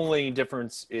only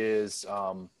difference is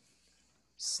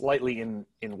slightly in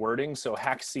wording. So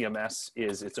HAXcms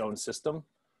is its own system,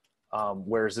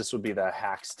 whereas this would be the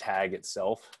HAX tag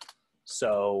itself.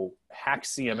 So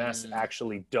HAXcms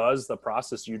actually does the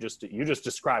process you just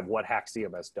described what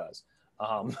HAXcms does.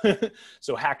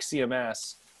 So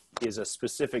HAXcms is a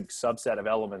specific subset of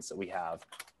elements that we have.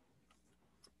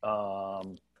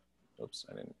 Oops,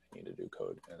 I didn't need to do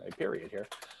code and a period here.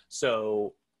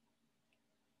 So,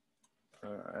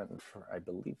 I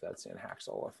believe that's in HAX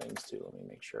all the things too. Let me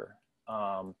make sure.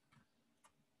 I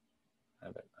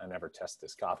never test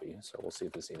this copy, so we'll see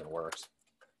if this even works.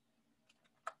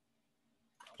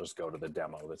 I'll just go to the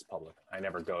demo that's public. I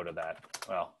never go to that.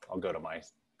 Well, I'll go to my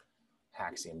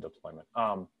HAXium deployment.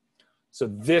 So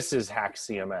this is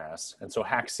HAXcms, and so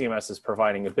HAXcms is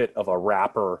providing a bit of a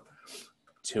wrapper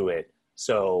to it.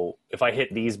 So if I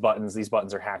hit these buttons are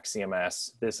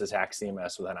HAXcms. This is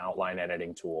HAXcms with an outline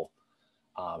editing tool.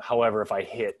 However, if I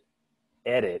hit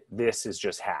edit, this is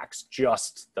just HAX,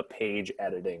 just the page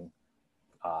editing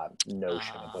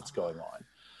notion of what's going on.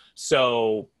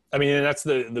 So, I mean, and that's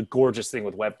the gorgeous thing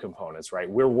with web components, right?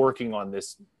 We're working on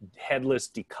this headless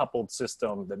decoupled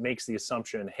system that makes the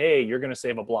assumption, hey, you're going to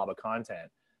save a blob of content.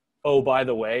 Oh, by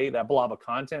the way, that blob of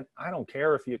content, I don't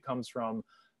care if it comes from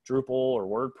Drupal or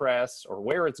WordPress or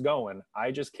where it's going.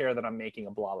 I just care that I'm making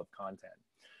a blob of content.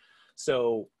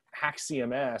 So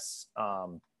HAXcms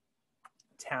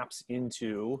taps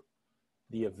into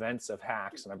the events of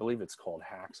HAX, and I believe it's called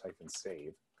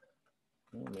HAX-save.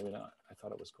 Maybe not. I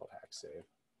thought it was called HAXsave.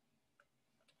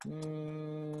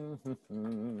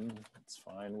 Let's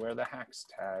find where the HAX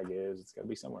tag is. It's got to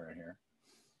be somewhere in here.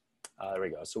 There we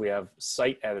go. So we have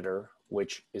site editor,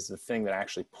 which is the thing that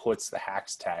actually puts the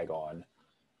HAX tag on.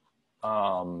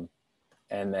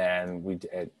 And then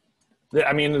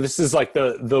I mean, this is like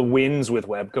the wins with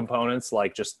web components,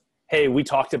 like just, hey, we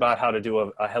talked about how to do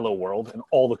a hello world, and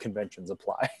all the conventions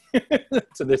apply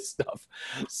to this stuff.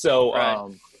 So,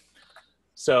 right.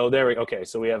 So there we go. Okay,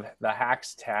 so we have the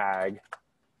HAX tag.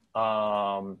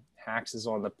 HAX is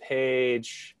on the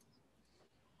page.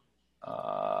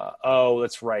 Oh,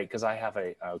 that's right, because I have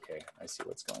okay, I see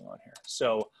what's going on here.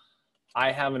 So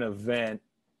I have an event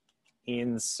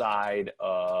inside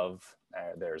of,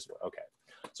 okay.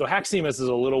 So HAXcms is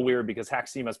a little weird because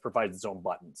HAXcms provides its own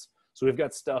buttons. So we've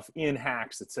got stuff in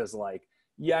HAX that says like,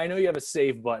 yeah, I know you have a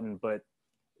save button, but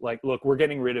like, look, we're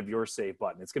getting rid of your save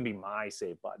button. It's going to be my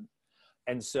save button.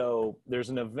 And so there's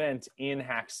an event in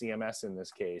HAXcms in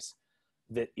this case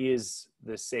that is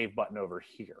the save button over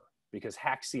here, because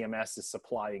HAXcms is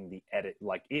supplying the edit,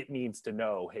 like it needs to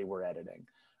know, hey, we're editing,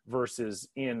 versus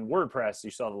in WordPress,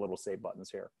 you saw the little save buttons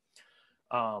here.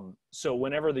 So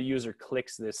whenever the user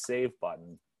clicks this save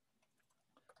button,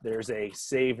 there's a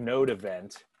save node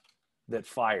event that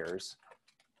fires,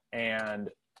 and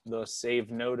the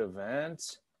save node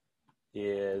event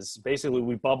is basically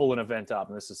we bubble an event up,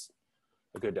 and this is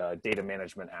a good data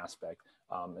management aspect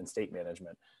and state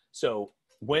management. So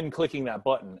when clicking that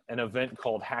button, an event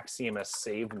called HAXcms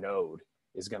save node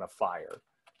is going to fire,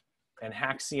 and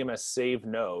HAXcms save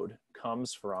node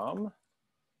comes from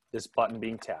this button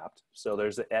being tapped. So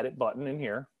there's the edit button in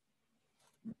here.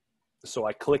 So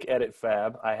I click edit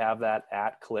fab. I have that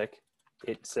at click.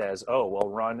 It says, oh, well,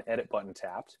 run edit button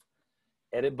tapped.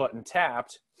 Edit button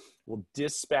tapped will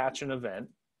dispatch an event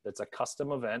that's a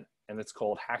custom event, and it's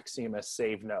called HAXcms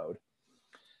save node.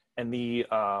 And the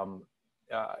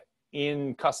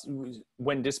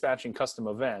when dispatching custom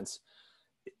events,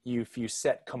 if you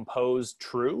set compose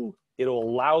true, it'll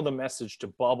allow the message to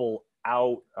bubble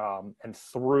out and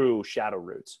through shadow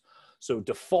roots. So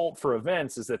default for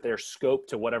events is that they're scoped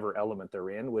to whatever element they're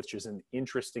in, which is an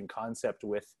interesting concept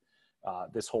with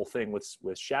this whole thing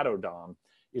with Shadow DOM,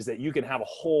 is that you can have a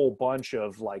whole bunch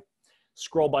of like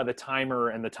scroll by the timer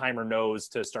and the timer knows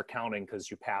to start counting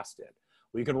because you passed it.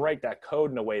 Well, you can write that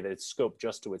code in a way that it's scoped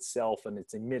just to itself and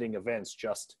it's emitting events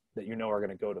just that you know are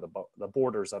going to go to the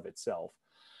borders of itself.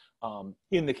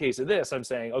 In the case of this, I'm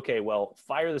saying, okay, well,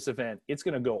 fire this event. It's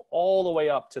going to go all the way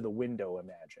up to the window,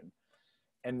 imagine.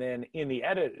 And then in the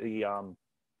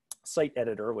site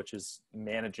editor, which is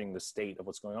managing the state of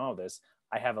what's going on with this,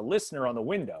 I have a listener on the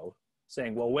window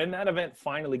saying, well, when that event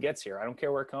finally gets here, I don't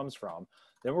care where it comes from,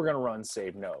 then we're going to run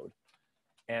save node.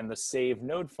 And the save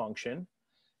node function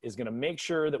is going to make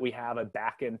sure that we have a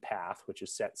backend path, which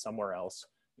is set somewhere else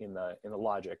in the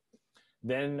logic.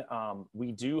 Then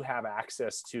we do have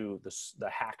access to the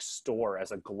HAX store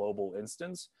as a global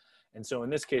instance. And so in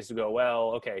this case, we go,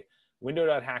 well, okay,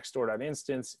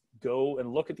 window.haxstore.instance, go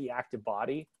and look at the active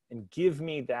body and give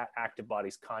me that active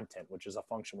body's content, which is a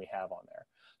function we have on there.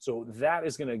 So that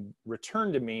is going to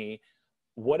return to me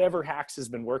whatever HAX has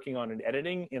been working on and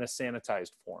editing in a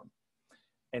sanitized form.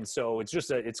 And so it's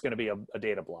just it's going to be a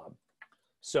data blob.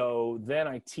 So then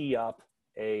I tee up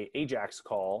a AJAX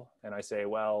call and I say,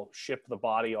 well, ship the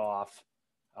body off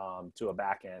to a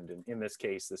backend. And in this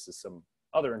case, this is some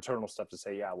other internal stuff to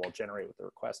say, yeah, well, generate what the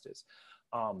request is.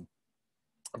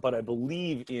 But I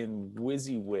believe in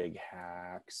WYSIWYG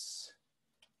HAX,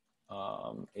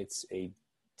 it's a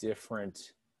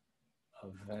different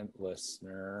event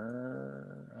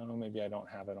listener. Oh, maybe I don't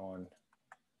have it on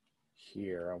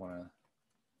here. I want to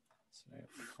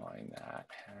find that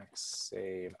HAX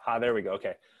save. There we go.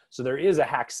 Okay. So there is a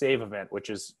HAX save event, which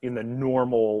is in the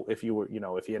normal, if you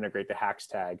integrate the HAX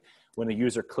tag, when the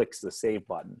user clicks the save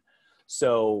button.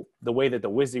 So the way that the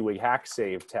WYSIWYG HAX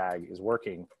save tag is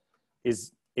working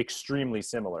is extremely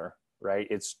similar, right?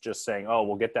 It's just saying, oh,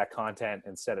 we'll get that content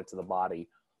and set it to the body.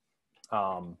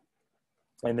 And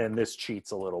then this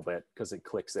cheats a little bit because it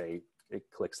clicks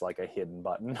like a hidden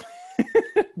button,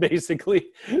 basically,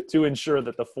 to ensure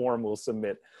that the form will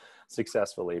submit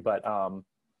successfully. But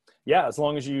yeah, as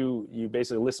long as you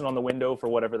basically listen on the window for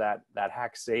whatever that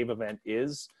HAX save event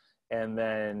is, and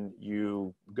then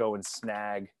you go and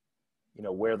snag,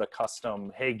 where the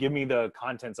custom, hey, give me the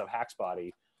contents of HAX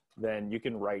body, then you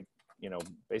can write,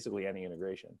 basically any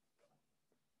integration.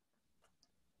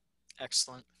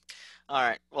 Excellent. All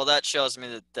right. Well, that shows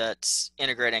me that's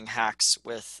integrating HAX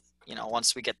with,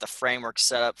 once we get the framework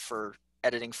set up for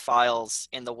editing files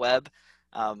in the web,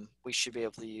 we should be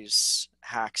able to use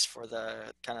HAX for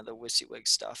the kind of the WYSIWYG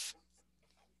stuff,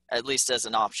 at least as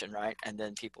an option, right? And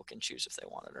then people can choose if they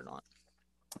want it or not.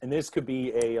 And this could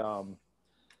be a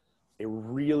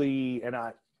really, and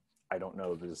I don't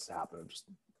know if this is happening, I'm just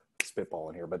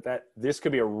spitballing here, but this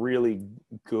could be a really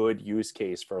good use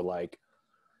case for, like,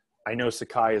 I know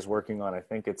Sakai is working on, I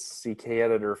think it's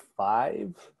HAXeditor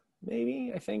 5,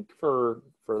 maybe, I think, for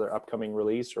their upcoming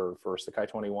release, or for Sakai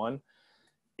 21.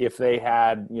 If they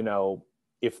had,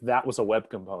 if that was a web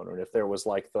component, if there was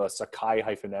like the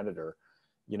Sakai-editor,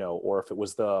 or if it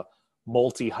was the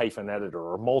multi-editor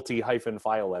or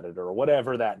multi-file editor or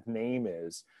whatever that name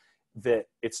is, that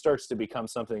it starts to become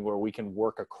something where we can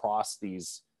work across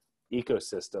these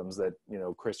ecosystems that,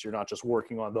 Chris, you're not just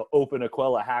working on the Open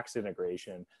Aquila HAX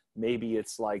integration. Maybe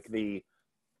it's like the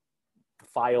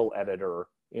file editor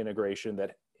integration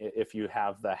that if you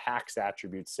have the HAX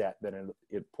attribute set, then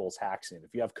it pulls HAX in.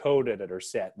 If you have code editor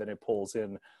set, then it pulls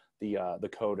in the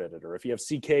code editor. If you have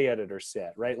CK editor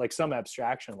set, right? Like some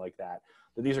abstraction like that.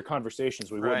 But these are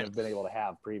conversations we wouldn't have been able to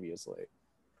have previously.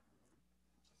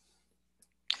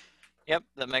 Yep,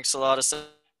 that makes a lot of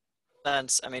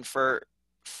sense. I mean, for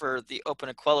the Open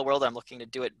Aquila world, I'm looking to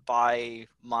do it by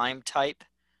MIME type.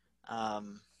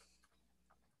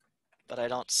 But I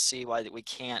don't see why that we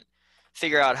can't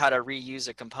figure out how to reuse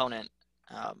a component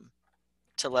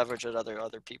to leverage what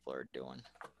other people are doing.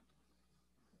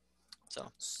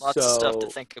 So lots of stuff to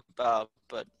think about,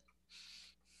 but.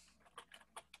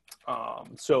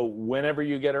 So whenever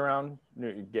you get around,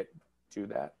 get to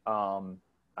that,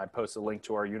 I post a link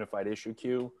to our unified issue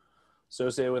queue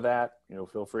associated with that.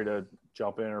 Feel free to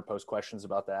jump in or post questions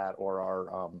about that,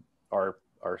 or our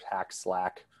HAX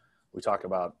Slack. We talk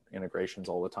about integrations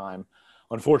all the time.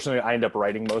 Unfortunately, I end up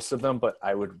writing most of them, but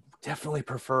I would definitely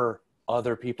prefer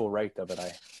other people write them, and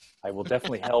I will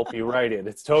definitely help you write it.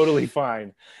 It's totally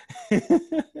fine.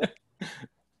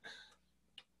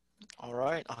 All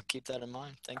right, I'll keep that in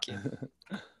mind. Thank you.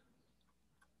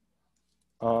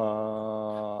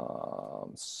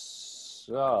 So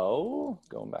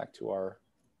going back to our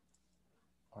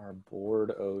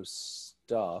board O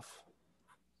stuff.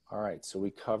 All right, so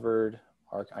we covered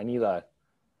our, there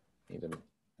we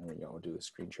go, we'll do the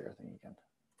screen share thing again,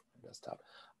 desktop.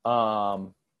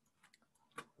 Move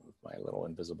my little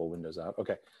invisible windows out.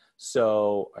 Okay,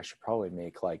 so I should probably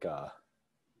make like a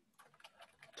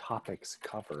topics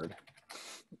covered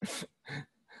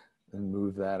and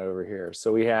move that over here.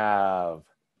 So we have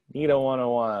NITA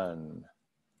 101,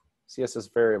 CSS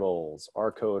variables,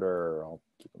 RCoder, I'll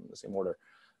keep them in the same order.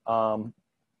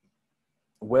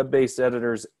 Web-based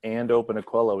editors and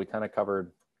OpenAquila, we kind of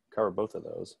covered both of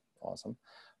those. Awesome.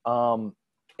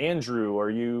 Andrew, are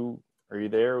you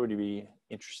there? Would you be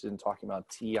interested in talking about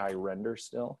TI render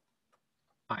still?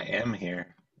 I am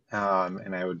here,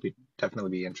 and I would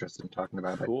definitely be interested in talking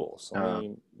about it. Cool. So let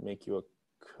me make you a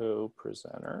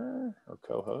co-presenter or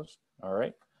co-host. All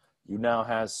right. You now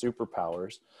has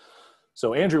superpowers.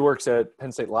 So Andrew works at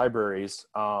Penn State Libraries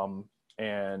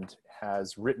and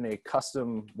has written a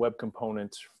custom web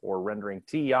component for rendering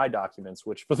TEI documents,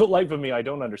 which for the life of me, I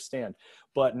don't understand.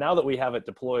 But now that we have it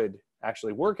deployed,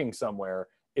 actually working somewhere,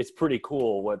 it's pretty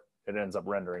cool what it ends up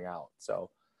rendering out. So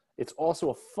it's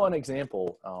also a fun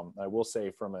example, I will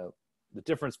say, from the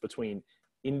difference between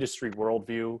industry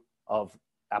worldview of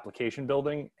application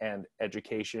building and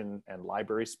education and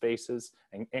library spaces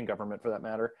and government for that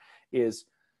matter, is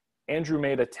Andrew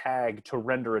made a tag to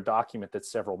render a document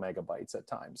that's several megabytes at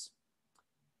times.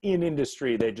 In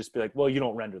industry, they'd just be like, well, you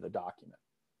don't render the document.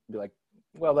 Be like,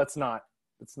 well, that's not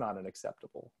an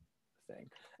acceptable thing.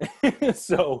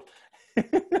 So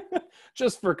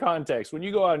just for context, when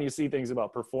you go out and you see things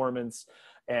about performance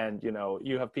and,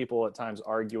 you have people at times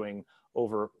arguing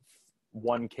over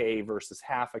 1K versus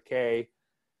half a K,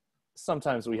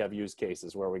 sometimes we have use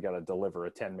cases where we got to deliver a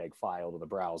 10 meg file to the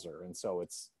browser. And so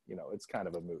it's, it's kind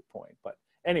of a moot point. But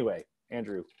anyway,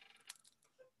 Andrew,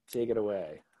 take it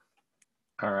away.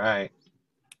 All right.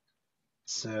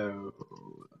 So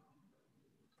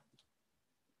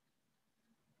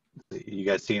you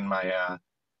guys seen my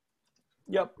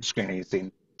Yep. screen? You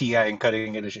seen TI and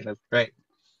cutting initiative, right?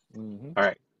 Mm-hmm. All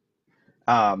right.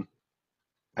 I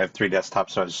have 3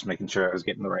 desktops, so I was just making sure I was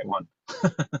getting the right one.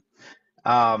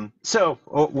 So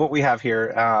what we have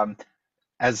here,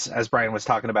 as Brian was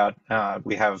talking about,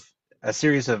 we have a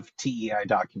series of TEI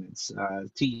documents.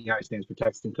 TEI stands for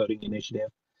Text Encoding Initiative,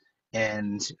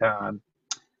 and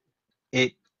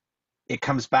it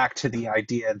comes back to the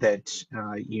idea that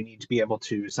you need to be able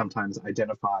to sometimes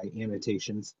identify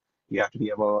annotations. You have to be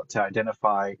able to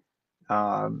identify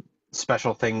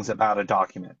special things about a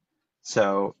document.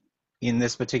 So in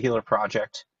this particular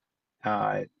project,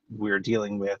 we're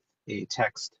dealing with a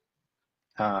text,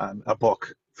 a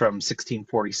book from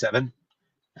 1647,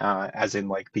 as in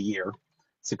like the year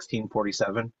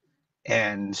 1647.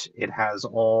 And it has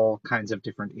all kinds of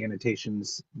different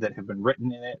annotations that have been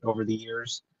written in it over the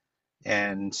years.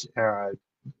 And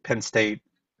Penn State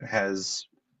has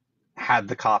had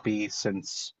the copy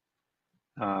since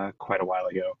quite a while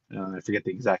ago. I forget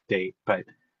the exact date, but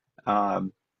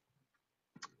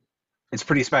it's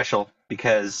pretty special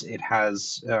because it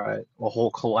has a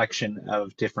whole collection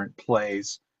of different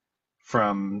plays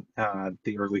from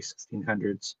the early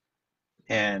 1600s.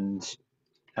 And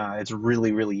it's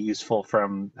really, really useful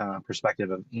from perspective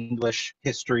of English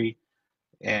history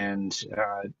and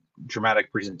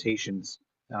dramatic presentations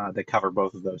that cover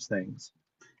both of those things.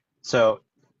 So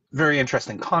very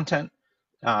interesting content.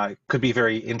 Could be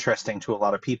very interesting to a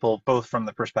lot of people, both from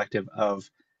the perspective of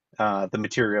the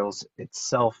materials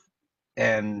itself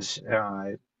and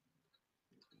how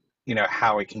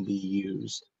it can be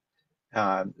used.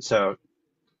 So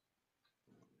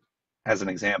as an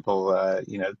example,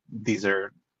 these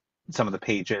are some of the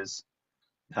pages.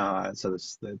 So this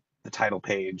is the title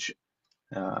page,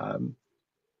 and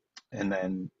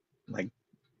then like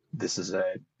this is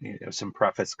some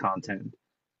preface content.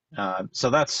 So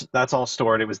that's all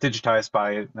stored. It was digitized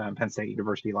by Penn State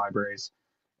University Libraries,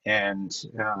 and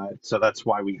so that's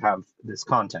why we have this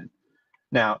content.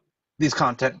 Now, this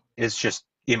content is just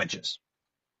images.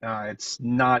 It's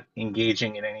not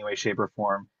engaging in any way, shape, or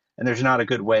form, and there's not a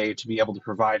good way to be able to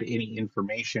provide any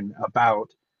information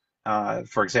about,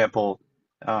 for example,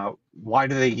 why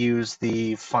do they use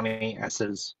the funny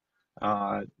S's,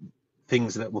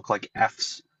 things that look like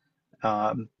F's,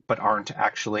 but aren't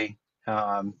actually?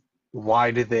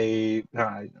 Why do they,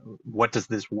 what does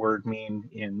this word mean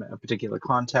in a particular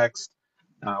context?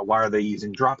 Why are they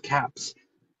using drop caps?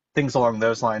 Things along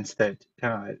those lines that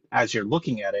as you're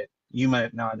looking at it, you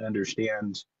might not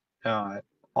understand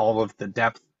all of the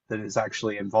depth that is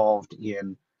actually involved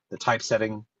in the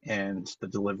typesetting, and the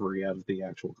delivery of the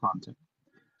actual content.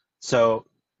 So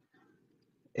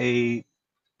a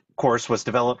course was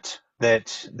developed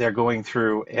that they're going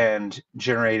through and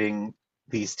generating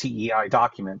these TEI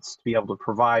documents to be able to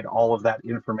provide all of that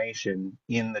information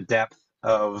in the depth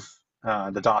of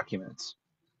the documents,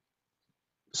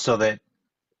 so that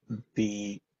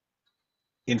the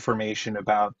information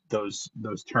about those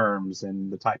terms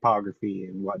and the typography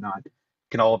and whatnot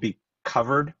can all be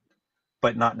covered,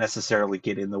 but not necessarily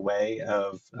get in the way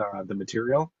of the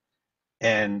material,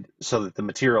 and so that the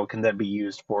material can then be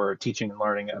used for teaching and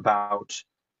learning about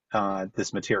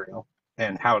this material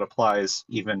and how it applies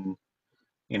even,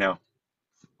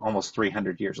 almost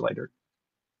 300 years later.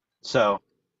 So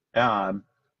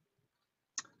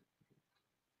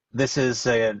this is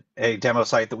a demo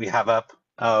site that we have up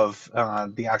of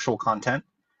the actual content.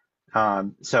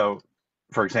 So,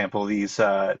 for example, these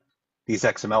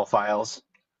XML files,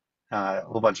 a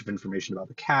whole bunch of information about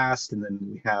the cast, and then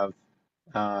we have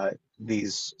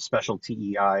these special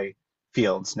TEI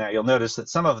fields. Now, you'll notice that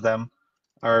some of them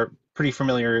are pretty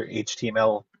familiar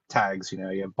HTML tags. You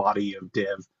have body, you have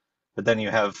div, but then you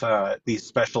have these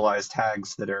specialized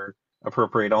tags that are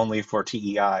appropriate only for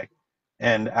TEI.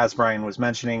 And as Brian was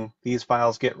mentioning, these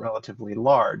files get relatively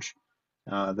large.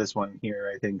 This one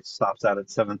here, I think, stops out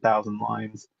at 7,000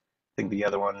 lines. I think the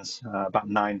other one's about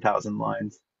 9,000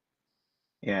 lines.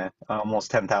 Yeah,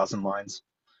 almost 10,000 lines.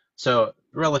 So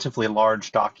relatively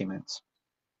large documents.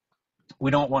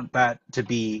 We don't want that to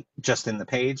be just in the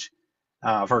page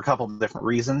for a couple of different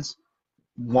reasons.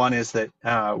 One is that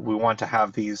we want to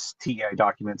have these TEI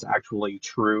documents actually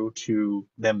true to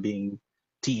them being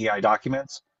TEI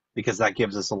documents, because that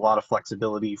gives us a lot of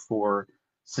flexibility for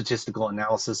statistical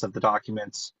analysis of the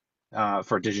documents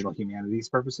for digital humanities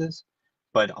purposes,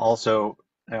 but also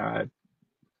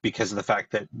because of the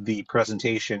fact that the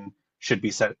presentation should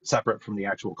be separate from the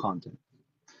actual content.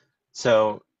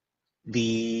 So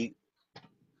the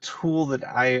tool that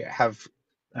I have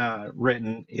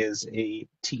written is a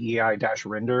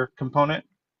TEI-render component.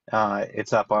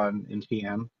 It's up on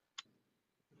NPM.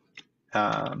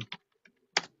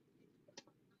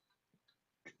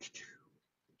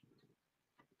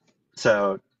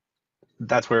 So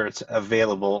that's where it's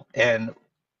available. And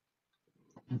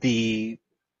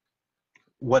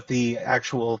what the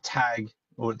actual tag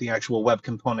or the actual web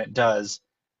component does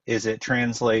is it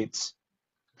translates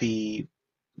the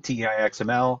TEI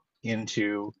XML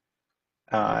into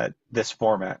this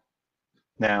format.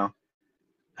 Now,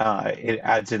 it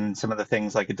adds in some of the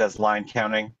things, like it does line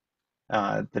counting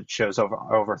that shows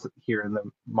over here in the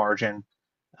margin,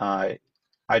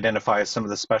 identifies some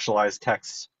of the specialized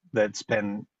text that's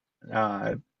been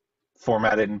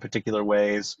formatted in particular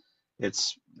ways.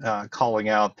 It's calling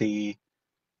out the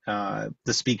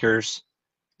speakers,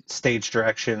 stage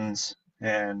directions,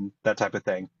 and that type of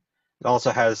thing. It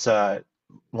also has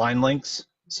line links,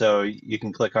 so you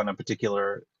can click on a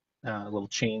particular little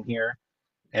chain here,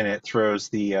 and it throws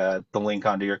the link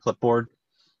onto your clipboard,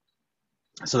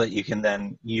 so that you can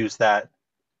then use that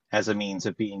as a means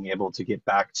of being able to get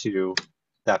back to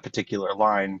that particular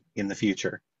line in the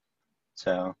future.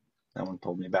 So that one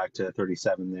pulled me back to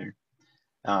 37 there,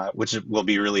 which will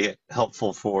be really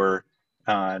helpful for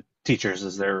teachers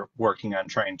as they're working on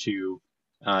trying to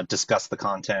discuss the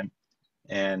content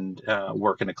and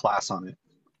work in a class on it.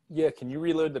 Yeah, can you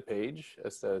reload the page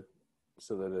so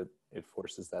that it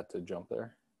forces that to jump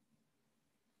there?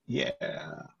 Yeah.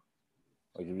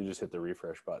 Like if you just hit the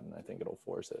refresh button, I think it'll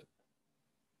force it.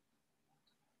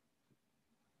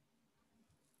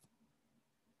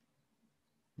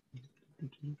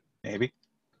 Maybe.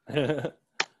 Yeah,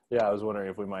 I was wondering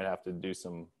if we might have to do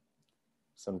some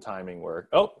timing work.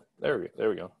 Oh, there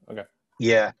we go. Okay.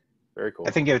 Yeah. Very cool.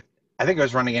 I think it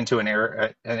was running into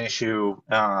an issue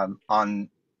on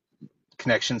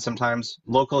connection sometimes.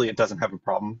 Locally, it doesn't have a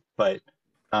problem, but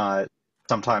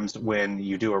sometimes when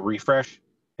you do a refresh,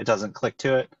 it doesn't click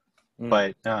to it.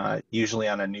 But usually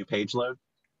on a new page load,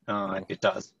 it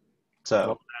does. So,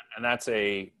 well, and that's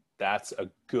a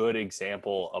good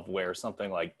example of where something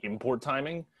like import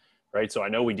timing, right? So I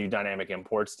know we do dynamic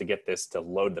imports to get this to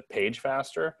load the page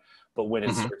faster, but when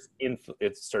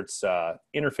it starts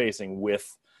interfacing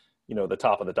with, the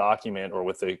top of the document or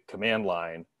with the command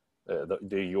line, the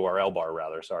URL bar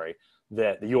rather, sorry,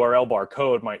 that the URL bar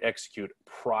code might execute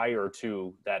prior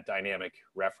to that dynamic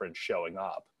reference showing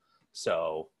up.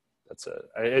 So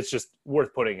it's just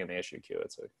worth putting in the issue queue.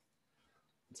 It's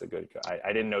a good,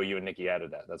 I didn't know you and Nikki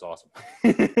added that. That's awesome.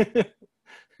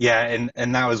 Yeah,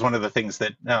 and that was one of the things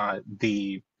that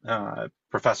the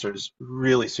professor's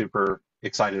really super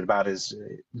excited about, is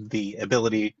the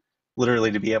ability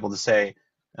literally to be able to say,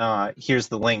 here's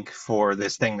the link for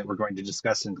this thing that we're going to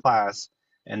discuss in class,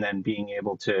 and then being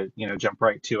able to, jump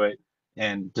right to it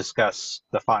and discuss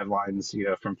the 5 lines,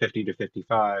 from 50 to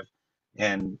 55,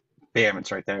 and bam,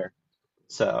 it's right there.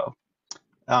 So,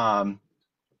 yeah,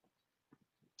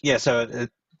 so a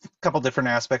couple different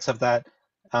aspects of that.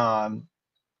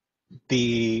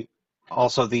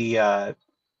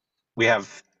 We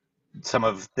have some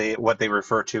of what they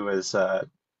refer to as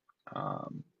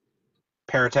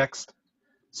paratext,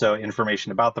 so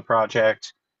information about the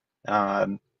project.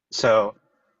 So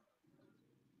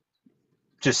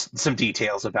just some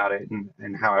details about it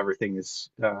and how everything is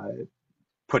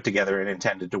put together and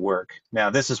intended to work. Now,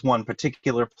 this is one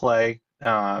particular play,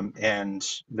 and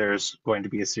there's going to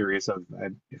be a series of,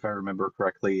 if I remember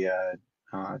correctly,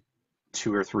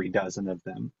 2 or 3 dozen of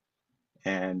them,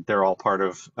 and they're all part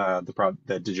of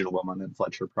the Digital Wilmot and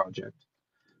Fletcher project.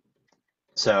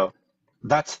 So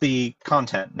that's the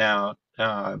content. Now,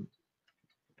 to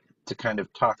kind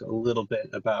of talk a little bit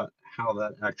about how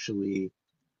that actually,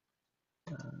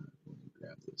 let me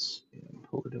grab this and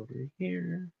pull it over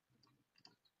here.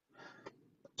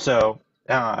 So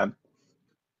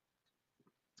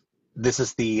this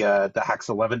is the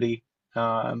HAXeditor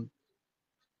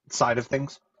side of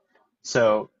things.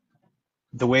 So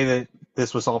the way that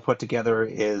this was all put together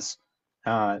is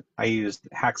I used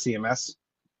HAXcms,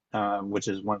 which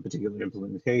is one particular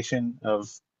implementation of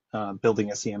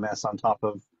building a CMS on top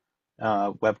of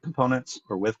web components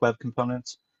or with web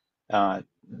components.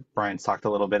 Brian's talked a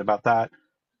little bit about that.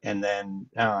 And then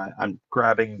I'm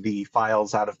grabbing the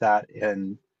files out of that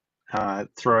and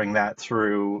throwing that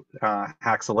through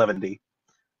HAXeditor,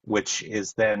 which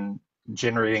is then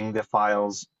generating the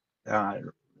files.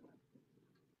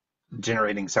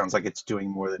 Generating sounds like it's doing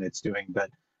more than it's doing, but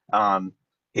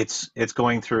it's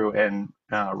going through and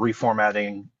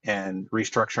reformatting and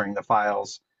restructuring the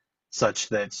files such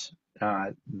that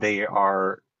they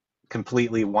are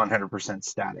completely 100%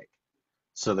 static.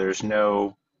 So there's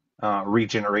no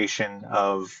regeneration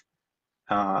of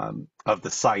the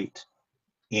site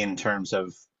in terms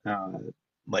of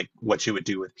like what you would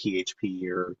do with PHP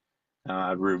or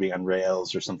Ruby on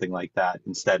Rails or something like that.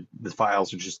 Instead, the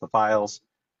files are just the files,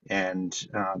 and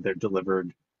they're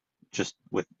delivered just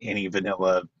with any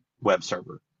vanilla web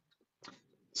server.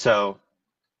 So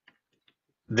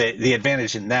the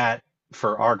advantage in that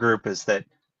for our group is that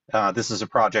this is a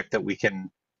project that we can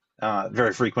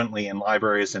very frequently in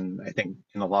libraries, and I think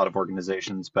in a lot of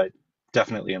organizations, but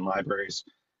definitely in libraries,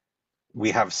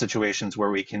 we have situations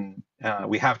where we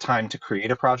have time to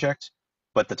create a project,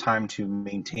 but the time to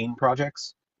maintain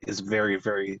projects is very,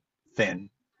 very thin.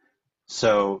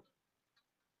 So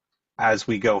as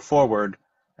we go forward,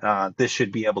 this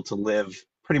should be able to live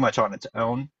pretty much on its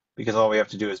own, because all we have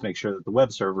to do is make sure that the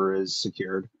web server is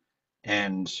secured,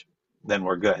 and then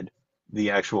we're good.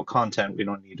 The actual content, we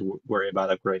don't need to worry about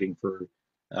upgrading for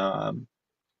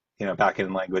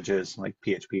backend languages like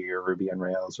PHP or Ruby on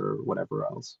Rails or whatever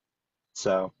else.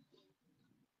 So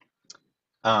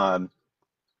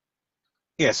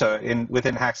yeah, so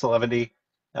within HAXeditor,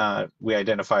 we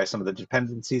identify some of the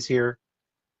dependencies here.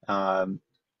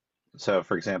 So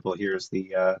for example, here's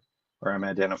the where I'm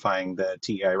identifying the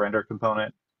TEI render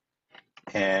component.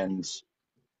 And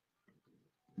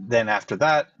then after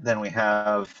that, then we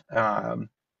have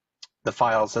the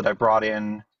files that I brought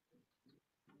in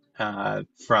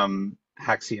from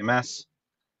HAXcms.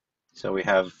 So we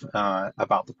have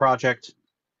about the project.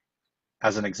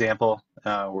 As an example,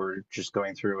 we're just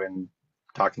going through and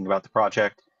talking about the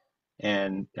project,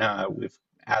 and we've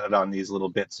added on these little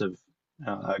bits of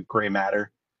gray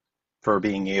matter for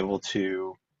being able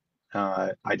to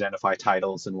identify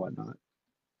titles and whatnot.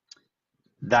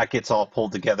 That gets all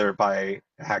pulled together by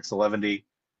HAXeditor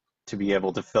to be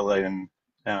able to fill in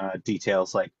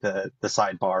details like the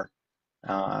sidebar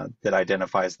that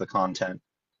identifies the content.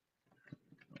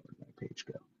 Where did my page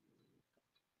go?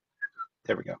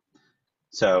 There we go.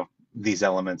 So these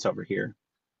elements over here.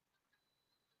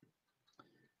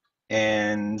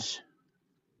 And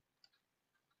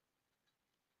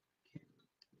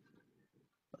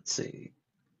let's see.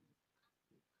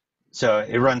 So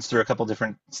it runs through a couple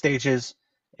different stages.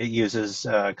 It uses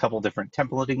a couple different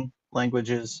templating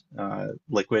languages.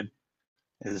 Liquid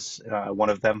is one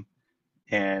of them.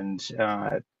 And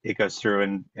it goes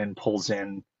through and pulls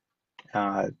in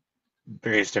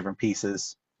various different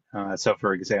pieces. So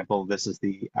for example, this is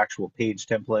the actual page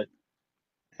template,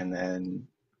 and then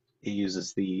it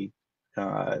uses the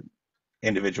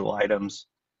individual items,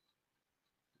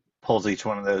 pulls each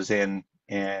one of those in,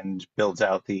 and builds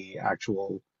out the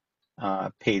actual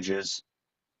pages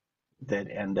that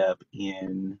end up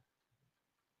in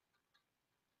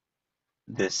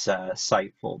this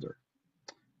site folder.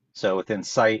 So within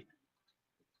site,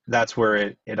 that's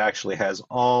where it actually has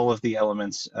all of the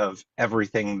elements of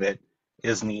everything that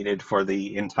is needed for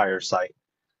the entire site.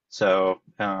 So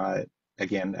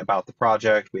again, about the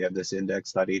project, we have this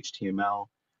index.html,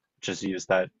 just use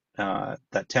that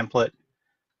template,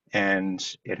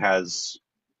 and it has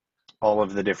all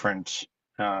of the different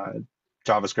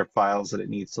JavaScript files that it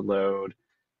needs to load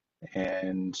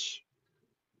and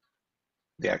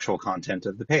the actual content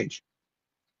of the page.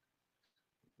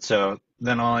 So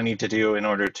then all I need to do in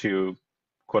order to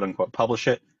quote unquote publish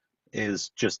it is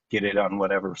just get it on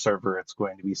whatever server it's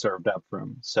going to be served up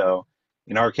from. So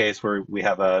in our case, we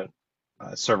have a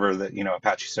server that,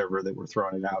 Apache server that we're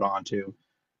throwing it out onto,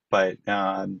 but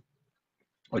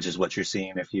which is what you're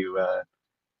seeing if you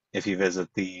visit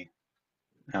the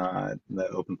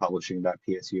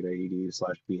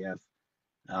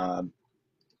openpublishing.psu.edu/bf,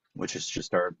 which is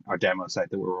just our demo site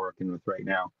that we're working with right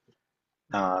now.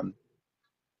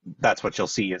 That's what you'll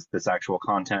see is this actual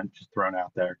content just thrown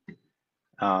out there.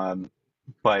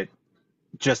 But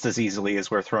just as easily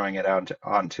as we're throwing it out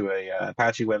onto a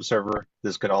Apache web server,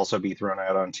 this could also be thrown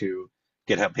out onto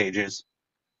GitHub Pages,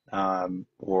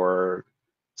 or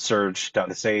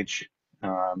surge.sh,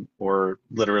 or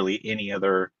literally any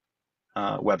other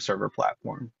web server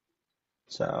platform.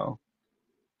 So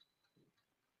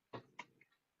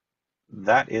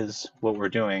that is what we're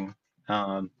doing.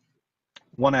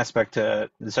 One aspect so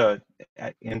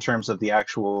in terms of the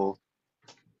actual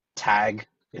tag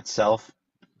itself,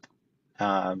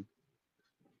 so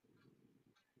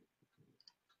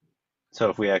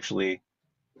if we actually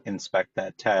inspect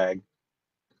that tag,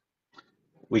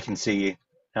 we can see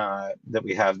that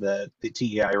we have the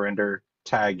TEI render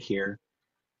tag here,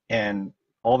 and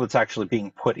all that's actually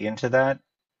being put into that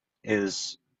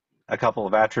is a couple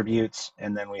of attributes,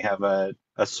 and then we have a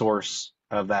source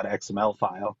of that XML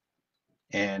file,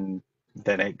 and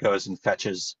then it goes and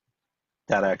fetches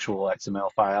that actual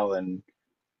XML file and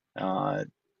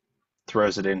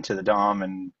throws it into the DOM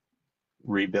and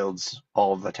rebuilds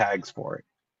all of the tags for it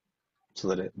so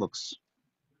that it looks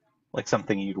like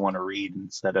something you'd want to read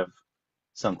instead of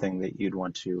something that you'd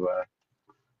want to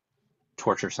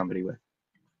torture somebody with.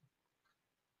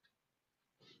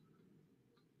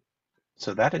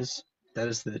 So that is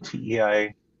the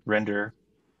TEI render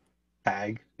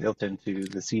tag built into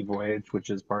the Sea Voyage, which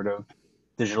is part of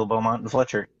Digital Beaumont and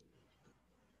Fletcher.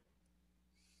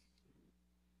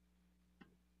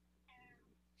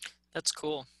 That's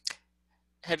cool.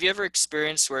 Have you ever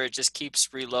experienced where it just keeps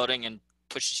reloading and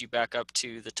pushes you back up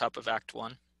to the top of Act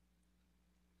 1?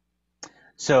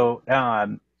 So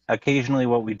occasionally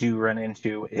what we do run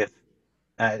into, if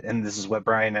and this is what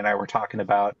Brian and I were talking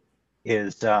about,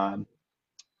 is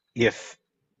if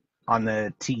on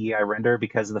the TEI render,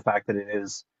 because of the fact that it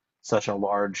is such a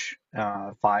large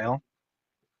file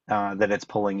that it's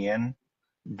pulling in,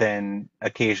 then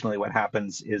occasionally what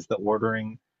happens is the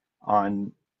ordering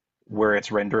on where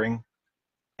it's rendering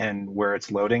and where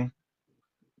it's loading,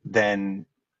 then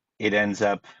it ends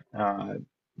up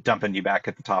dumping you back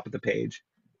at the top of the page.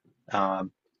 I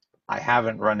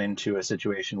haven't run into a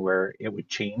situation where it would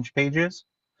change pages,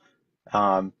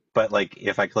 but like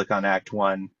if I click on Act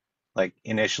 1, like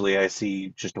initially I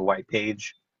see just a white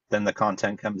page, then the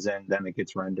content comes in, then it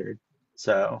gets rendered.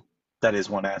 So that is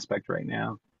one aspect right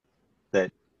now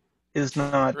that is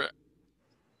not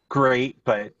great,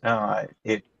 but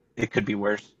it could be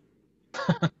worse.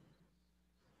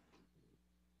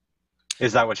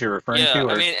 Is that what you're referring to? Yeah,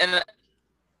 Or? I mean, and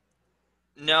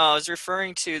no, I was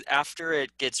referring to after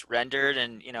it gets rendered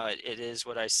and, it is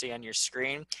what I see on your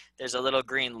screen. There's a little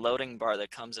green loading bar that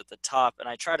comes at the top, and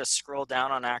I try to scroll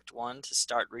down on Act 1 to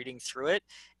start reading through it,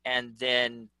 and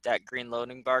then that green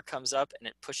loading bar comes up and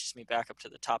it pushes me back up to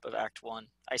the top of Act 1.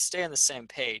 I stay on the same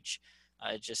page.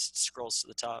 It just scrolls to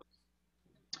the top.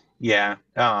 Yeah.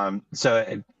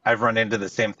 So I've run into the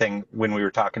same thing when we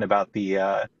were talking about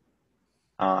the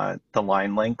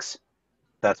line links.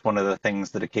 That's one of the things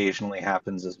that occasionally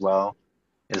happens as well,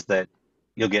 is that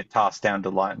you'll get tossed down to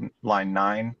line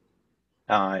 9,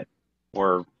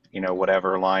 or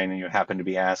whatever line you happen to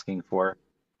be asking for.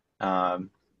 I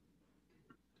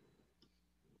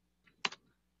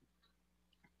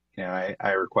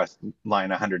request line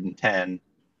 110.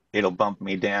 It'll bump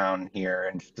me down here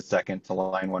in just a second to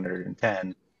line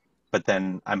 110, but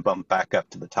then I'm bumped back up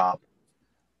to the top.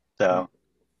 So.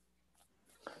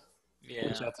 Yeah.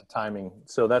 Which that's a timing.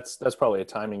 So that's probably a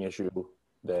timing issue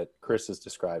that Chris is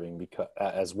describing, because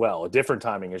as well, a different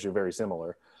timing issue, very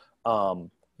similar,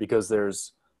 because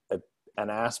there's an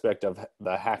aspect of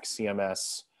the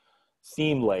HAXcms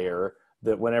theme layer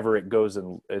that whenever it goes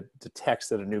and it detects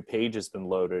that a new page has been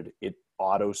loaded, it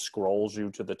auto scrolls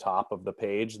you to the top of the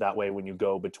page. That way, when you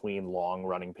go between long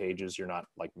running pages, you're not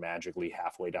like magically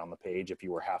halfway down the page if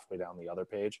you were halfway down the other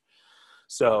page.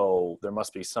 So there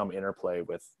must be some interplay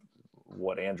with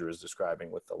what Andrew is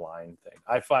describing with the line thing.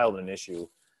 I filed an issue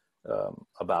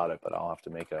about it, but I'll have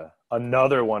to make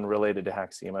another one related to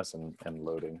HAXCMs and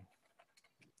loading.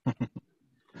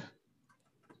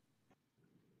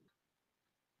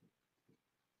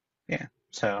 Yeah.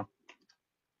 So,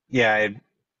 yeah,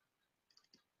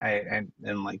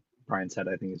 and like Brian said,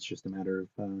 I think it's just a matter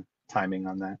of timing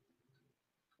on that.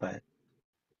 But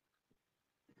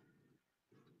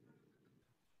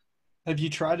Have you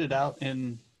tried it out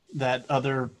in that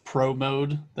other pro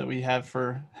mode that we have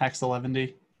for HAX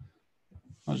 11D?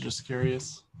 I was just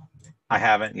curious. I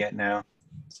haven't yet now.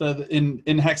 So in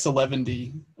HAX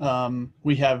 11D,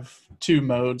 we have two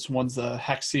modes. One's the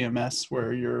HAXCms,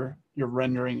 where you're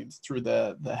rendering it through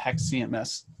the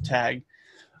HAXCms tag,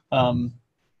 and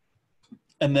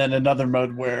then another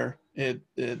mode where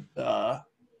I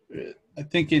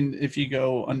think if you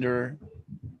go under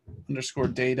underscore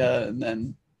data and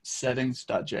then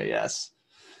settings.js,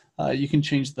 you can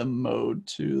change the mode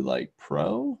to like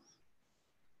pro,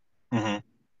 Mm-hmm.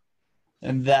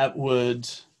 and that would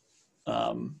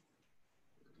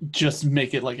just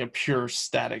make it like a pure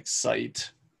static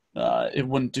site. It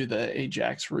wouldn't do the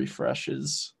Ajax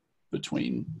refreshes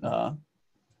between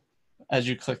as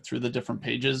you click through the different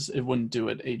pages. It wouldn't do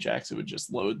it Ajax. It would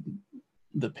just load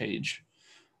the page,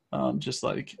 just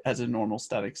like as a normal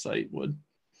static site would.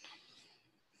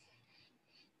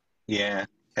 Yeah.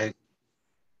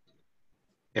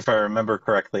 If I remember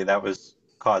correctly, that was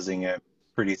causing a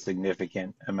pretty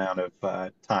significant amount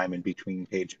of time in between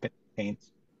page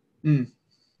paints. Mm.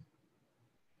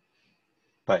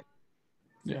 But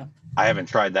Yeah, I haven't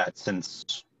tried that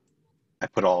since I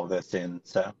put all of this in,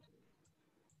 so I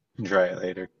can try it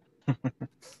later.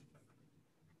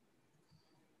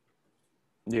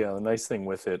 Yeah, the nice thing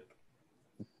with it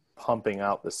pumping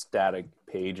out the static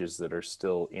pages that are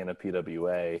still in a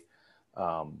PWA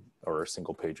or a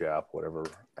single page app, whatever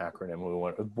acronym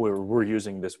we're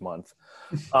using this month.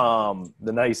 The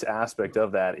nice aspect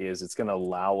of that is it's going to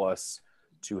allow us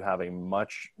to have a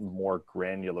much more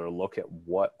granular look at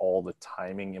what all the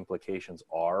timing implications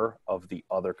are of the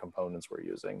other components we're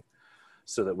using,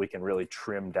 so that we can really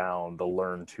trim down the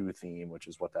learn to theme, which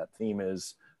is what that theme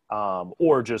is,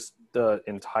 or just the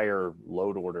entire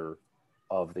load order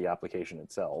of the application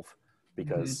itself.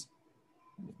 Because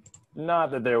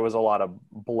not that there was a lot of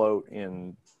bloat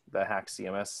in the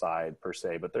HAXCMs side per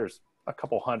se, but there's a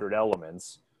couple hundred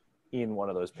elements in one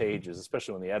of those pages,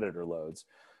 especially when the editor loads,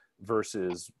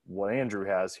 versus what Andrew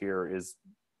has here is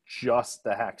just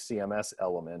the HAXCMs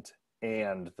element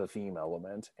and the theme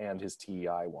element and his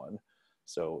TEI one.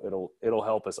 So it'll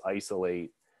help us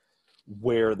isolate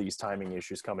where these timing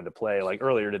issues come into play. Like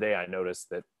earlier today, I noticed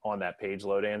that on that page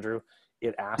load, Andrew,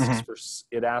 it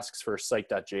asks for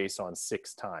site.json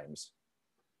 6 times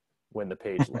when the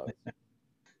page loads.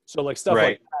 So like stuff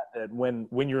like that when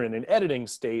you're in an editing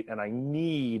state and I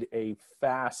need a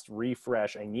fast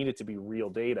refresh, I need it to be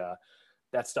real data,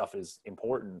 that stuff is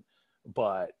important,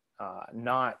 but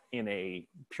not in a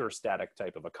pure static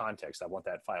type of a context. I want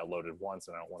that file loaded once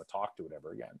and I don't want to talk to it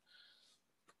ever again.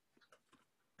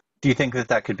 Do you think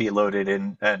that could be loaded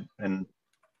in and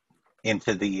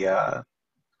into the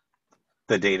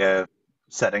data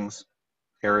settings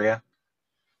area?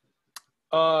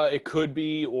 It could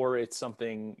be, or it's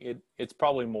something, it's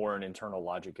probably more an internal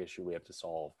logic issue we have to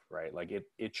solve, right? Like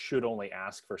it should only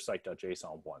ask for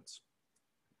site.json once.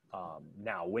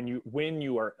 Now, when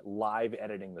you are live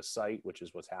editing the site, which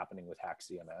is what's happening with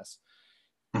HAXCMs,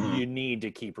 you need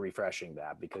to keep refreshing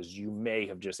that because you may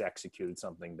have just executed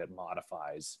something that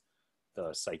modifies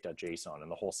the site.json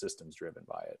and the whole system's driven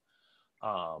by it.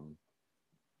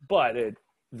 But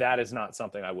that is not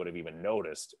something I would have even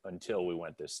noticed until we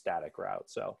went this static route.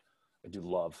 So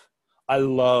I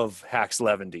love HAX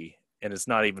 11D, and it's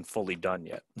not even fully done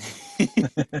yet.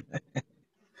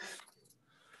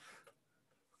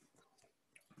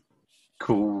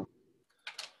 Cool.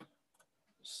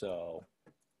 So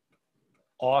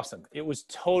awesome. It was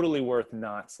totally worth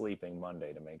not sleeping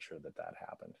Monday to make sure that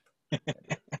happened.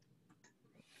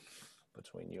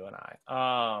 Between you and I.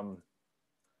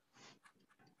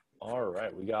 All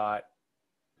right, we got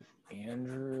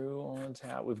Andrew on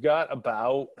tap. We've got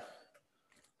about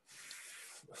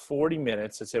 40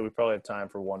 minutes. I'd say we probably have time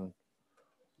for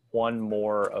one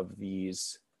more of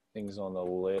these things on the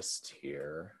list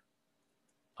here.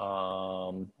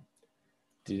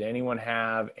 Did anyone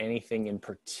have anything in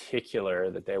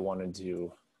particular that they wanted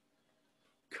to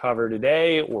cover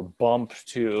today or bump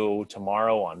to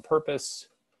tomorrow on purpose.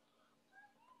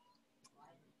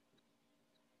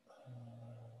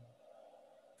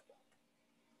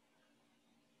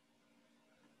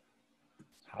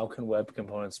 How can web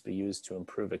components be used to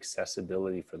improve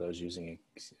accessibility for those using it?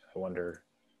 I wonder,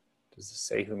 does this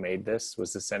say who made this?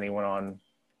 Was this anyone on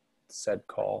said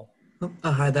call? Oh,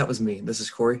 hi, that was me. This is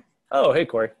Corey. Oh, hey,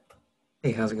 Corey.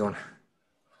 Hey, how's it going?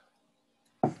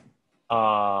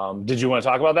 Did you want to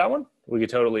talk about that one? We could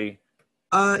totally.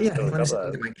 Yeah, totally let me see if I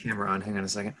cover can that. get my camera on. Hang on a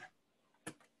second.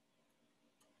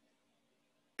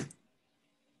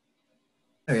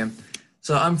 There I am.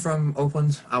 So I'm from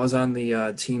Oakland. I was on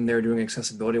the team there doing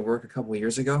accessibility work a couple of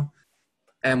years ago.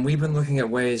 And we've been looking at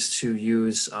ways to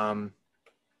use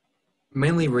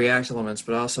mainly React elements,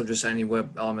 but also just any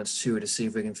web elements too, to see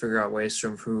if we can figure out ways to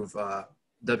improve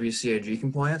WCAG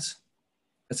compliance.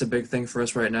 That's a big thing for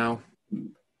us right now.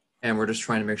 And we're just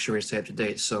trying to make sure we stay up to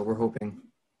date. So we're hoping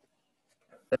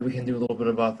that we can do a little bit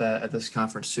about that at this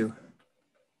conference too.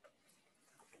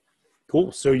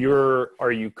 Cool. So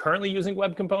are you currently using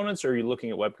web components, or are you looking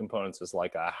at web components as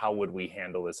like how would we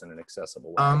handle this in an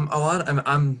accessible way? I'm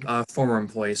a former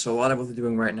employee, so a lot of what we're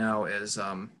doing right now is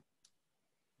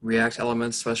React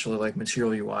elements, especially like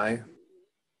Material UI.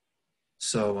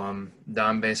 So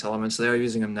DOM-based elements, they are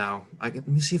using them now. Let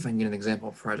me see if I can get an example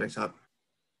of project up.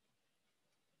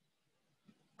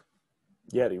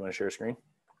 Yeah, do you want to share a screen?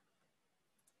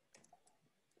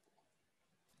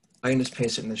 I can just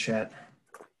paste it in the chat.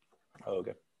 Oh,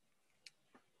 okay.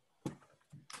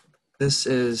 This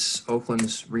is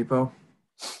Oakland's repo.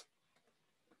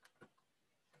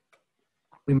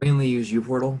 We mainly use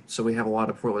uPortal, so we have a lot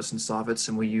of portlets and soffits,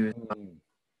 and we use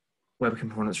web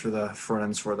components for the front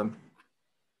ends for them.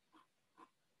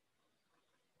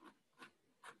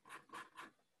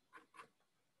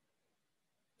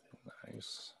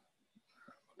 Nice.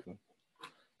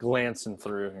 Glancing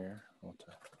through here. I'll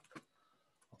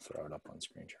throw it up on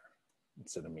screen share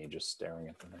instead of me just staring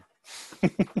at the thing.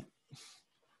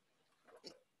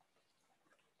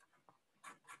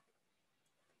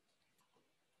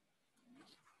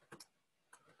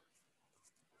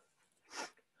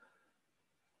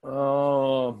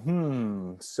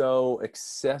 So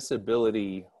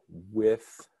accessibility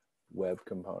with web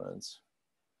components.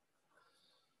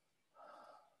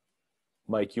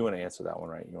 Mike, you want to answer that one,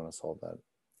 right? You want to solve that?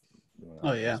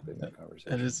 Oh yeah, that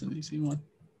that is an easy one.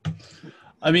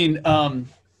 I mean,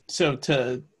 so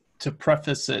to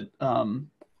preface it, that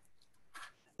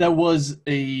was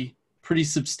a pretty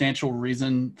substantial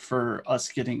reason for us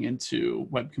getting into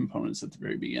web components at the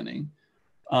very beginning.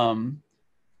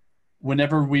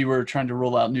 Whenever we were trying to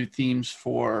roll out new themes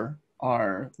for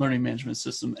our learning management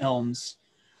system, ELMS,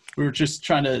 we were just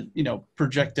trying to,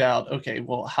 project out, okay,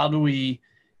 well, how do we,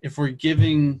 if we're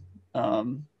giving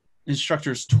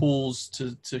instructors tools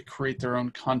to create their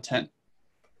own content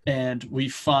and we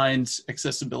find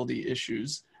accessibility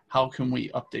issues, how can we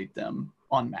update them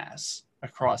en masse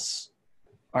across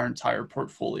our entire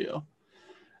portfolio?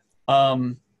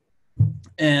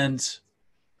 And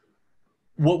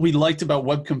what we liked about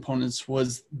web components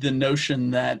was the notion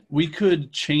that we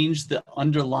could change the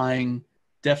underlying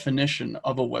definition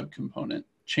of a web component,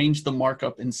 change the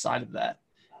markup inside of that,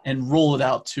 and roll it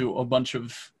out to a bunch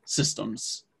of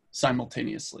systems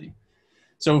simultaneously.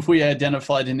 So if we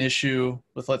identified an issue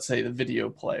with, let's say, the video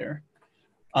player,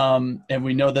 and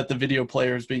we know that the video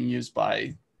player is being used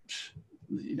by,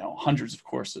 hundreds of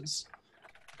courses,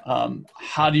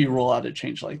 how do you roll out a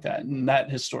change like that? And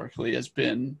that historically has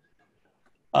been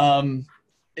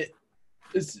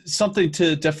it's something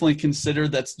to definitely consider.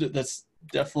 That's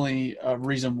definitely a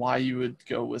reason why you would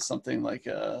go with something like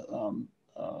a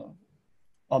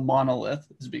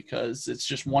monolith, is because it's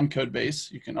just one code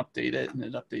base. You can update it and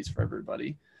it updates for everybody.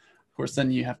 Of course,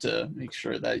 then you have to make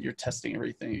sure that you're testing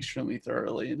everything extremely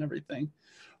thoroughly and everything.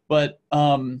 But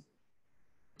what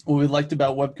we liked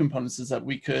about web components is that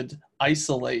we could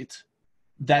isolate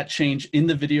that change in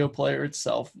the video player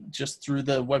itself just through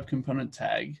the web component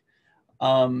tag,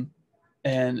 and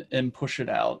push it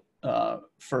out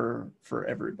for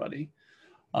everybody.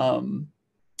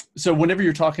 So whenever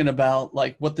you're talking about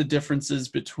like what the difference is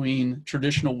between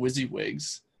traditional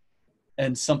WYSIWYGs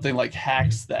and something like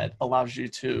HAX that allows you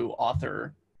to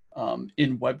author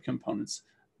in web components,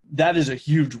 that is a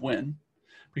huge win.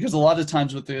 Because a lot of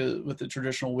times with the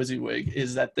traditional WYSIWYG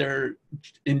is that they're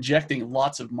injecting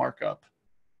lots of markup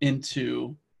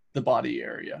into the body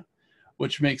area,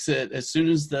 which makes it, as soon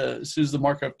as the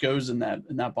markup goes in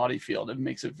that body field, it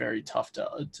makes it very tough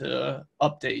to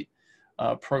update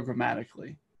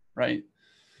programmatically, right?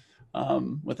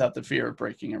 without the fear of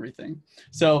breaking everything.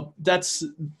 So that's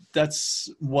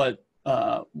what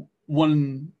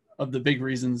one of the big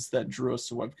reasons that drew us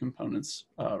to web components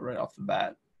right off the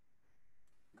bat.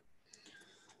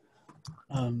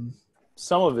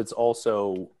 Some of it's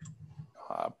also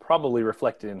probably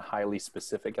reflected in highly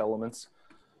specific elements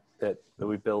that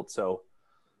we built. So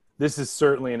this is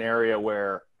certainly an area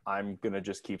where I'm going to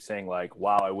just keep saying like,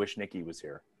 wow, I wish Nikki was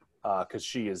here. Because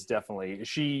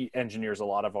she engineers a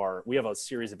lot of we have a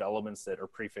series of elements that are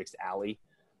prefixed alley.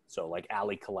 So like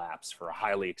alley collapse for a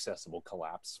highly accessible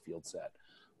collapse field set.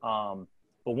 But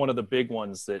one of the big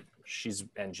ones that she's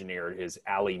engineered is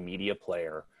alley media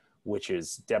player, which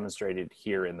is demonstrated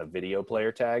here in the video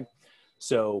player tag.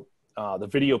 So the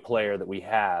video player that we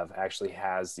have actually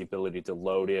has the ability to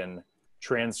load in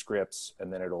transcripts,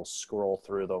 and then it'll scroll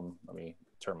through them. Let me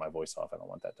turn my voice off. I don't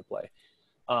want that to play.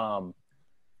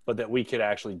 But that we could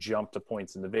actually jump to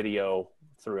points in the video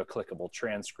through a clickable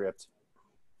transcript.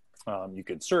 You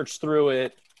could search through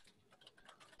it.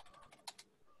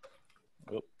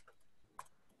 Oop.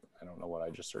 I don't know what I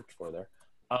just searched for there.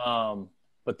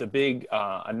 But the big,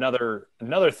 another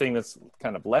thing that's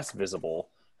kind of less visible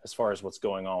as far as what's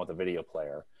going on with the video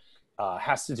player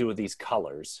has to do with these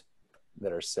colors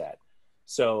that are set.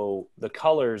 So the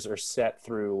colors are set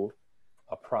through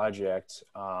a project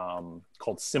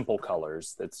called Simple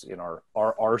Colors that's in our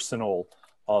arsenal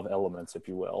of elements, if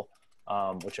you will,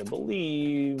 which I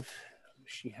believe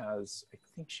she has, I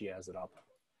think she has it up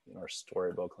in our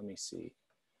storybook. Let me see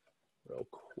real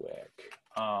quick.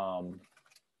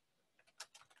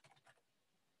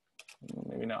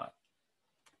 Maybe not.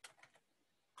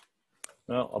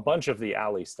 Well, a bunch of the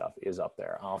alley stuff is up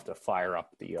there. I'll have to fire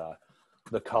up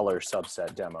the color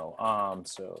subset demo.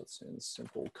 So it's in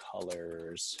Simple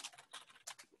Colors.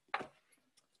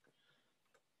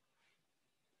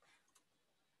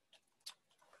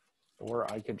 Or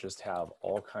I could just have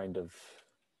all kind of,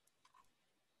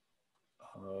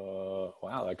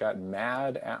 wow, I got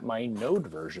mad at my Node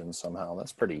version somehow.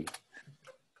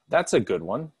 That's a good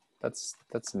one. That's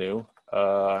new.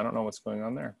 I don't know what's going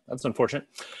on there. That's unfortunate.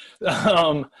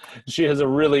 She has a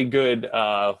really good,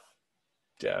 I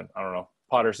don't know,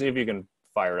 Potter, see if you can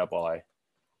fire it up while I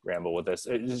ramble with this.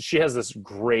 She has this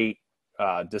great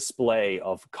display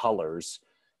of colors,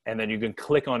 and then you can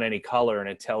click on any color and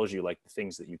it tells you like the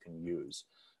things that you can use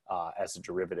as a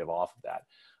derivative off of that.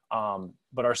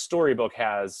 But our storybook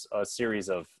has a series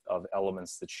of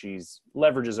elements that she's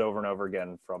leverages over and over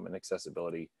again from an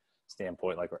accessibility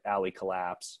standpoint, like our alley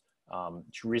collapse.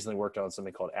 She recently worked on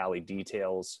something called alley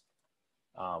details,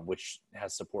 which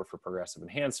has support for progressive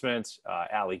enhancement,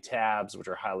 alley tabs, which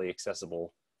are highly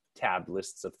accessible tabbed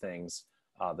lists of things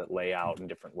that lay out in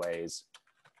different ways.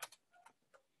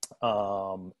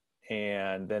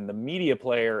 And then the media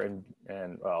player and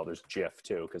well, there's GIF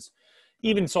too, because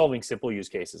even solving simple use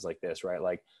cases like this, right?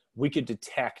 Like we could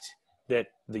detect that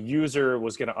the user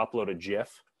was going to upload a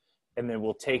GIF, and then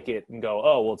we'll take it and go,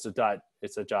 oh, well, it's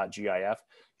a .gif.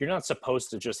 You're not supposed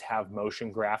to just have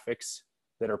motion graphics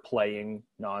that are playing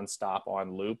nonstop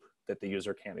on loop that the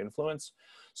user can't influence.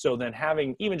 So then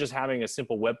even just having a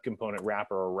simple web component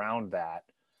wrapper around that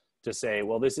to say,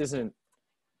 well, this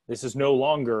is no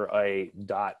longer a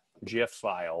 .gif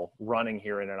file running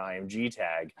here in an IMG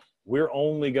tag. We're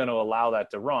only going to allow that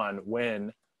to run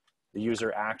when the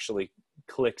user actually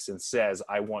clicks and says,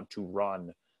 I want to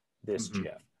run this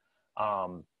GIF.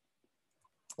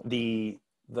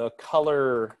 The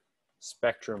color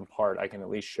spectrum part I can at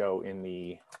least show in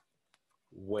the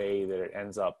way that it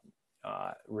ends up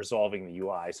resolving the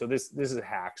UI. So this is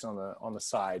HAX on the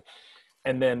side,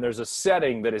 and then there's a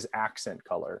setting that is accent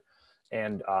color,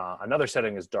 and another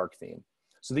setting is dark theme.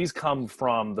 So these come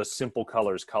from the Simple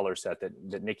Colors color set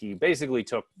that Nikki basically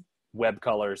took web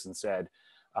colors and said,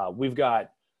 we've got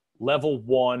level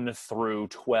 1 through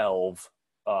 12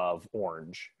 of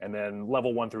orange, and then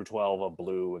level 1 through 12 of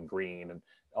blue and green and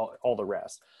all the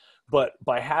rest. But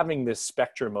by having this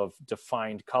spectrum of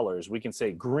defined colors, we can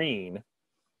say green,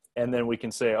 and then we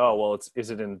can say, oh, well,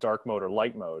 is it in dark mode or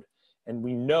light mode? And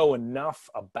we know enough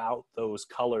about those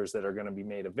colors that are going to be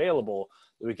made available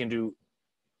that we can do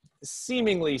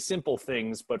seemingly simple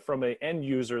things, but from an end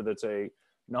user that's a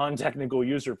non-technical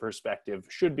user perspective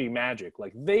should be magic.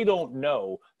 Like they don't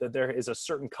know that there is a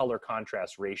certain color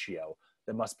contrast ratio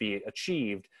that must be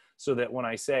achieved so that when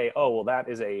I say, oh, well, that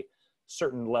is a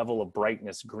certain level of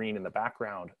brightness green in the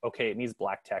background, okay, it needs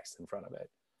black text in front of it,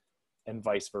 and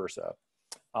vice versa.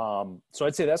 So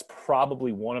I'd say that's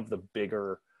probably one of the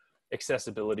bigger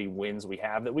accessibility wins we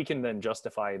have that we can then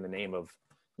justify in the name of,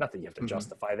 not that you have to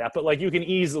justify that, but like you can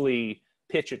easily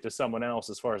pitch it to someone else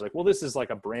as far as like, well, this is like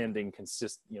a branding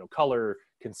color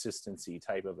consistency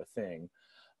type of a thing.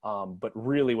 But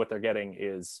really what they're getting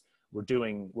is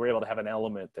we're able to have an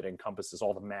element that encompasses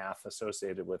all the math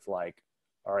associated with like,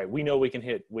 all right, we know we can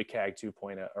hit WCAG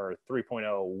 2.0 or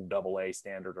 3.0 AA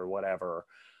standard or whatever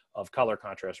of color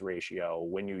contrast ratio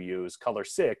when you use color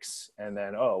 6, and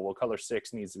then, oh, well, color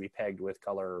 6 needs to be pegged with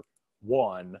color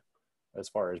 1 as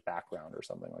far as background or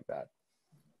something like that.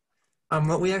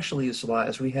 What we actually used a lot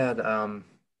is we had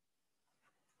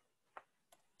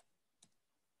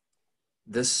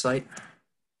this site,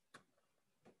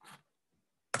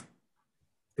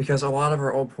 because a lot of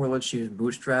our old portlets use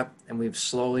Bootstrap, and they've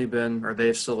slowly been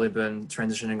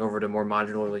transitioning over to more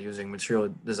modularly using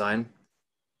material design.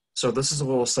 So this is a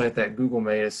little site that Google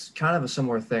made. It's kind of a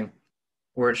similar thing,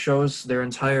 where it shows their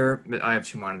entire, I have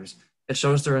 2 monitors. It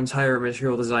shows their entire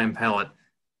material design palette,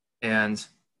 and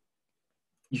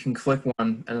you can click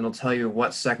one, and it'll tell you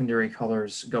what secondary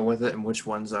colors go with it and which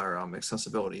ones are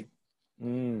accessibility.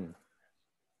 Mm.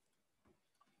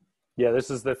 Yeah,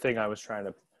 this is the thing I was trying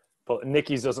to pull.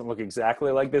 Nikki's doesn't look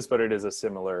exactly like this, but it is a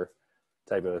similar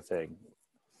type of a thing.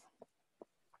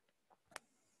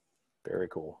 Very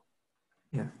cool.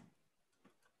 Yeah.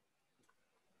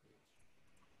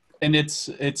 And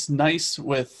it's nice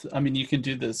with, I mean, you can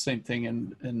do the same thing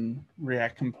in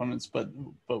React components, but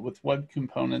with web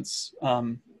components,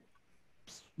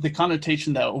 the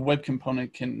connotation that a web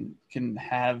component can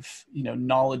have,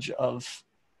 knowledge of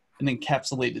an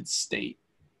encapsulated state.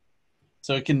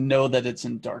 So it can know that it's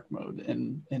in dark mode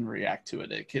and react to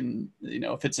it. It can,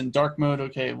 if it's in dark mode,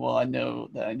 okay, well, I know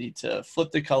that I need to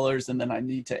flip the colors, and then I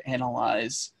need to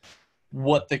analyze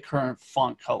what the current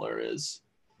font color is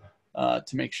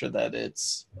to make sure that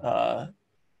it's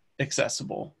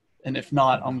accessible. And if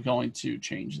not, I'm going to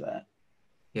change that.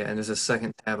 Yeah, and there's a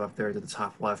second tab up there to the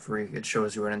top left where it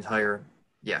shows you an entire,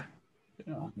 yeah.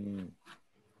 Mm.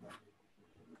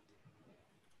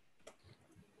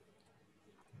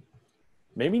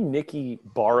 Maybe Nikki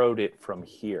borrowed it from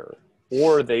here,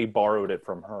 or they borrowed it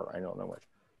from her. I don't know which.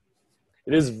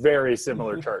 It is very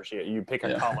similar chart. You pick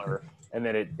a color, and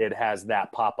then it has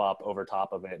that pop up over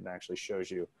top of it and actually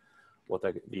shows you what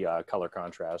the color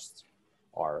contrasts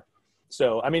are.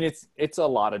 So, I mean, it's a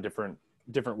lot of different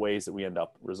ways that we end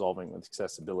up resolving with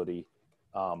accessibility.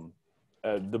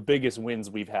 The biggest wins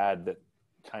we've had that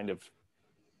kind of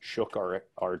shook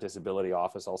our disability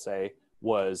office, I'll say,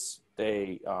 was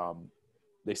they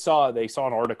saw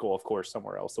an article, of course,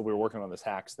 somewhere else. So we were working on this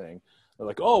HAX thing. They're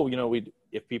like, oh,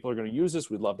 if people are going to use this,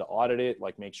 we'd love to audit it,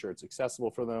 like make sure it's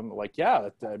accessible for them. Like, yeah,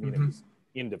 it was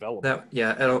in development.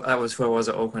 That was who I was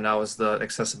at Oakland. I was the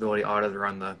accessibility auditor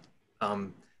on the,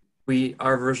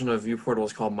 our version of ViewPortal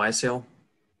is called MySail.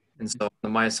 And so the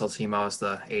MySail team, I was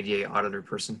the ADA auditor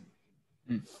person.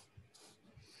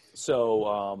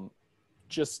 So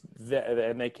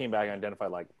and they came back and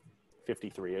identified like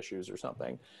 53 issues or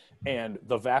something. And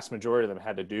the vast majority of them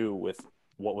had to do with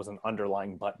what was an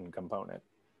underlying button component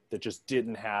that just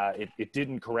didn't have, it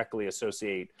didn't correctly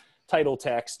associate title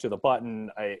text to the button.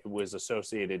 It was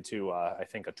associated to, I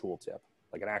think, a tooltip,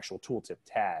 like an actual tooltip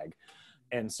tag.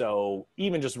 And so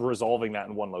even just resolving that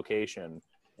in one location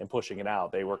and pushing it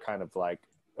out, they were kind of like,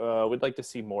 we'd like to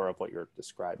see more of what you're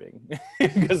describing,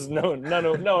 because no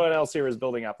one else here is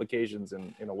building applications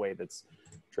in a way that's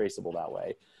traceable that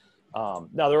way.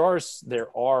 Now there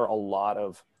are a lot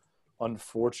of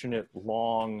unfortunate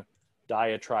long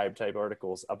diatribe type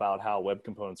articles about how web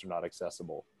components are not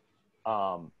accessible,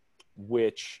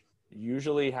 which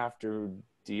usually have to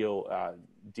deal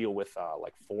with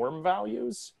like form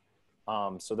values.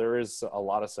 So there is a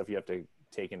lot of stuff you have to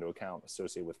take into account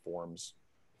associated with form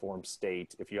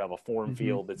state. If you have a form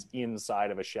field that's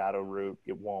inside of a shadow root,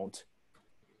 it won't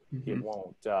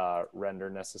render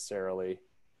necessarily.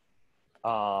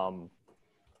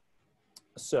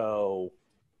 So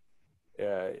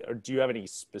do you have any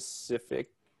specific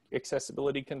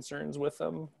accessibility concerns with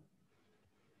them?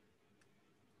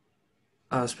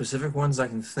 Specific ones I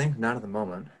can think, not at the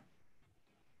moment.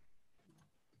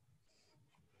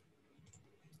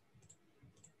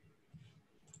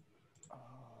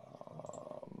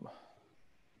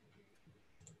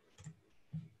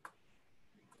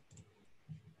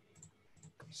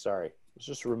 Sorry, I was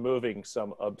just removing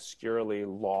some obscurely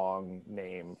long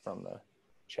name from the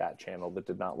chat channel that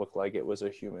did not look like it was a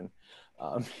human.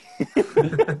 Before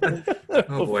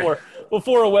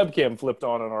a webcam flipped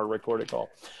on our recorded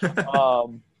call.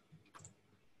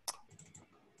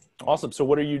 Awesome. So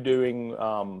what are you doing?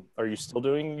 Are you still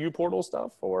doing uPortal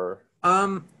stuff, or?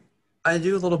 I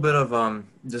do a little bit of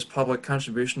just public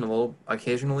contribution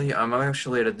occasionally. I'm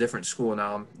actually at a different school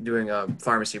now. I'm doing a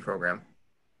pharmacy program.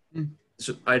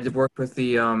 So I did work with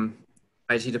the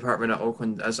IT department at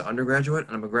Oakland as an undergraduate,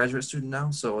 and I'm a graduate student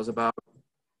now. So it was about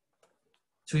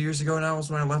 2 years ago now was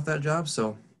when I left that job.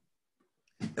 So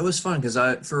it was fun because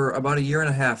for about a year and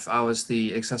a half, I was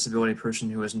the accessibility person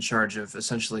who was in charge of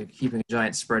essentially keeping a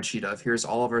giant spreadsheet of here's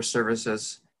all of our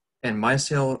services in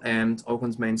MySail and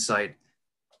Oakland's main site.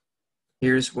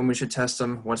 Here's when we should test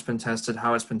them, what's been tested,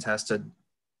 how it's been tested.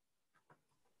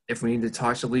 If we need to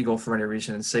talk to legal for any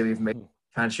reason and say we've made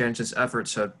conscientious effort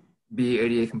to be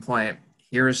ADA compliant,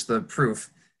 here's the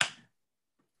proof.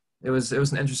 It was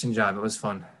an interesting job. It was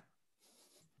fun.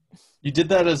 You did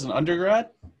that as an undergrad?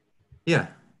 Yeah.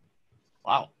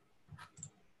 Wow.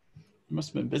 You must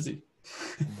have been busy.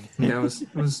 Yeah, it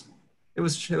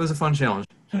was a fun challenge.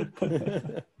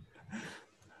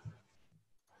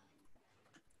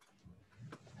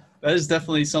 That is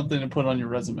definitely something to put on your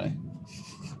resume.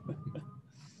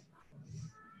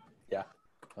 Yeah,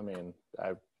 I mean,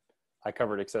 I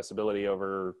covered accessibility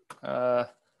over, I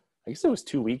guess it was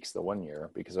 2 weeks the one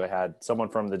year, because I had someone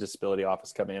from the disability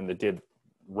office come in that did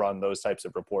run those types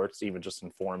of reports, even just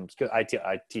informed, because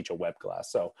I teach a web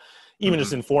class. So even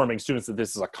just informing students that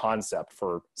this is a concept.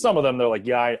 For some of them, they're like,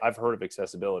 yeah, I've heard of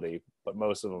accessibility, but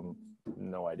most of them,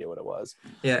 no idea what it was.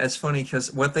 Yeah, it's funny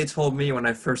because what they told me when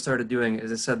I first started doing is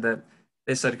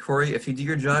they said, Corey, if you do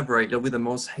your job right, you'll be the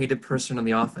most hated person in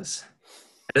the office.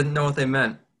 I didn't know what they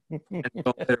meant. And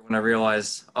later when I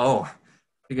realized,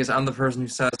 because I'm the person who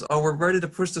says, we're ready to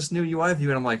push this new UI view.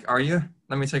 And I'm like, are you?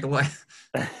 Let me take a look.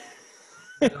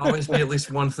 There'd always be at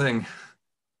least one thing.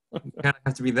 You kind of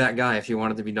have to be that guy if you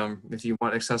want it to be done, if you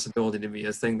want accessibility to be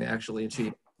a thing they actually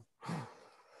achieve. I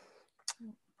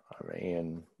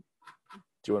mean, do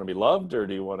you want to be loved or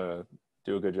do you want to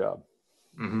do a good job?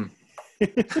 Mm-hmm.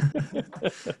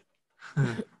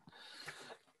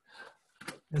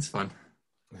 It's fun.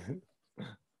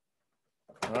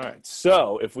 All right.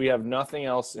 So if we have nothing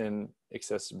else in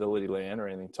accessibility land or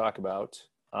anything to talk about,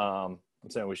 I'm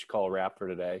saying we should call a wrap for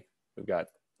today. We've got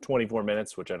 24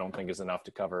 minutes, which I don't think is enough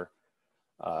to cover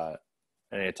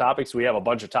any topics. We have a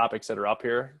bunch of topics that are up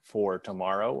here for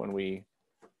tomorrow when we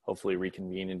hopefully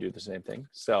reconvene and do the same thing.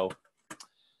 So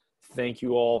thank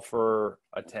you all for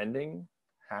attending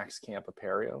HAX Camp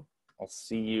Apereo. I'll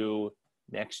see you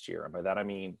next year. And by that, I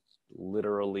mean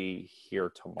literally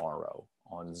here tomorrow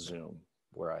on Zoom,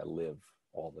 where I live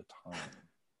all the time.